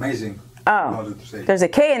 Amazing. Oh, there's a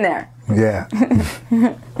K in there. Yeah.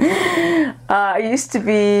 I used to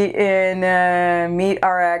be in Meet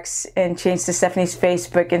RX and changed to Stephanie's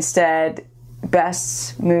Facebook instead.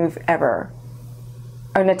 best move ever.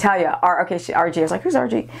 Oh, Natalia. Okay, RG. I was like, who's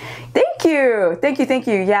RG? Thank you. Thank you. Thank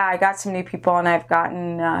you. Yeah, I got some new people, and I've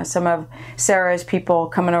gotten some of Sarah's people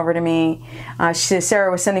coming over to me.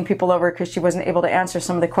 Sarah was sending people over because she wasn't able to answer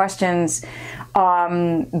some of the questions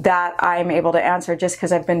that I'm able to answer just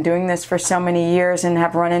because I've been doing this for so many years and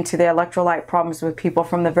have run into the electrolyte problems with people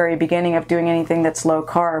from the very beginning of doing anything that's low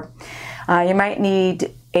carb. You might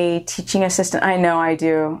need a teaching assistant. I know I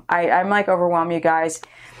do. I'm like overwhelmed, you guys.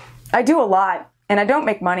 I do a lot. And I don't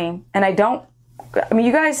make money, and I mean,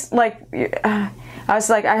 you guys, like, I was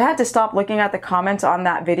like, I had to stop looking at the comments on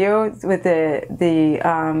that video with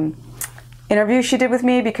the interview she did with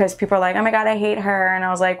me because people are like, oh my God, I hate her. And I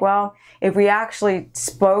was like, well, if we actually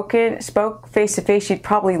spoke face to face, she'd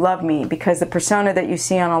probably love me because the persona that you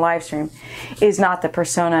see on a live stream is not the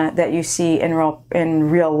persona that you see in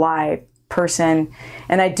real live person.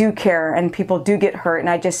 And I do care, and people do get hurt, and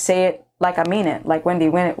I just say it like I mean it, like Wendy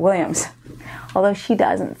Williams. Although she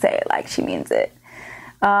doesn't say it like she means it.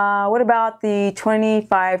 What about the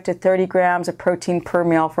 25 to 30 grams of protein per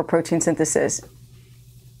meal for protein synthesis?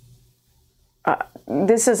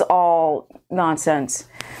 This is all nonsense.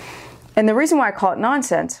 And the reason why I call it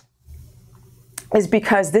nonsense is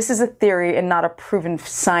because this is a theory and not a proven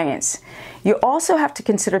science. You also have to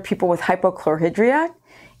consider people with hypochlorhydria.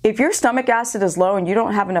 If your stomach acid is low and you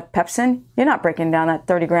don't have enough pepsin, you're not breaking down that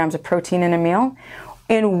 30 grams of protein in a meal.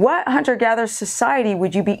 In what hunter-gatherer society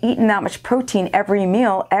would you be eating that much protein every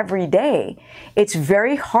meal, every day? It's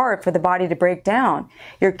very hard for the body to break down.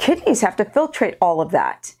 Your kidneys have to filtrate all of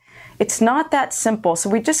that. It's not that simple. So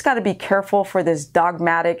we just got to be careful for this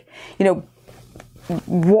dogmatic,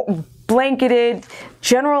 blanketed,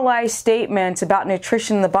 generalized statements about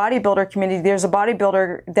nutrition in the bodybuilder community. There's a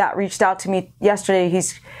bodybuilder that reached out to me yesterday.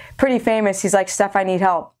 He's pretty famous. He's like, Steph, I need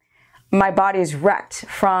help. My body is wrecked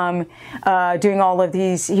from doing all of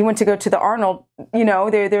these. He went to go to the Arnold,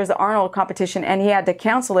 there's the Arnold competition, and he had to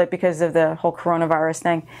cancel it because of the whole coronavirus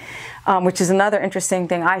thing, which is another interesting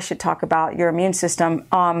thing I should talk about, your immune system.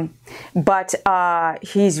 But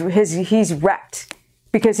he's wrecked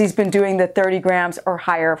because he's been doing the 30 grams or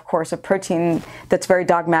higher, of course, of protein. That's very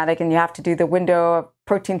dogmatic, and you have to do the window of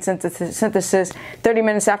protein synthesis 30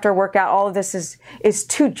 minutes after a workout. All of this is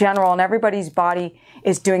too general, and everybody's body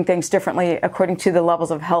is doing things differently according to the levels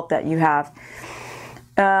of health that you have.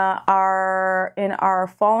 In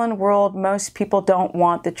our fallen world, most people don't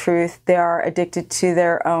want the truth. They are addicted to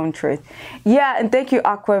their own truth. Yeah, and thank you,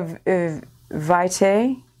 Aqua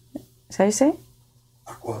Vitae. Is that how you say?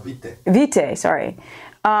 Aqua Vitae. Vitae, sorry.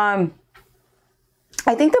 I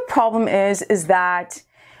think the problem is that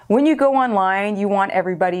when you go online, you want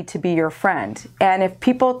everybody to be your friend. And if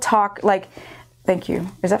people talk like, thank you.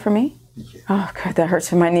 Is that for me? Yeah. Oh, God, that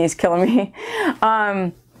hurts. My knee's killing me.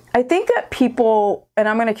 I think that people, and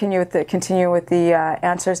I'm going to continue with the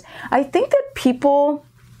answers. I think that people,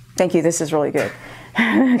 thank you. This is really good.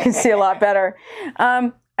 I can see a lot better.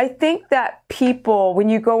 I think that people, when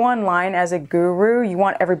you go online as a guru, you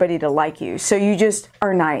want everybody to like you. So you just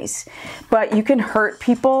are nice. But you can hurt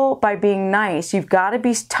people by being nice. You've got to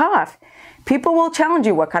be tough. People will challenge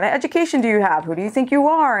you. What kind of education do you have? Who do you think you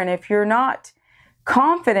are? And if you're not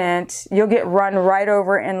confident, you'll get run right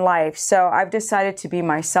over in life. So I've decided to be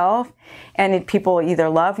myself, and people either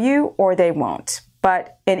love you or they won't.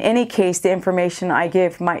 But in any case, the information I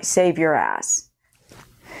give might save your ass.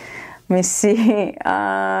 Let me see.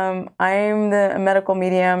 I'm the medical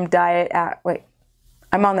medium diet I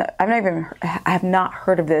have not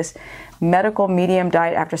heard of this medical medium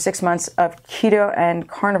diet after 6 months of keto and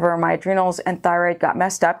carnivore. My adrenals and thyroid got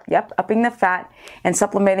messed up. Yep. Upping the fat and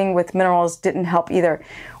supplementing with minerals didn't help either.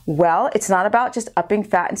 Well, it's not about just upping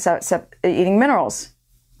fat and eating minerals.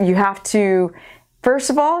 You have to, first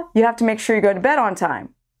of all, you have to make sure you go to bed on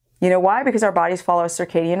time. You know why? Because our bodies follow a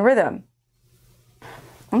circadian rhythm.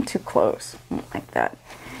 I'm too close. I don't like that.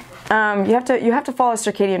 You have to follow a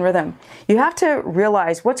circadian rhythm. You have to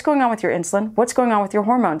realize what's going on with your insulin, what's going on with your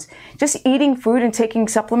hormones. Just eating food and taking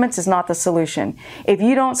supplements is not the solution. If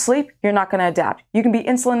you don't sleep, you're not going to adapt. You can be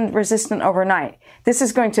insulin resistant overnight. This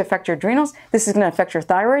is going to affect your adrenals. This is going to affect your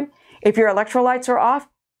thyroid. If your electrolytes are off,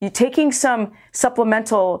 you taking some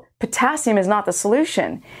supplemental potassium is not the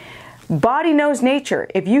solution. Body knows nature.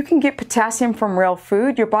 If you can get potassium from real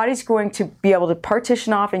food, your body's going to be able to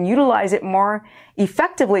partition off and utilize it more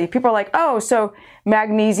effectively. People are like, oh, so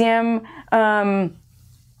magnesium, wait,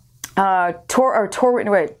 I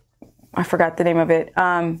forgot the name of it.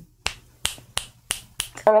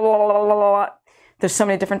 There's so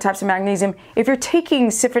many different types of magnesium. If you're taking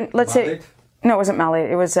different, let's say, no, it wasn't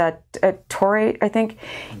malate. It was taurate, I think.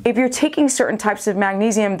 If you're taking certain types of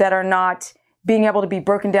magnesium that are not being able to be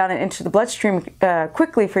broken down and into the bloodstream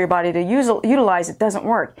quickly for your body to utilize, it doesn't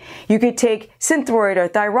work. You could take Synthroid or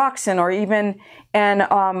Thyroxine or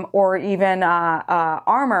even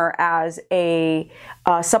Armor as a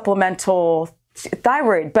supplemental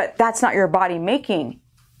thyroid, but that's not your body making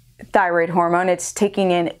thyroid hormone. It's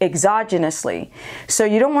taking in exogenously. So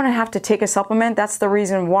you don't want to have to take a supplement. That's the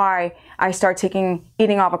reason why I start eating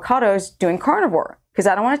avocados, doing carnivore, because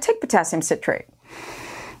I don't want to take potassium citrate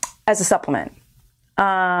as a supplement.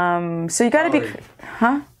 So you got to be,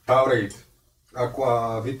 huh? Taurate.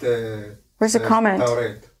 Aqua vitae. Where's the comment?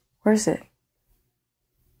 Taurate. Where is it?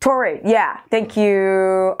 Taurate. Yeah. Thank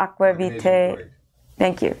you. Aqua vitae.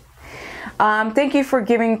 Thank you. Thank you for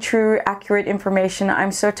giving true, accurate information.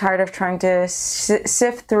 I'm so tired of trying to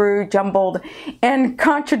sift through jumbled and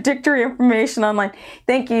contradictory information online.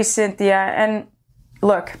 Thank you, Cynthia. And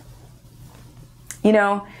look, you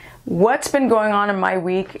know, what's been going on in my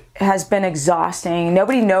week has been exhausting.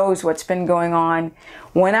 Nobody knows what's been going on.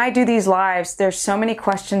 When I do these lives, there's so many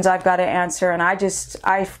questions I've got to answer, and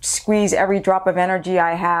I squeeze every drop of energy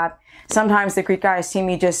I have. Sometimes the Greek guys see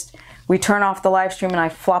me we turn off the live stream and I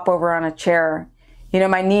flop over on a chair. You know,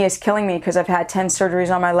 my knee is killing me because I've had 10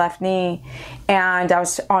 surgeries on my left knee, and I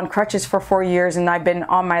was on crutches for 4 years, and I've been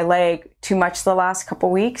on my leg too much the last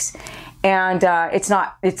couple weeks, and it's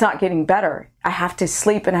not getting better. I have to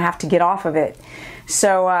sleep and I have to get off of it.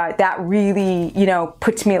 So that really, you know,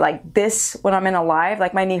 puts me like this when I'm in a live.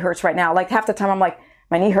 Like my knee hurts right now. Like half the time I'm like,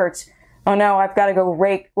 my knee hurts. Oh no, I've got to go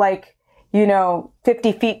rake like, you know,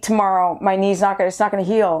 50 feet tomorrow. My knee's it's not going to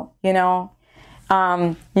heal, you know.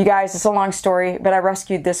 You guys, it's a long story, but I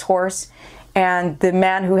rescued this horse, and the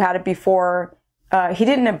man who had it before, he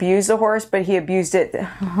didn't abuse the horse, but he abused it.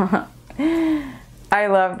 I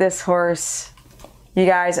love this horse. You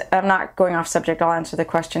guys, I'm not going off subject. I'll answer the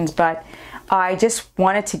questions, but I just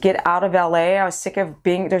wanted to get out of LA. I was sick of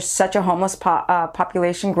there's such a homeless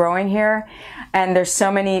population growing here. And there's so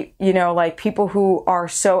many, you know, like people who are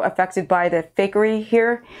so affected by the fakery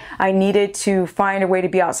here. I needed to find a way to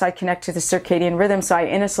be outside, connect to the circadian rhythm. So I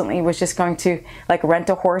innocently was just going to like rent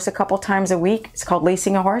a horse a couple times a week. It's called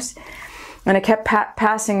leasing a horse. And I kept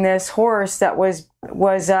passing this horse that was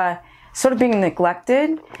sort of being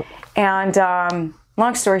neglected. And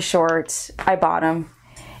long story short, I bought him.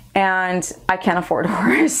 And I can't afford a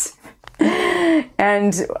horse.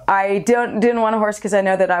 And I didn't want a horse because I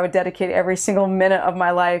know that I would dedicate every single minute of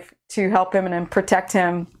my life to help him and protect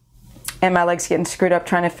him. And my leg's getting screwed up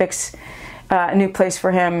trying to fix a new place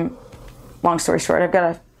for him. Long story short, I've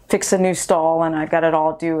got to fix a new stall, and I've got it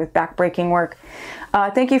all due with back-breaking work.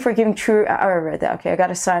 Thank you for giving true... I read that. Okay, I got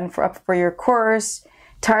to sign up for your course.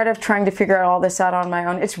 Tired of trying to figure all this out on my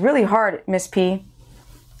own. It's really hard, Miss P.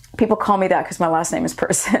 People call me that because my last name is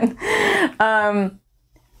Person.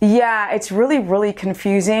 Yeah, it's really, really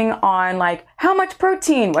confusing on like how much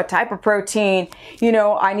protein, what type of protein, you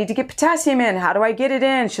know, I need to get potassium in. How do I get it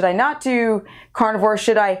in? Should I not do carnivore?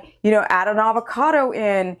 Should I, you know, add an avocado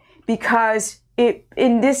in? Because I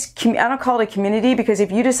don't call it a community, because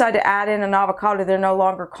if you decide to add in an avocado, they're no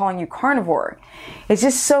longer calling you carnivore. It's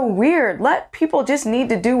just so weird. Let people just need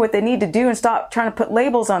to do what they need to do and stop trying to put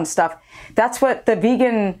labels on stuff. That's what the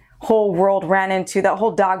vegan whole world ran into, that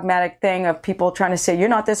whole dogmatic thing of people trying to say, you're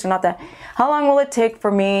not this or not that. How long will it take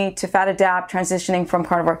for me to fat adapt transitioning from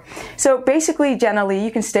carnivore? So basically, Jenna Lee,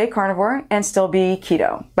 you can stay carnivore and still be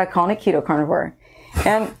keto by calling it keto carnivore.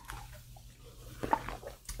 And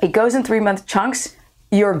it goes in 3-month chunks.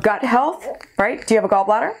 Your gut health, right? Do you have a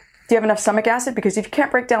gallbladder? Do you have enough stomach acid? Because if you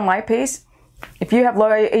can't break down lipase, if you have low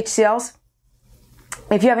HCLs,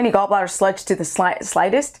 if you have any gallbladder sludge to the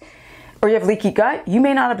slightest, or you have leaky gut, you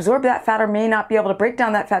may not absorb that fat or may not be able to break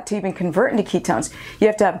down that fat to even convert into ketones. You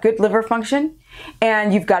have to have good liver function,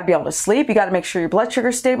 and you've got to be able to sleep. You got to make sure your blood sugar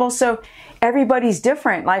is stable. So everybody's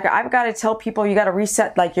different. Like I've got to tell people, you got to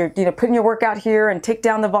reset, like you're, you know, putting your workout here and take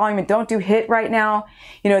down the volume and don't do HIIT right now.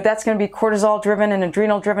 You know, that's going to be cortisol driven and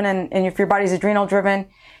adrenal driven. And if your body's adrenal driven,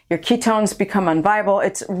 your ketones become unviable.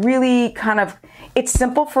 It's really kind of, it's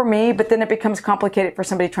simple for me, but then it becomes complicated for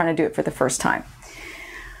somebody trying to do it for the first time.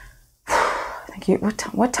 Thank you.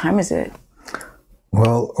 What time is it?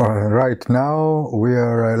 Well, right now we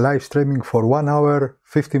are live streaming for 1 hour,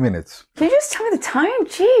 50 minutes. Can you just tell me the time?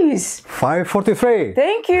 Jeez. 5:43.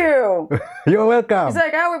 Thank you. You're welcome. He's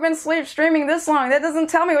like, oh, we've been sleep streaming this long. That doesn't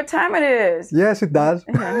tell me what time it is. Yes, it does.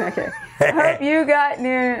 Okay. I hope you got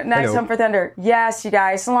nice Hello. Home for Thunder. Yes, you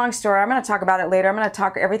guys. It's a long story. I'm going to talk about it later. I'm going to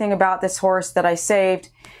talk everything about this horse that I saved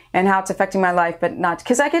and how it's affecting my life, but not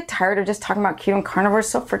because I get tired of just talking about keto and carnivore. It's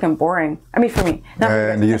so freaking boring. I mean, for me.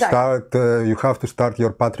 And you have to start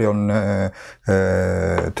your Patreon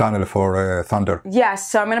channel for Thunder.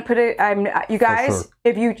 Yes, so I'm gonna put it. You guys,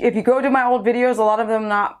 sure. if you go to my old videos, a lot of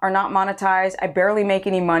them are not monetized. I barely make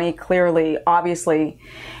any money, clearly, obviously,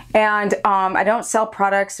 and I don't sell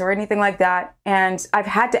products or anything like that. And I've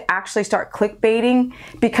had to actually start clickbaiting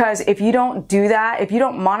because if you don't do that, if you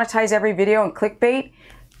don't monetize every video and clickbait,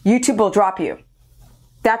 YouTube will drop you.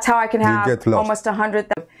 That's how I can have almost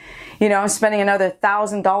 100. You know, I'm spending another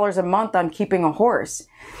 $1,000 a month on keeping a horse,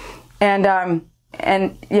 and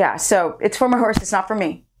yeah. So it's for my horse. It's not for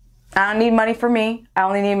me. I don't need money for me. I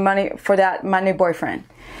only need money for my new boyfriend.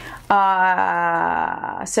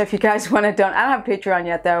 So if you guys want to donate, I don't have a Patreon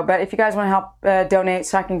yet though, but if you guys want to help donate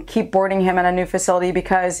so I can keep boarding him at a new facility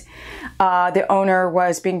because the owner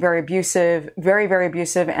was being very abusive, very, very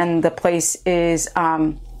abusive, and the place is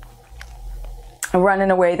run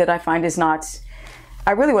in a way that I find is not,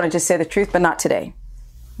 I really want to just say the truth, but not today.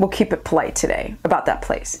 We'll keep it polite today about that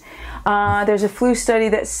place. There's a flu study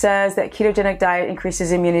that says that ketogenic diet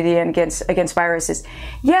increases immunity and against viruses.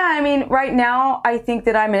 Yeah, I mean, right now, I think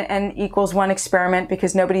that I'm an N=1 experiment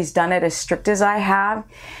because nobody's done it as strict as I have.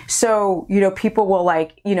 So, you know, people will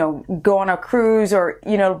like, you know, go on a cruise or,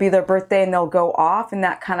 you know, it'll be their birthday and they'll go off, and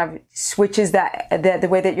that kind of switches the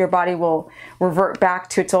way that your body will revert back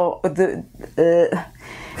to its old, the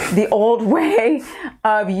old way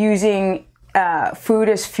of using food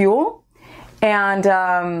as fuel. And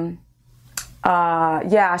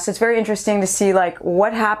yeah, so it's very interesting to see like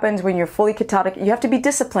what happens when you're fully ketotic. You have to be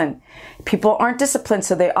disciplined. People aren't disciplined,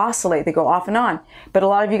 so they oscillate, they go off and on. But a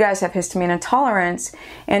lot of you guys have histamine intolerance,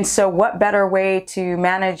 and so what better way to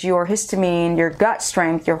manage your histamine, your gut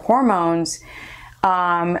strength, your hormones,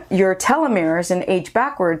 your telomeres, and age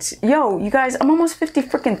backwards? Yo, you guys, I'm almost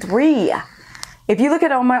 53. If you look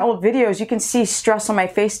at all my old videos, you can see stress on my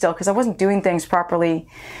face still because I wasn't doing things properly.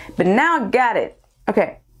 But now I got it.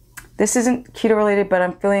 Okay, this isn't keto related, but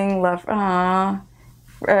I'm feeling love.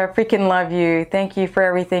 Freaking love you. Thank you for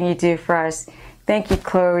everything you do for us. Thank you,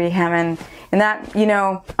 Chloe Hammond. And that, you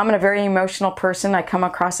know, I'm a very emotional person. I come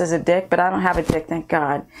across as a dick, but I don't have a dick, thank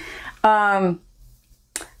God. Let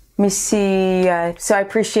me see. So I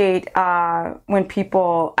appreciate when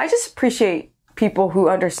people, I just appreciate people who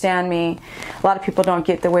understand me. A lot of people don't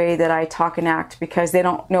get the way that I talk and act because they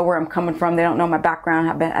don't know where I'm coming from. They don't know my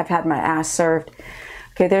background. I've had my ass served.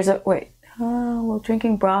 Okay, there's a, wait. Will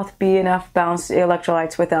drinking broth be enough balanced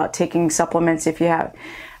electrolytes without taking supplements if you have?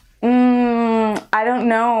 I don't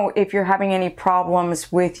know if you're having any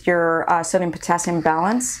problems with your sodium potassium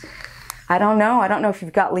balance. I don't know. I don't know if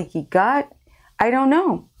you've got leaky gut. I don't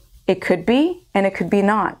know. It could be, and it could be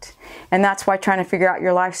not. And that's why trying to figure out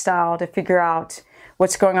your lifestyle to figure out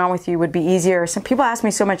what's going on with you would be easier. Some people ask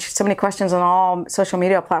me so many questions on all social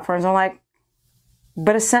media platforms. I'm like,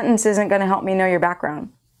 but a sentence isn't going to help me know your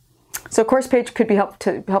background. So a course page could be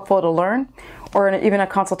helpful to learn, or even a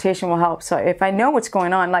consultation will help. So if I know what's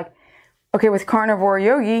going on, like, okay, with Carnivore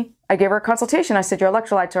Yogi, I gave her a consultation. I said, your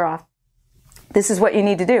electrolytes are off. This is what you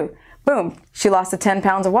need to do. Boom. She lost the 10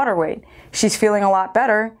 pounds of water weight. She's feeling a lot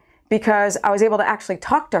better because I was able to actually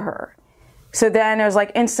talk to her. So then it was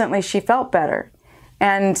like instantly she felt better.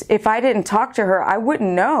 And if I didn't talk to her, I wouldn't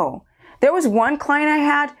know. There was one client I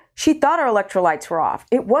had, she thought her electrolytes were off.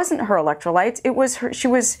 It wasn't her electrolytes. It was her, she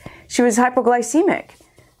was hypoglycemic.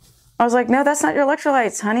 I was like, no, that's not your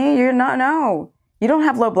electrolytes, honey. You're not, no. You don't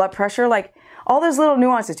have low blood pressure. Like all those little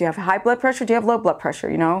nuances. Do you have high blood pressure? Do you have low blood pressure?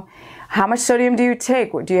 You know, how much sodium do you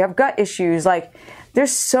take? Do you have gut issues? Like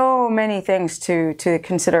there's so many things to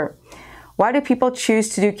consider. Why do people choose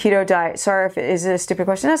to do keto diet? Sorry if it is a stupid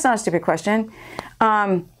question. That's not a stupid question.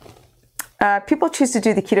 People choose to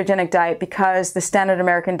do the ketogenic diet because the standard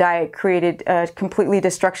American diet created a completely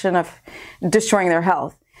destroying their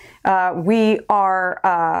health. We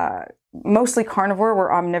are mostly carnivore.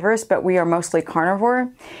 We're omnivorous, but we are mostly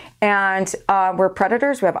carnivore. And we're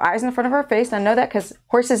predators. We have eyes in the front of our face. And I know that because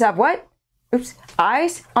horses have what? Oops.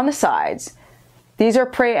 Eyes on the sides. These are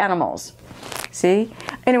prey animals. See?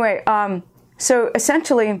 Anyway, so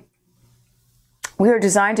essentially, we are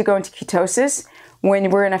designed to go into ketosis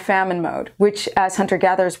when we're in a famine mode, which as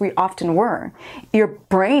hunter-gatherers, we often were. Your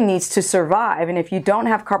brain needs to survive. And if you don't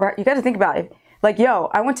have carbohydrates, you got to think about it. Like,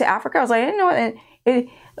 yo, I went to Africa. I was like, I didn't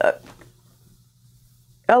know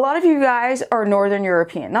a lot of you guys are Northern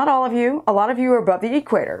European. Not all of you. A lot of you are above the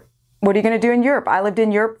equator. What are you going to do in Europe? I lived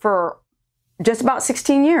in Europe for just about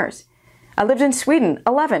 16 years. I lived in Sweden,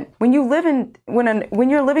 11. When you're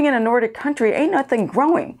living in a Nordic country, ain't nothing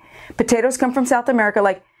growing. Potatoes come from South America.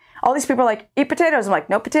 Like, all these people are like, eat potatoes. I'm like,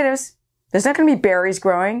 no potatoes. There's not going to be berries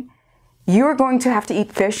growing. You're going to have to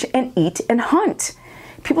eat fish and eat and hunt.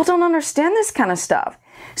 People don't understand this kind of stuff.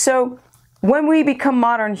 So when we become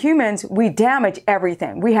modern humans, we damage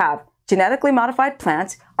everything. We have genetically modified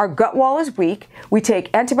plants. Our gut wall is weak. We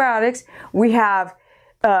take antibiotics. We're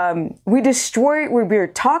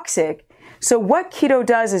toxic. So what keto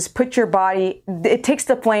does is put your body, it takes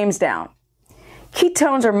the flames down.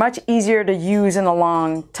 Ketones are much easier to use in a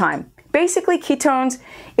long time. Basically, ketones,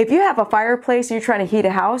 if you have a fireplace and you're trying to heat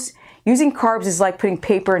a house, using carbs is like putting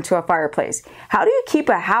paper into a fireplace. How do you keep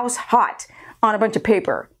a house hot on a bunch of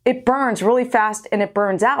paper? It burns really fast and it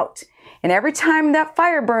burns out. And every time that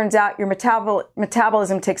fire burns out, your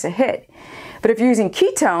metabolism takes a hit. But if you're using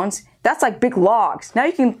ketones, that's like big logs. Now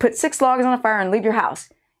you can put 6 logs on a fire and leave your house.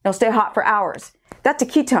 It'll stay hot for hours. That's a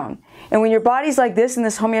ketone. And when your body's like this in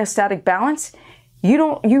this homeostatic balance,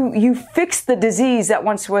 you fix the disease that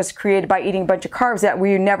once was created by eating a bunch of carbs that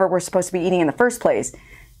we never were supposed to be eating in the first place.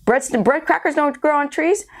 Bread crackers don't grow on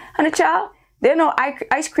trees, honey child. They don't know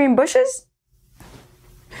ice cream bushes.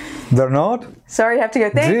 They're not? Sorry, I have to go.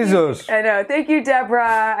 Thank Jesus. you. I know. Thank you,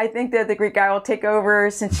 Deborah. I think that the Greek guy will take over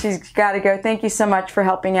since she's got to go. Thank you so much for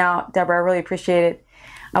helping out, Deborah. I really appreciate it.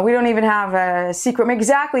 We don't even have a secret.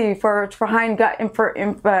 Exactly for hind gut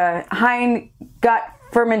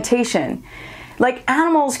fermentation. Like,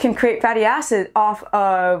 animals can create fatty acid off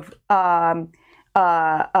of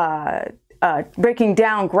breaking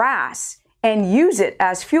down grass and use it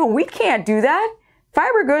as fuel. We can't do that.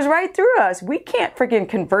 Fiber goes right through us. We can't freaking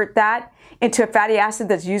convert that into a fatty acid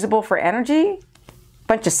that's usable for energy.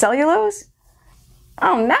 Bunch of cellulose.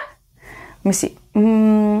 Oh, nah. Let me see.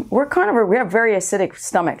 We're carnivore. We have very acidic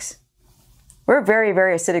stomachs. We're very,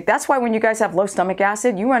 very acidic. That's why when you guys have low stomach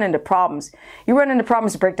acid, you run into problems. You run into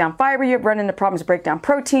problems to break down fiber. You run into problems to break down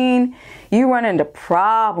protein. You run into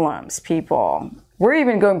problems, people. We're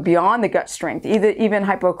even going beyond the gut strength. Even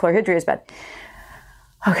hypochlorhydria is bad.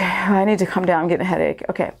 Okay, I need to calm down. I'm getting a headache.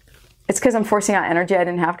 Okay. It's because I'm forcing out energy I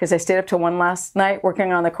didn't have because I stayed up till 1 last night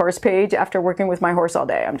working on the course page after working with my horse all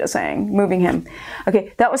day. I'm just saying, moving him.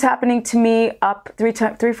 Okay, that was happening to me up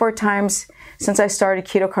 4 times since I started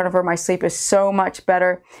Keto Carnivore. My sleep is so much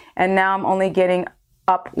better. And now I'm only getting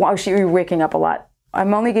up. Well, you're waking up a lot.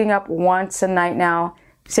 I'm only getting up once a night now.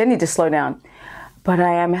 See, I need to slow down. But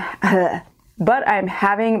I'm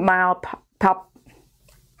having mild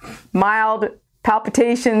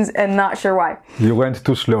palpitations and not sure why. You went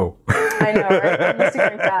too slow. I know, right? I'm used to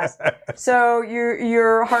going fast. So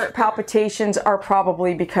your heart palpitations are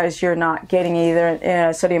probably because you're not getting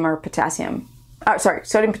either sodium or potassium.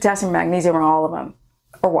 Sodium, potassium, magnesium, or all of them,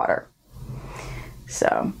 or water.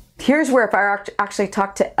 So here's where if I actually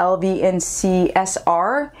talk to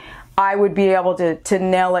LVNCSR, I would be able to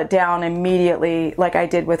nail it down immediately like I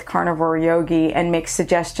did with Carnivore Yogi and make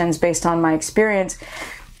suggestions based on my experience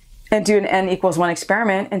and do an N=1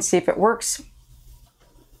 experiment and see if it works.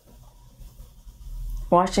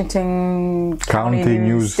 Washington County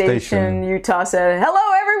News Station, Utah said, hello,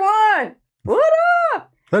 everyone. What up?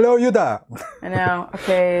 Hello, Utah. I know.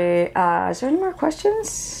 Okay. Is there any more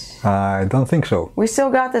questions? I don't think so. We still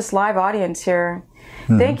got this live audience here.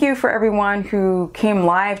 Thank you for everyone who came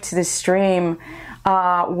live to this stream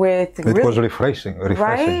with it was refreshing.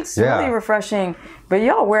 Right? It's really refreshing. But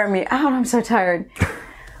y'all wear me out. I'm so tired.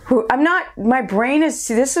 I'm not, my brain is,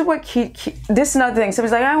 see, this is what, this is another thing.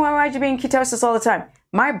 Somebody's like, oh, why are you being ketosis all the time?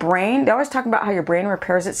 My brain, they always talk about how your brain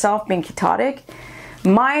repairs itself being ketotic.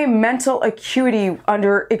 My mental acuity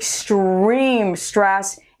under extreme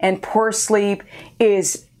stress and poor sleep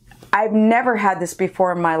is, I've never had this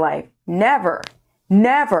before in my life. Never,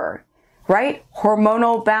 right?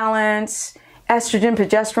 Hormonal balance, estrogen,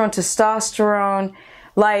 progesterone, testosterone,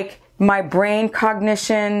 like my brain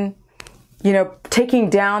cognition, you know, taking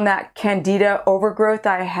down that candida overgrowth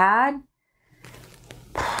I had,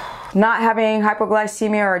 not having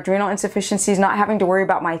hypoglycemia or adrenal insufficiencies, not having to worry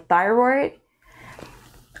about my thyroid.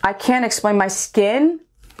 I can't explain my skin,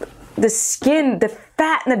 the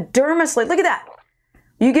fat and the dermis, look at that.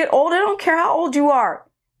 You get old, I don't care how old you are.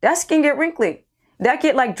 That skin get wrinkly. That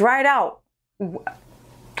get like dried out.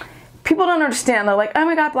 People don't understand. They're like, oh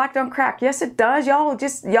my God, black don't crack. Yes, it does. Y'all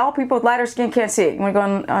people with lighter skin can't see it. You want to go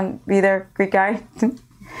on be there, Greek guy?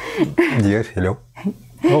 Yes, hello.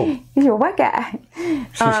 Oh. You're a white guy.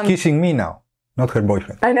 She's kissing me now, not her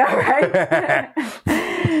boyfriend. I know, right?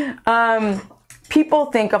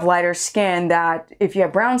 people think of lighter skin that if you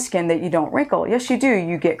have brown skin that you don't wrinkle. Yes, you do.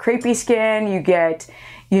 You get crepey skin, you get,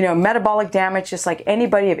 metabolic damage, just like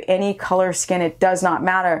anybody of any color skin. It does not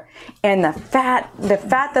matter. And the fat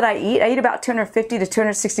that I eat about 250 to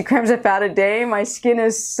 260 grams of fat a day. My skin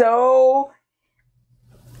is so,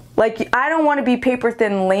 I don't want to be paper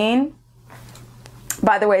thin lean.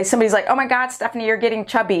 By the way, somebody's like, oh my God, Stephanie, you're getting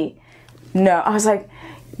chubby. No, I was like,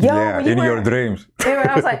 yo. Yeah, in your dreams. Anyway,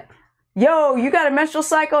 I was like, yo, you got a menstrual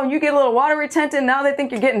cycle and you get a little water retention. Now they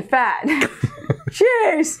think you're getting fat.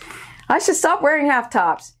 Jeez, I should stop wearing half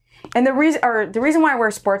tops. And the reason why I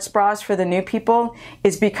wear sports bras for the new people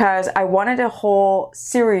is because I wanted a whole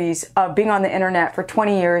series of being on the internet for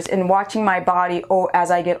 20 years and watching my body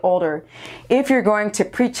as I get older. If you're going to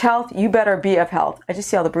preach health, you better be of health. I just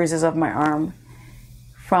see all the bruises of my arm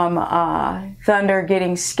from Thunder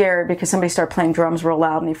getting scared because somebody started playing drums real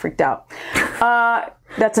loud and he freaked out.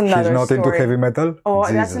 That's another story. She's not into heavy metal? Oh,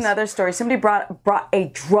 Jesus. That's another story. Somebody brought a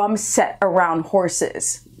drum set around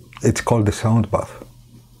horses. It's called the sound bath.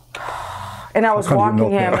 And I was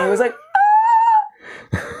walking him and he was like,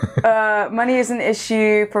 ah! Money is an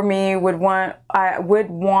issue for me. Would one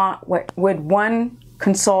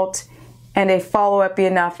consult and a follow-up be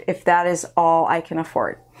enough if that is all I can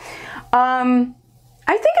afford?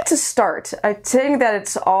 I think it's a start. I think that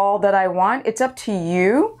it's all that I want. It's up to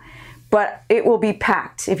you, but it will be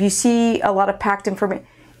packed. If you see a lot of packed information,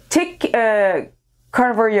 take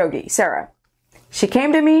Carnivore Yogi, Sarah. She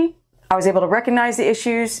came to me. I was able to recognize the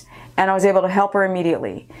issues and I was able to help her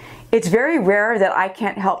immediately. It's very rare that I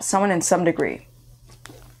can't help someone in some degree.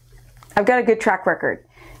 I've got a good track record.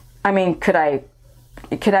 I mean, could I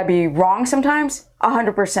be wrong sometimes?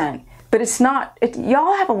 100%. But it's not,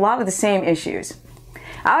 y'all have a lot of the same issues.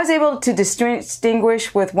 I was able to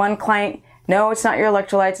distinguish with one client, no, it's not your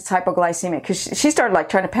electrolytes, it's hypoglycemia. Because she started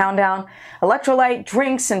trying to pound down electrolyte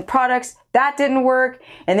drinks and products. That didn't work.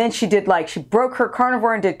 And then she broke her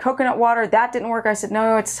carnivore and did coconut water. That didn't work. I said,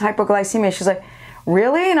 no, it's hypoglycemia. She's like,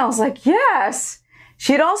 really? And I was like, yes.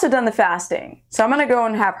 She had also done the fasting. So I'm going to go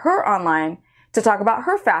and have her online to talk about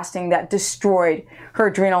her fasting that destroyed her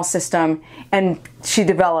adrenal system. And she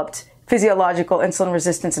developed physiological insulin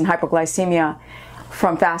resistance and hypoglycemia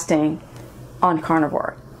from fasting on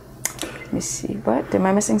carnivore. Let me see. What? Am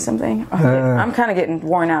I missing something? Okay. I'm kind of getting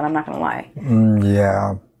worn out. I'm not going to lie.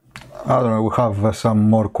 Yeah. I don't know. We have some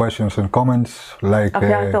more questions and comments.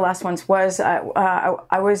 The last ones was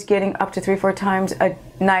I was getting up to 3-4 times a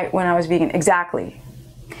night when I was vegan. Exactly.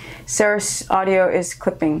 Sarah's audio is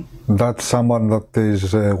clipping. That's someone that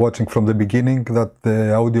is watching from the beginning that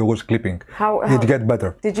the audio was clipping. How it get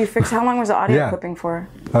better. Did you fix? How long was the audio clipping for?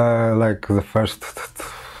 The first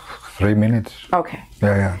 3 minutes. Okay.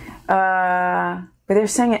 Yeah. But they're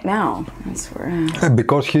saying it now. That's where.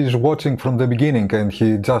 Because he's watching from the beginning and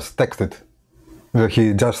he just texted.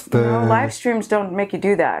 He just. No, live streams don't make you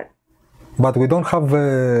do that. But we don't have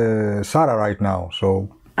Sarah right now, so.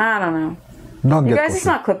 I don't know. You guys, it's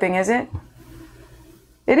not clipping, is it?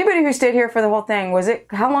 Anybody who stayed here for the whole thing,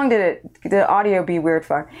 how long did the audio be weird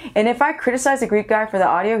for? And if I criticize the Greek guy for the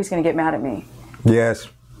audio, he's going to get mad at me. Yes.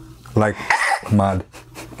 Mad.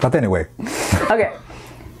 But anyway. Okay.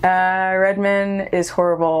 Redmond is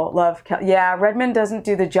horrible. Love. Yeah, Redmond doesn't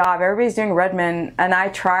do the job. Everybody's doing Redmond, and I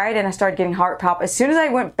tried, and I started getting heart palp. As soon as I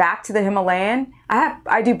went back to the Himalayan,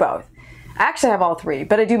 I do both. I actually have all three,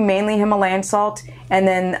 but I do mainly Himalayan salt, and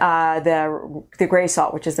then the gray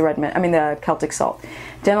salt, which is the Celtic salt.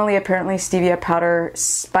 Generally, apparently, stevia powder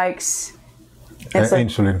spikes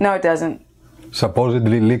insulin. No, it doesn't.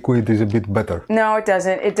 Supposedly liquid is a bit better. No, it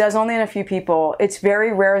doesn't. It does only in a few people. It's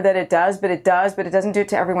very rare that it does, but it doesn't do it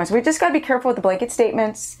to everyone. So we just got to be careful with the blanket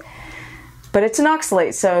statements. But it's an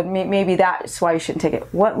oxalate, so maybe that's why you shouldn't take it.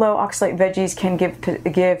 What low oxalate veggies can give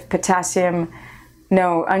potassium?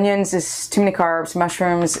 No, onions is too many carbs.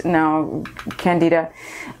 Mushrooms, no. Candida.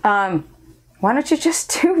 Why don't you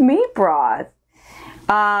just do meat broth?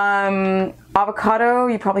 Avocado,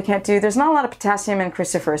 you probably can't do. There's not a lot of potassium in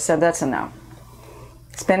cruciferous, so that's a no.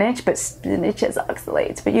 Spinach, but spinach has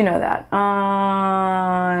oxalates, but you know that.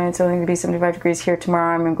 It's only going to be 75 degrees here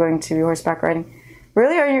tomorrow. I'm going to be horseback riding.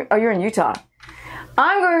 Really? You're in Utah.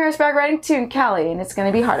 I'm going horseback riding too in Cali, and it's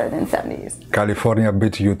going to be hotter than 70s. California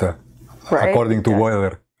beats Utah, right? According to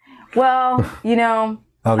weather. Well,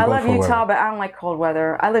 I love Utah, but I don't like cold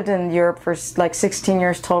weather. I lived in Europe for 16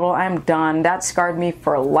 years total. I'm done. That scarred me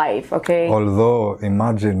for life, okay? Although,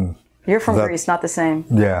 imagine... You're from Greece, not the same.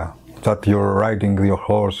 Yeah, that you're riding your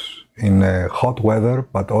horse in hot weather,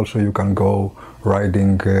 but also you can go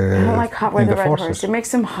riding I don't like hot weather riding horse. It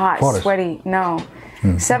makes them hot, sweaty. No.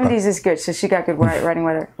 70s is good, so she got good riding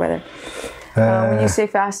weather. When you say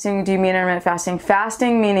fasting, do you mean intermittent fasting?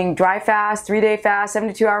 Fasting meaning dry fast, 3-day fast,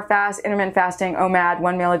 72-hour fast, intermittent fasting, OMAD,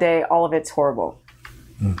 1 meal a day, all of it's horrible.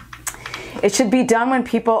 It should be done when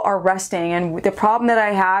people are resting. And the problem that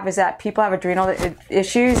I have is that people have adrenal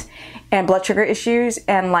issues and blood sugar issues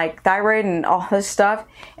and like thyroid and all this stuff.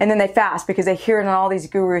 And then they fast because they hear it and all these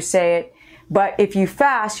gurus say it. But if you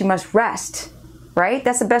fast, you must rest, right?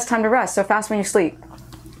 That's the best time to rest. So fast when you sleep.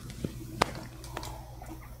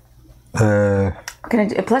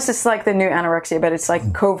 Plus, it's like the new anorexia, but it's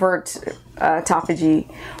like covert autophagy.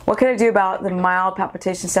 What can I do about the mild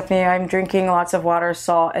palpitation, Stephanie? I'm drinking lots of water,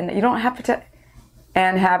 salt, and you don't have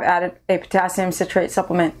and have added a potassium citrate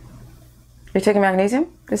supplement. Are you taking magnesium?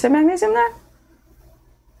 Is there magnesium there?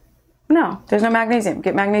 No, there's no magnesium.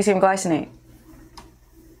 Get magnesium glycinate.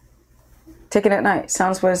 Take it at night.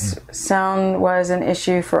 Sound was an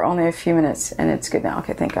issue for only a few minutes, and it's good now.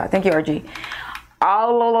 Okay, thank God. Thank you, RG.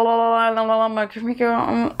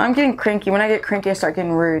 I'm getting cranky. When I get cranky, I start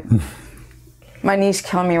getting rude. My knee's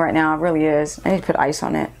killing me right now. It really is. I need to put ice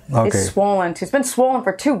on it. Okay. It's swollen too. It's been swollen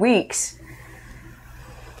for 2 weeks.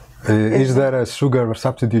 Is there a sugar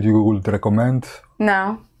substitute you would recommend?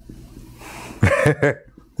 No.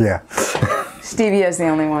 Yeah. Stevia is the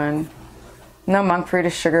only one. No monk fruit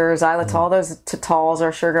is sugar. Xylitol, those totals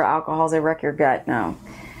are sugar alcohols. They wreck your gut. No.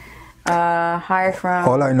 Hi from...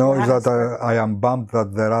 All I know is that I am bummed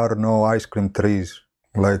that there are no ice cream trees.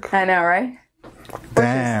 Like, I know, right?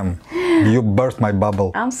 Damn, you burst my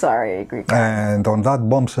bubble. I'm sorry, Greek. And on that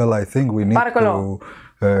bombshell, I think we need to...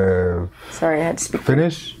 Sorry, I had to speak.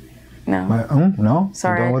 Finish? No. No?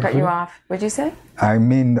 Sorry, I cut you off. What'd you say? I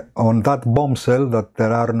mean, on that bombshell that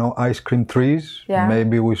there are no ice cream trees,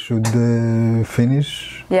 maybe we should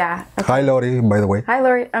finish. Yeah. Okay. Hi, Lori, by the way. Hi,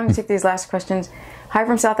 Lori. I'm going to take these last questions. Hi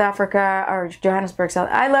from South Africa, or Johannesburg, South.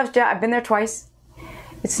 I love I've been there twice.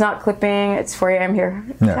 It's not clipping. It's 4 a.m. here.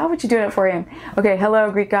 Yeah. How would you do it at 4 a.m.? Okay, hello,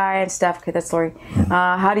 Greek guy and Steph. Okay, that's Lori.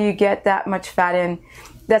 How do you get that much fat in?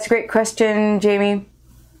 That's a great question, Jamie.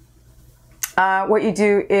 What you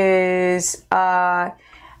do is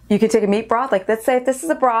you can take a meat broth. Like, let's say if this is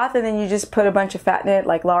a broth, and then you just put a bunch of fat in it,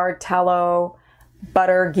 like lard, tallow,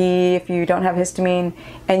 butter, ghee, if you don't have histamine,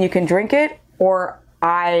 and you can drink it, or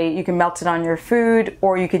you can melt it on your food,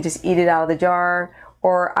 or you can just eat it out of the jar.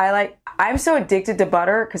 Or I'm so addicted to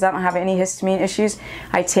butter because I don't have any histamine issues.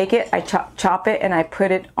 I take it, I chop it, and I put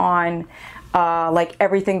it on like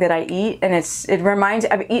everything that I eat. And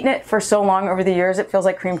I've eaten it for so long over the years, it feels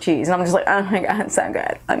like cream cheese. And I'm just like, oh my God, it's so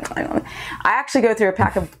good. I actually go through a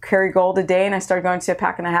pack of Kerrygold a day, and I started going to a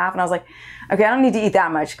pack and a half. And I was like, okay, I don't need to eat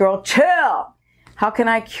that much. Girl, chill. How can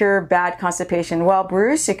I cure bad constipation? Well,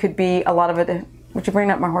 Bruce, it could be a lot of it. What'd you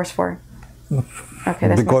bring up my horse for? Okay,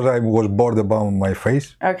 that's because I was bored about my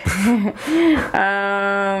face. Okay.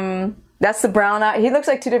 That's the brown eye. He looks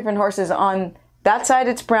like two different horses. On that side,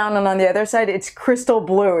 it's brown, and on the other side, it's crystal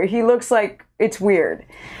blue. He looks like it's weird.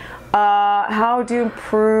 How to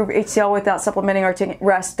improve HCl without supplementing or taking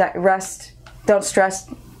rest? Don't stress.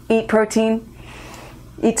 Eat protein.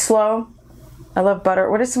 Eat slow. I love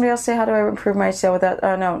butter. What did somebody else say? How do I improve my HCl without?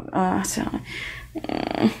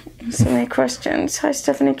 So many questions. Hi,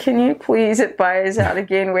 Stephanie. Can you please advise how to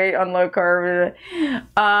gain weight on low carb?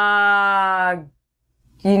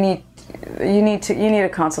 You need a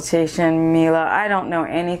consultation, Mila. I don't know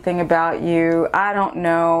anything about you. I don't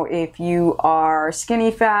know if you are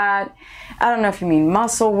skinny fat. I don't know if you mean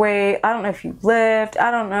muscle weight. I don't know if you lift.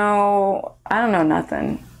 I don't know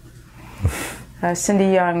nothing. Cindy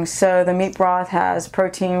Young. So the meat broth has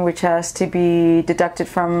protein, which has to be deducted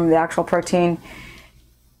from the actual protein.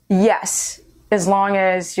 Yes, as long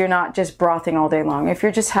as you're not just brothing all day long. If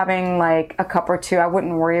you're just having like a cup or two, I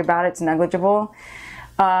wouldn't worry about it. It's negligible.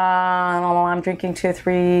 I'm drinking 2 or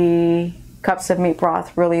 3 cups of meat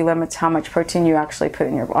broth really limits how much protein you actually put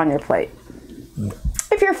on your plate.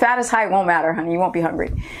 If your fat is high, it won't matter, honey. You won't be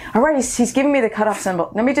hungry. All right, he's giving me the cutoff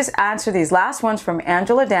symbol. Let me just answer these last ones from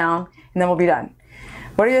Angela Down, and then we'll be done.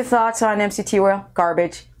 What are your thoughts on MCT oil?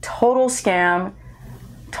 Garbage. Total scam.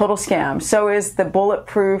 Total scam. So is the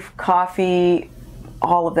bulletproof coffee,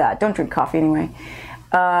 all of that. Don't drink coffee anyway.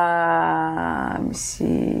 Let me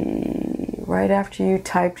see. Right after you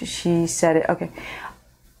typed, she said it. Okay.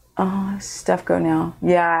 Oh, stuff go now.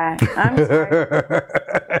 Yeah, I'm sorry.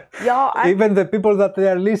 Y'all, even the people that they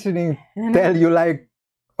are listening tell you like,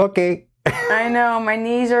 okay. I know my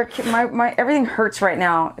knees are my everything hurts right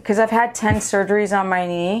now because I've had 10 surgeries on my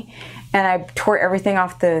knee, and I tore everything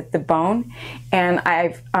off the bone, and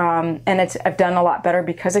I've done a lot better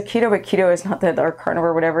because of keto. But keto is not or carnivore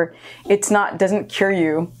or whatever. Doesn't cure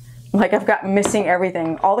you Like I've got missing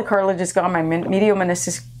everything. All the cartilage is gone. My medial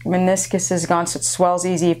meniscus is gone, so it swells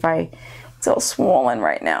easy if it's all swollen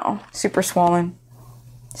right now. Super swollen.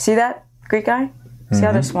 See that, Greek guy? See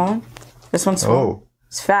how they're swollen? This one's swollen. Oh.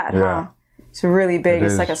 It's fat, huh? It's really big.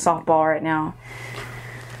 It's like a softball right now.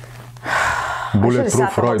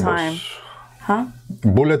 Bulletproof rooibos. Huh?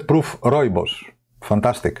 Bulletproof rooibos.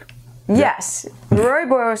 Fantastic. Yes.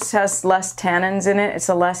 Rooibos has less tannins in it. It's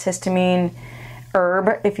a less histamine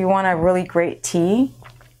herb if you want a really great tea.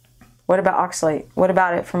 What about oxalate? What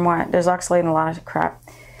about it from what? There's oxalate in a lot of crap.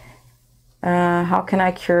 How can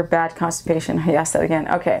I cure bad constipation? I asked that again.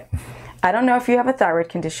 Okay. I don't know if you have a thyroid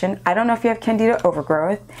condition. I don't know if you have candida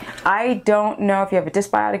overgrowth. I don't know if you have a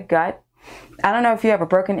dysbiotic gut. I don't know if you have a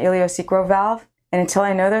broken ileocecal valve. And until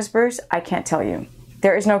I know those, Bruce, I can't tell you.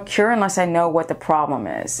 There is no cure unless I know what the problem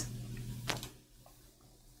is.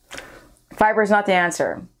 Fiber is not the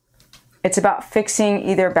answer. It's about fixing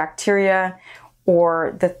either bacteria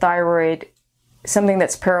or the thyroid, something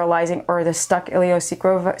that's paralyzing, or the stuck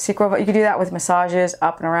ileocecal valve. You can do that with massages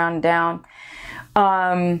up and around and down.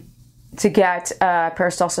 To get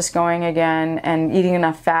peristalsis going again, and eating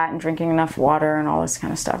enough fat and drinking enough water and all this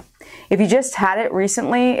kind of stuff. If you just had it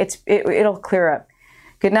recently, it'll clear up.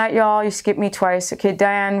 Good night, y'all. You skipped me twice. Okay,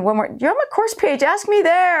 Diane, one more. You're on my course page. Ask me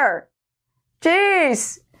there.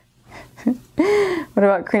 Jeez. What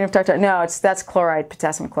about cream of tartar? No, that's chloride,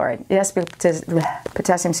 potassium chloride. It has to be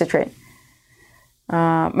potassium citrate.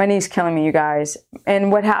 My knee's killing me, you guys.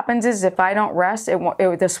 And what happens is if I don't rest,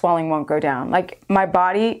 the swelling won't go down. Like my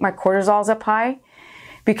body, my cortisol's up high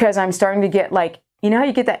because I'm starting to get like, you know how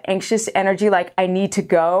you get that anxious energy, like I need to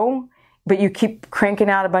go, but you keep cranking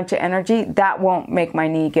out a bunch of energy? That won't make my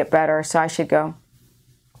knee get better, so I should go.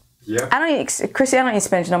 Yeah. Chrissy, I don't eat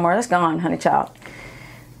spinach no more. That's gone, honey child.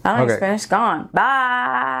 I don't eat spinach. Gone.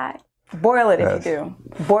 Bye. Boil it if you do.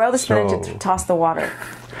 Boil the spinach and toss the water.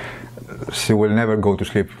 She will never go to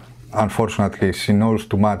sleep. Unfortunately, she knows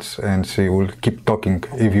too much and she will keep talking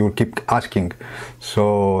if you keep asking.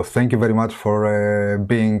 So thank you very much for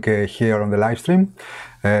being here on the live stream.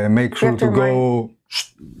 Make sure to go...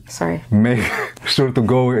 Sorry. Make sure to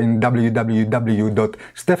go in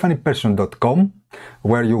www.stephanieperson.com,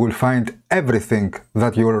 where you will find everything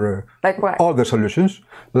that you're... Like what? All the solutions,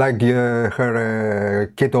 like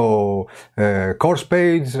her keto course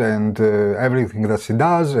page and everything that she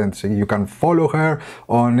does. And you can follow her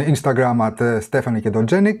on Instagram at Stephanie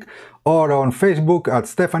Ketogenic, or on Facebook at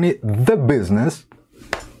Stephanie the Business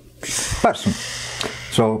Person.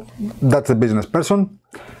 So that's the business person.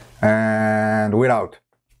 And we're out.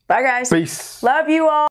 Bye, guys. Peace. Love you all.